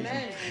compassion over you.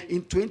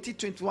 In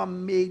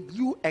 2021, may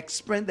you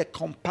experience the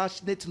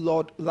compassionate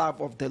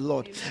love of the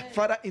Lord.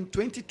 Father, in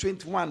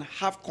 2021,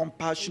 have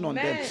compassion on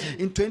them.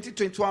 In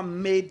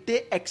 2021, may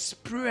they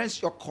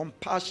experience your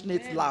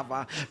compassionate love.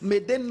 May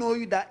they know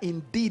you that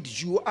indeed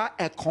you are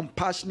a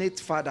compassionate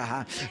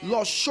Father.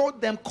 Lord, show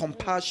them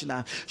compassion.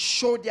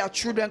 Show their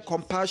children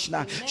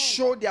compassion.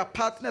 Show their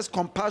partners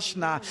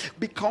compassion.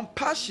 Be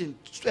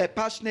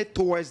passionate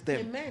towards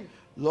them.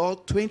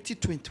 Lord,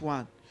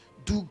 2021,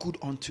 do good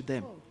unto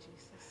them.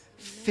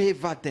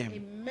 Favor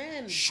them.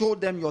 Show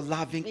them your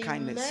loving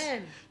kindness.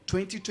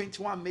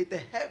 2021, may the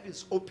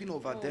heavens open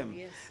over them.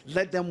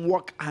 Let them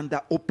walk under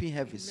open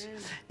heavens.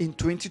 In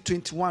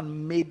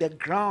 2021, may the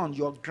ground,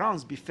 your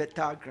grounds, be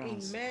fertile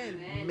grounds.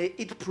 May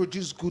it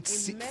produce good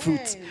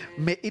fruit.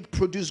 May it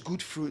produce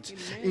good fruit.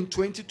 In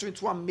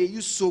 2021, may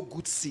you sow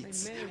good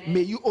seeds.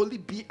 May you only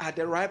be at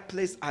the right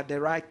place at the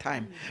right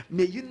time.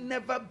 May you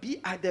never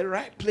be at the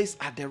right place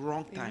at the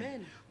wrong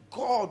time.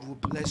 God will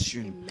bless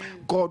you.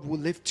 God will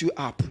lift you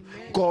up.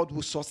 God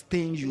will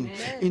sustain you.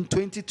 In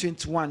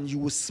 2021, you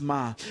will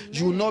smile.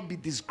 You will not be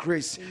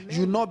disgraced.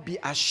 You will not be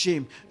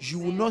ashamed. You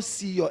will not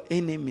see your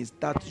enemies,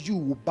 that you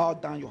will bow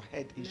down your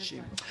head in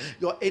shame.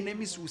 Your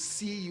enemies will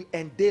see you,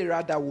 and they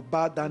rather will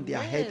bow down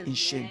their head in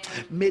shame.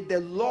 May the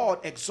Lord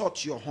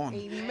exalt your horn.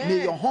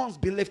 May your horns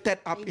be lifted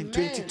up in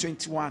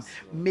 2021.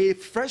 May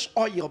fresh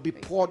oil be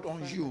poured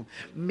on you.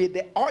 May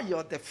the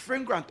oil, the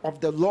fragrance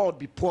of the Lord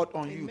be poured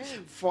on you.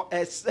 For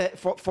a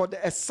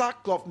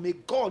sackcloth, may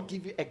God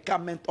give you a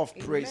garment of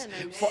praise.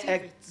 For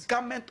a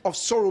garment of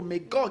sorrow, may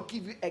God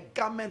give you a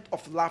garment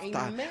of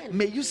laughter.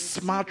 May you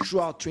smile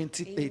throughout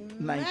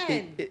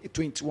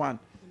 2021.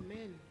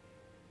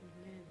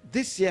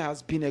 This year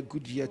has been a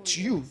good year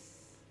to you.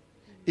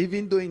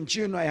 Even though in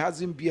January it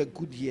hasn't been a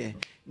good year,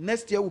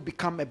 next year will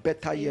become a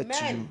better year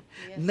to you.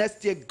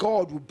 Next year,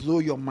 God will blow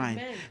your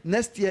mind.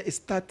 Next year is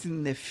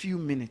starting in a few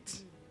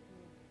minutes.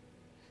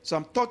 So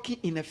I'm talking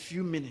in a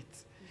few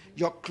minutes.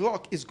 Your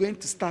clock is going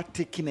to start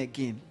ticking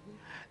again.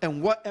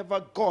 And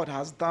whatever God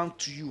has done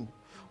to you,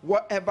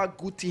 whatever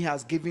good thing he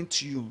has given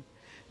to you,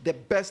 the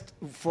best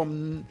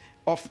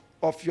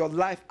of your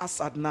life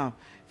as at now,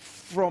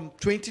 from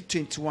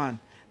 2021,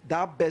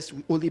 that best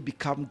will only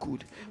become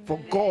good. For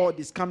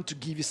God is come to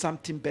give you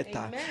something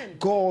better.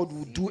 God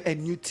will do a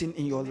new thing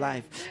in your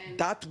life.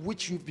 That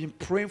which you've been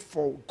praying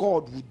for,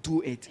 God will do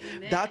it.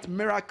 That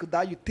miracle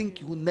that you think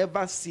you will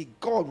never see,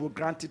 God will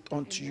grant it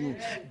unto you.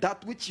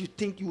 That which you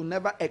think you will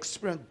never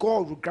experience,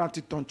 God will grant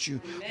it unto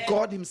you.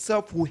 God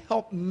himself will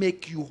help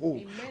make you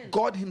whole.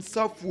 God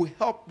himself will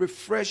help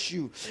refresh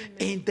you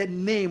in the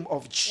name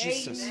of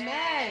Jesus.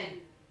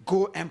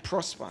 Go and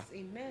prosper.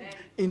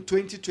 In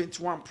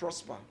 2021,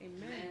 prosper.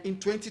 In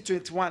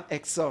 2021,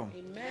 excel.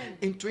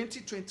 In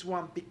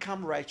 2021,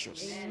 become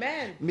righteous.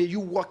 May you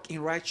walk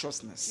in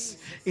righteousness.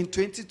 In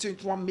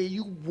 2021, may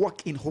you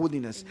walk in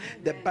holiness.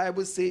 The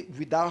Bible says,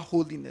 without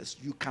holiness,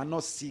 you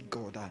cannot see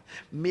God.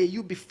 May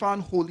you be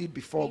found holy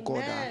before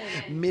God.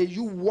 May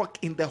you walk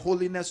in the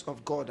holiness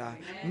of God.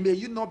 May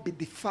you not be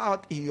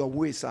defiled in your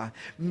ways.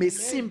 May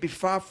sin be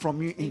far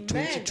from you in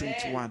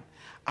 2021.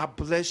 I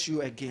bless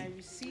you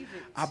again.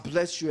 I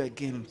bless you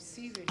again.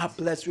 I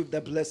bless you with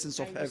the blessings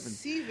of heaven.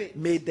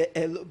 May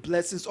the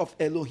blessings of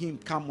Elohim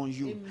come on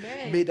you.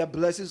 May the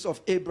blessings of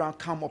Abraham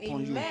come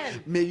upon you.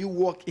 May you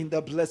walk in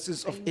the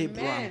blessings of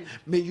Abraham.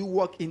 May you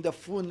walk in the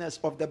fullness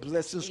of the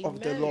blessings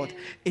of the Lord.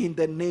 In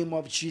the name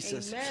of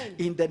Jesus.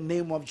 In the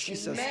name of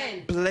Jesus.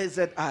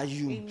 Blessed are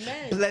you.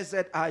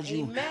 Blessed are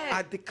you.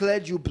 I declare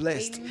you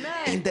blessed.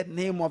 In the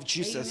name of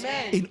Jesus.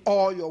 In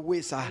all your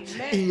ways,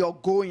 in your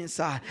goings,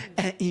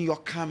 and in your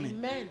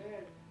coming.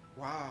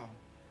 Wow.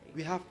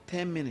 We have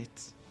 10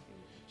 minutes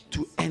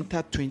to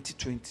enter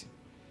 2020.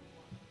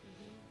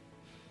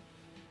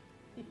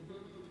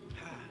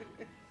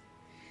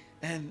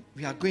 And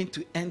we are going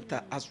to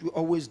enter, as we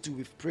always do,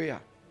 with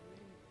prayer.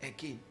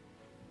 Again,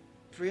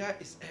 prayer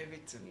is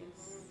everything.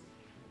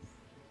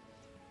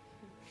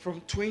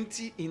 From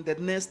 20 in the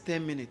next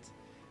 10 minutes,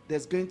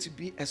 there's going to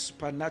be a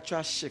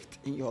supernatural shift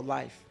in your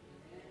life.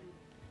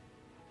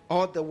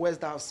 All the words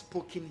that I've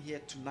spoken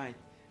here tonight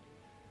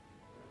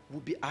will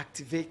be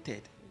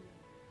activated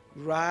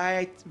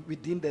right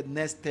within the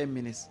next 10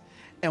 minutes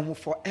and will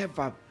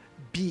forever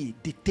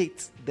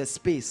dictate the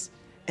space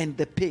and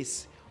the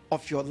pace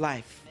of your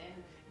life.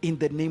 In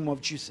the name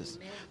of Jesus.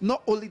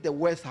 Not only the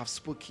words have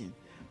spoken,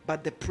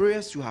 but the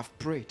prayers you have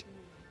prayed.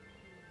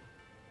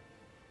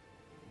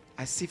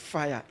 I see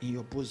fire in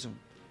your bosom.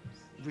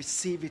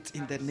 Receive it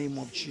in the name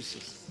of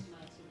Jesus.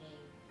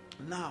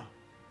 Now,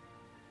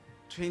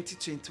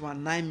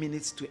 2021, 9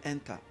 minutes to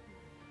enter.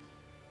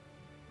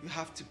 You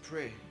have to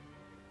pray.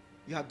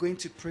 You are going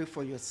to pray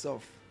for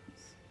yourself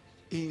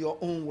in your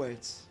own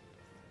words.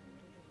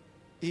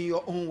 In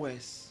your own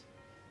words.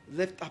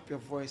 Lift up your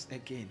voice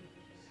again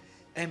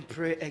and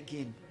pray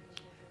again.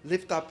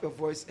 Lift up your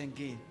voice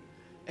again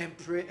and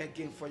pray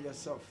again for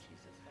yourself.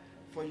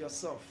 For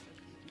yourself.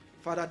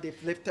 Father,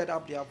 they've lifted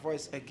up their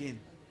voice again.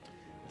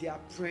 They are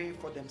praying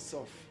for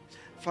themselves.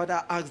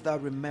 Father, ask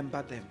that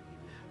remember them.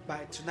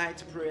 By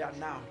tonight's prayer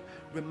now,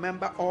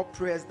 remember all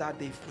prayers that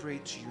they've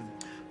prayed to you.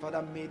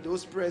 Father, may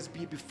those prayers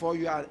be before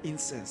you are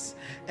incense.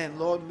 And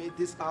Lord, may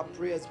these our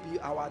prayers be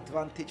our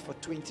advantage for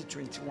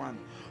 2021.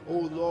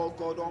 Oh Lord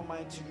God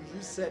Almighty,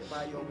 you said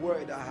by your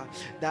word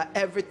that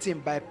everything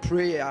by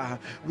prayer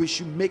we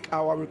should make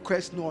our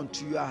request known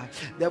to you.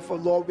 Therefore,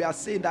 Lord, we are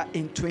saying that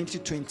in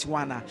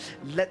 2021,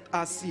 let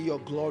us see your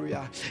glory.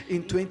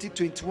 In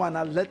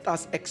 2021, let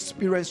us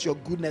experience your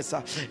goodness.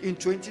 In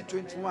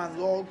 2021,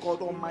 Lord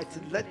God Almighty,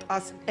 let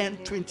us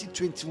end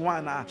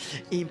 2021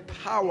 in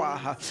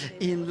power,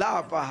 in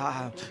love.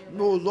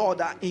 No,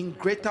 Lord, in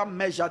greater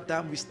measure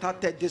than we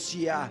started this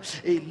year.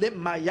 Ele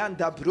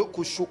mayanda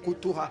broko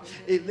shokutuha,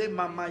 ele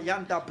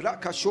mamayanda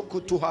braka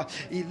shokutuha,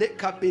 ele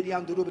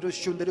kaberiando robero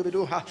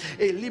shunderoha,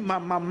 ele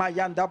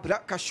mamayanda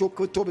braka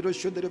shokutobo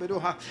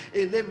shunderoha,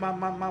 ele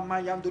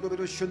mamayanda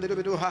robero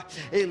shunderoha,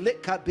 ele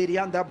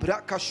kaberianda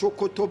braka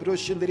shokutobo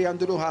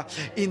shunderoha.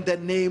 In the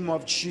name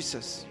of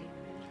Jesus.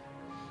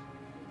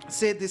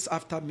 Say this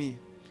after me.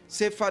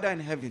 Say, Father in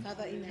heaven,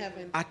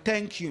 I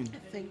thank you,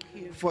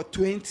 for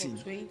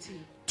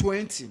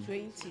 2020.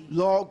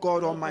 Lord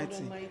God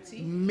Almighty,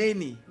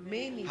 many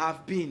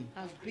have been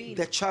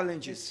the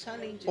challenges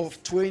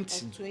of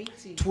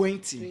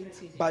 2020.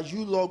 But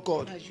you, Lord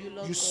God,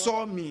 you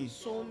saw me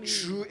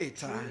through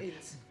it.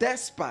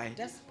 Despite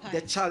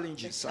the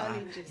challenges,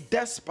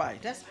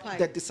 despite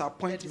the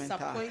disappointment,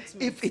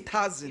 if it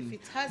hasn't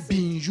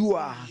been you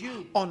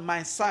on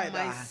my side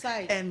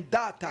and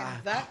that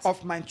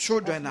of my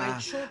children,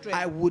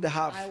 I would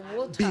have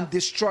been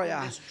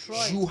destroyed.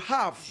 You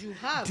have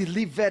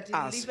delivered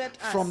us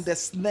from the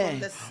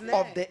snare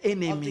of the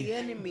enemy.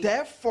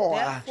 Therefore,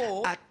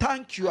 I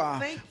thank you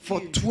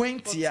for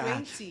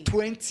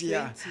 2020.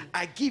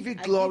 I give you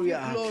glory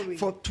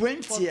for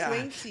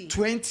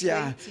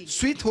 2020.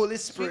 Sweet Holy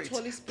Spirit,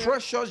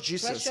 precious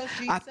Jesus,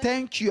 I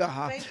thank you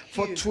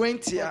for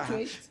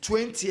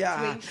 2020.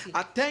 I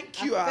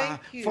thank you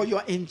for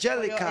your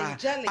angelic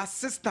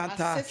assistant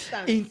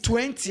in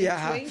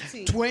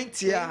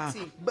 2020.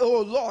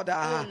 Oh Lord,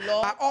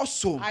 I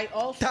also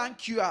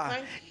thank you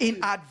in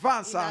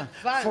advance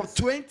for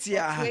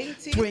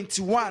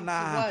 2021.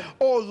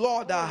 Oh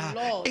Lord,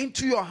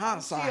 into your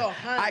hands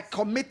I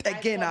commit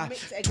again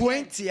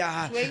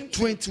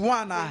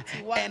 2021,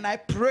 and I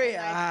pray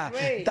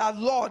that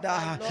Lord,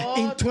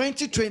 in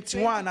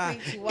 2021,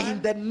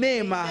 in the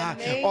name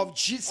of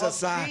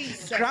Jesus,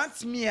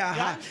 grant me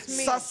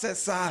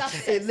success.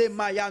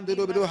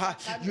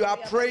 You are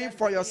praying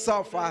for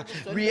yourself.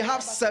 We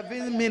have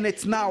 7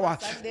 minutes now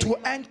to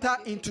enter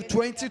into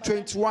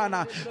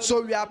 2021,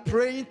 so we are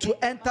praying to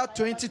enter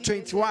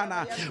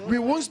 2021. We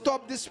won't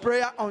stop this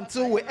prayer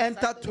until we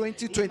enter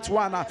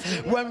 2021.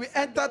 When we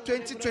enter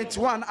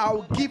 2021, I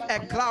will give a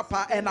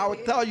clapper and I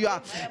will tell you,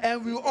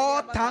 and we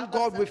all thank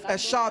God with a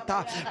shout.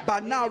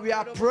 But now we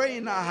are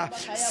praying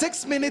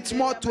 6 minutes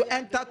more to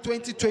enter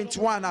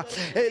 2021.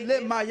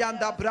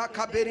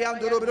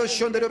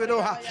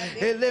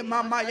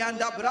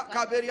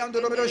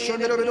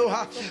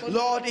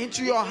 Lord,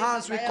 into your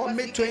hands we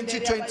commit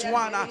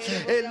 2021.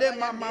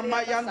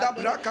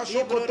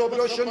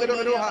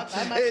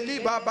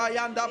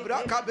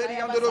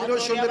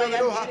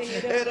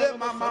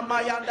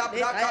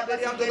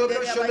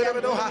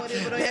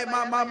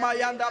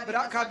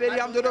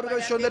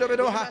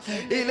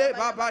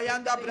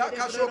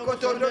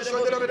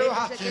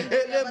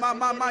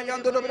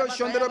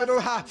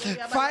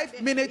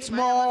 Five minutes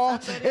more.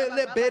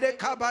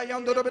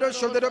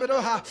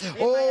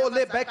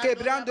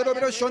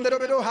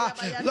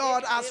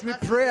 Lord, as we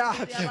pray,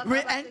 we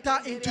enter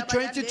into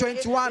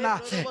 2021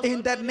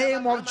 in the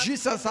name of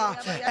Jesus,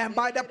 and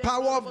by the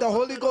power of the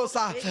Holy Ghost,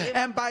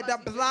 and by the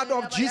blood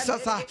of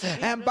Jesus,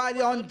 and by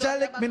the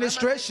angelic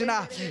ministration.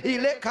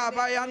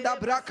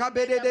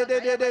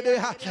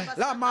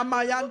 La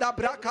mama yanda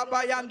braka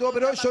bayando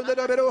broshonde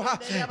roberoha,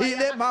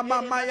 ile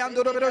mama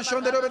mayando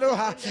broshonde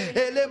roberoha,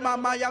 ele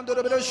mama yando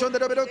broshonde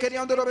robero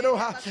keriando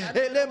roberoha,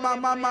 ele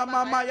mama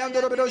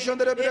mayando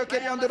broshonde robero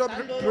keriando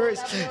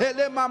praise,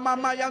 ele mama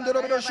mayando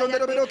broshonde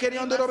robero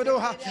keriando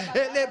roberoha,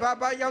 ele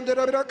baba yando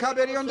robero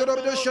kaberiando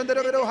broshonde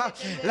roberoha,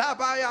 la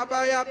baya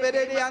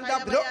bererianda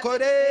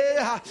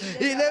brokoreha,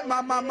 ile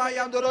mama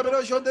mayando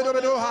broshonde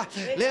roberoha,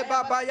 le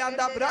baba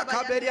yanda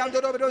braka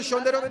beriando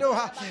broshonde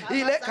roberoha,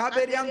 ile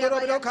kaberiando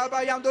robero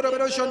kabayando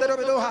robero shonde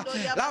roberoha,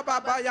 la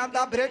baba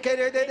yanda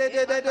brekere de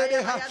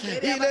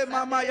ile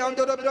mama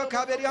yando robero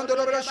kaberiando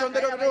robero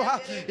shonde roberoha,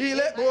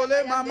 ile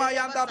bole mama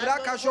yanda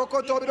braka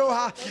shokoto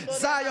roberoha.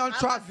 Zion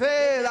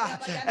travail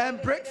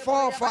and break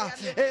forth.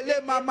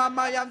 Ele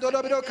mama yando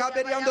robero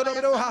kaberiando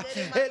roberoha,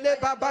 ele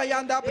baba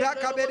yanda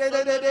braka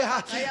berede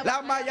la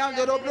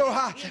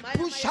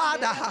Push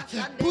harder.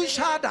 Push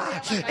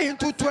harder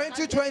into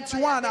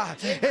 2021.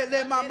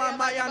 Ele mama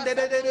mayande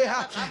de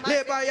ha.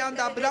 Le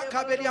bayanda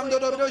braka beriando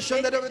dobro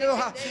shonde dobro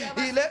ha.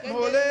 Ile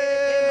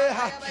mole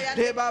ha.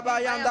 Le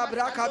baba yanda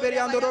braka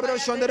beriando dobro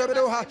shonde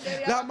dobro ha.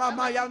 La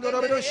mama yando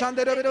dobro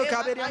shonde dobro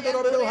kaberiando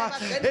dobro ha.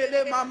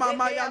 Ele mama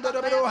mayando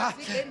dobro ha.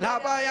 La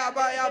baya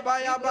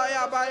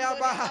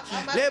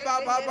le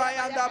baba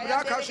bayanda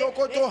braka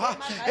shokoto ha.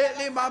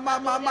 Ele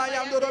mama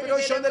yando dobro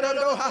shonde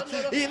dobro ha.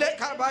 Ile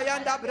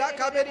kabayanda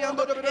braka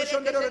beriando dobro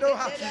shonde dobro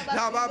ha.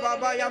 La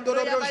baba yando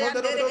dobro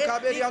shonde dobro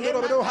kaberiando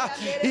dobro ha.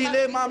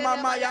 Ile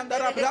mama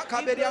yanda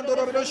braka beriando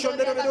dobro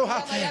shonde dobro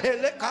ha.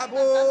 Ele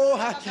kabo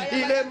ha.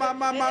 Ile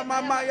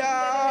mama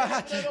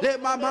ya. Le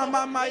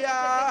mama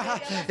ya.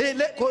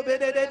 Ele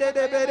kobede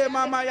de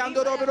mama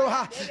yando dobro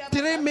ha.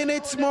 3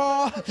 minutes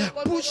more.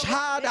 Push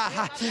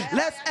harder.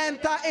 Let's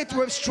enter it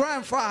with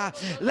strength.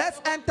 Let's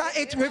enter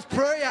it with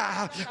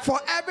prayer. For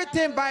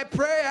everything by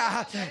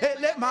prayer.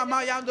 Ele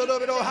mama yando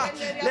dobro ha.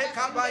 Le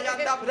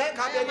kabayanda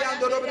braka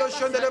beriando dobro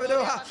shonde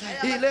dobro ha.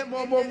 Ile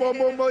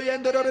momo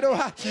yando dobro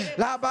ha.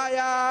 La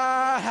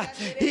baya.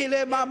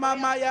 Ile mama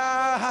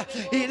maya.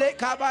 Ile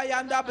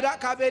kabayanda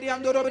braka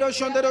beriando dobro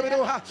shonde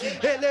dobro ha.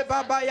 Ele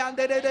baba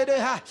yande de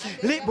ha.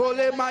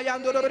 Libole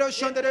mayando dobro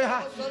shonde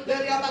ha. Le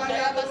baba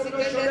yando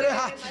dobro shonde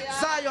ha.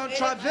 Zion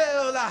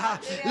travel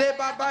le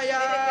baba ya.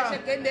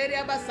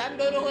 Sekenderia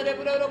basando roho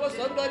bro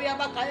sondoria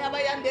bakaya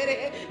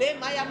bayandere le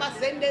maya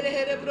masendere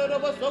here bro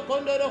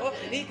sokondoro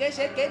ike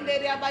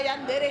sekenderia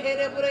bayandere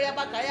here bro ya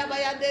bakaya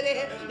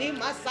bayandere ni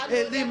masando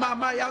eli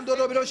mama yando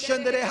bro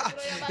shendere ha.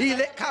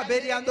 Ile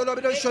kaberi yando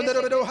bro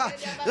shondere bro ha.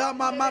 La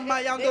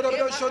mama yando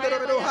bro shondere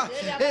bro ha.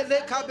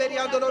 Ele kaberi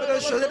yando bro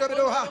shondere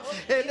bro ha.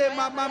 Ele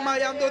mama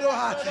yando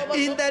ha.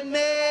 In the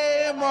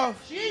name of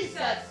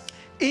Jesus.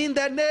 In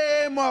the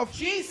name of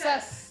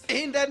Jesus.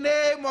 In the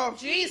name of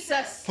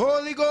Jesus.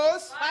 Holy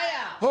Ghost.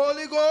 Fire.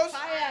 Holy Ghost.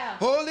 Fire.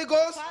 Holy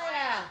Ghost.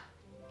 Fire.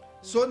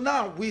 So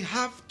now we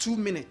have 2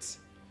 minutes.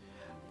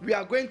 We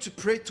are going to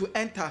pray to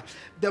enter.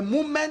 The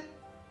moment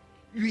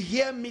you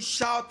hear me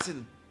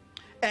shouting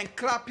and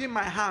clapping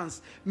my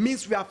hands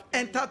means we have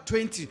entered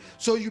 20.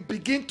 So you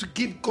begin to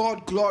give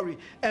God glory,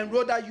 and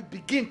rather you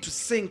begin to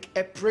sing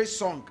a praise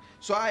song.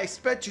 So I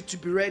expect you to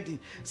be ready.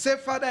 Say,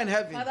 Father in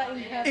heaven,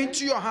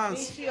 into your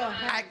hands,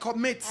 I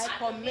commit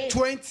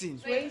 20,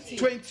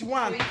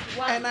 21,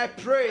 and I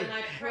pray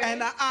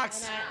and I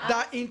ask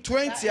that in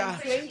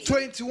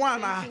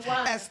 21,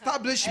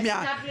 establish me,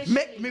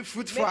 make me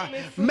fruitful,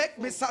 make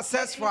me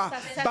successful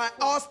by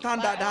all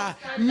standards,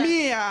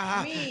 me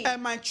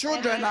and my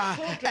children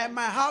and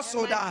my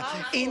household,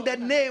 in the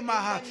name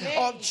of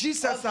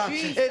Jesus.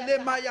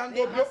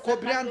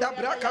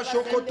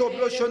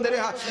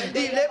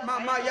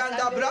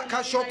 Yanda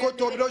braka shoko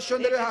tobro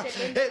shondreha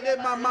ele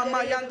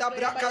mama yanda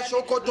braka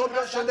shoko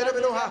tobro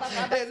shondreha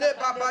ele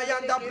baba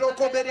yanda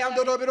broko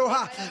beriando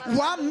robroha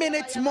 1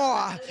 minute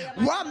more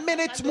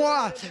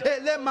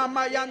ele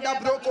mama yanda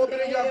broko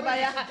beriando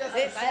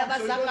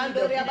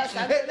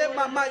ele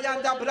mama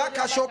yanda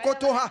braka shoko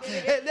toha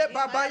ele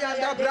baba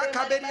yanda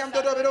braka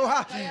beriando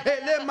robroha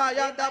ele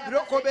mayanda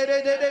broko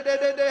berede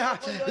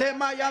le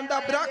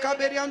mayanda braka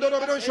beriando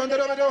robro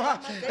shondreha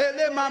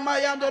ele mama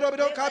yanda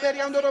robro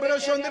kaberiando robro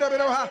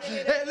shondreha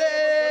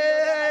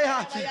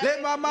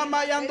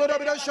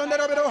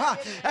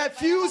a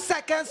few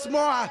seconds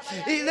more.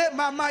 Ile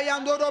mama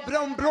yandoro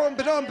brom.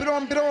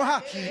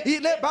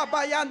 Ile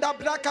baba yanda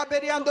braka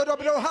beriando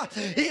dobroha.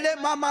 Ile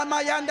mama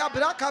mayanda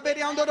braka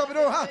beriando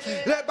dobroha.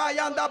 Le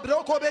bayanda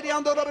broko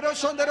beriando dobro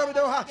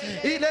shonderoha.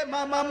 Ile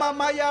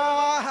mama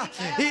ya.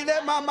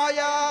 Ile mama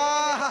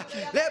ya.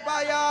 Le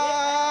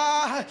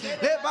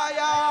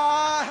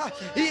baya.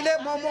 Ile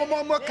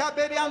momo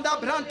kaberianda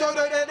branto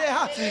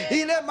redeha.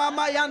 Ile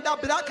mama yanda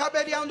braka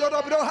beriando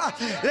dobroha.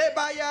 Le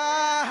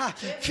baya.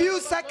 Few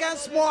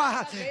seconds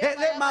more.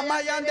 Ele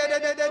mama yanda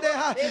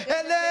deha.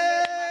 Ele.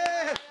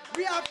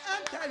 We have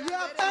entered. You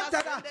have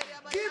entered.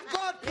 Give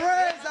God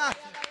praise.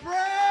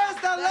 Praise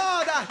the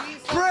Lord.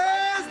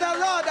 Praise the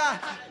Lord.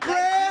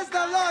 Praise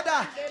the Lord.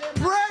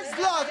 Praise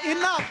Lord.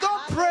 Enough.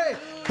 Don't pray.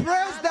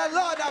 Praise the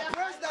Lord.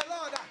 Praise the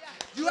Lord.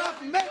 You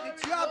have made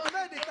it. You have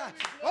made it.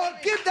 Oh,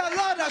 give the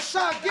Lord a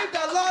shout. Give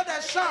the Lord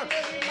a shout.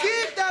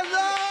 Give the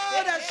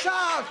Lord a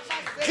shout.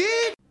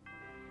 Give.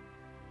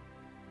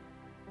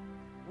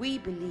 We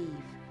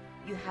believe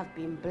you have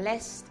been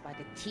blessed by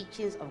the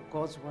teachings of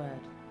God's word.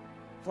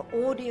 For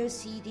audio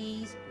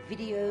CDs,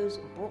 videos,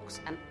 books,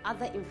 and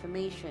other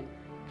information,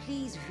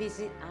 please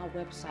visit our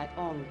website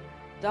on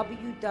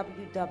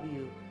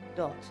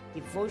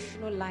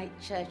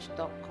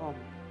www.devotionallightchurch.com.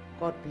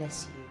 God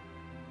bless you.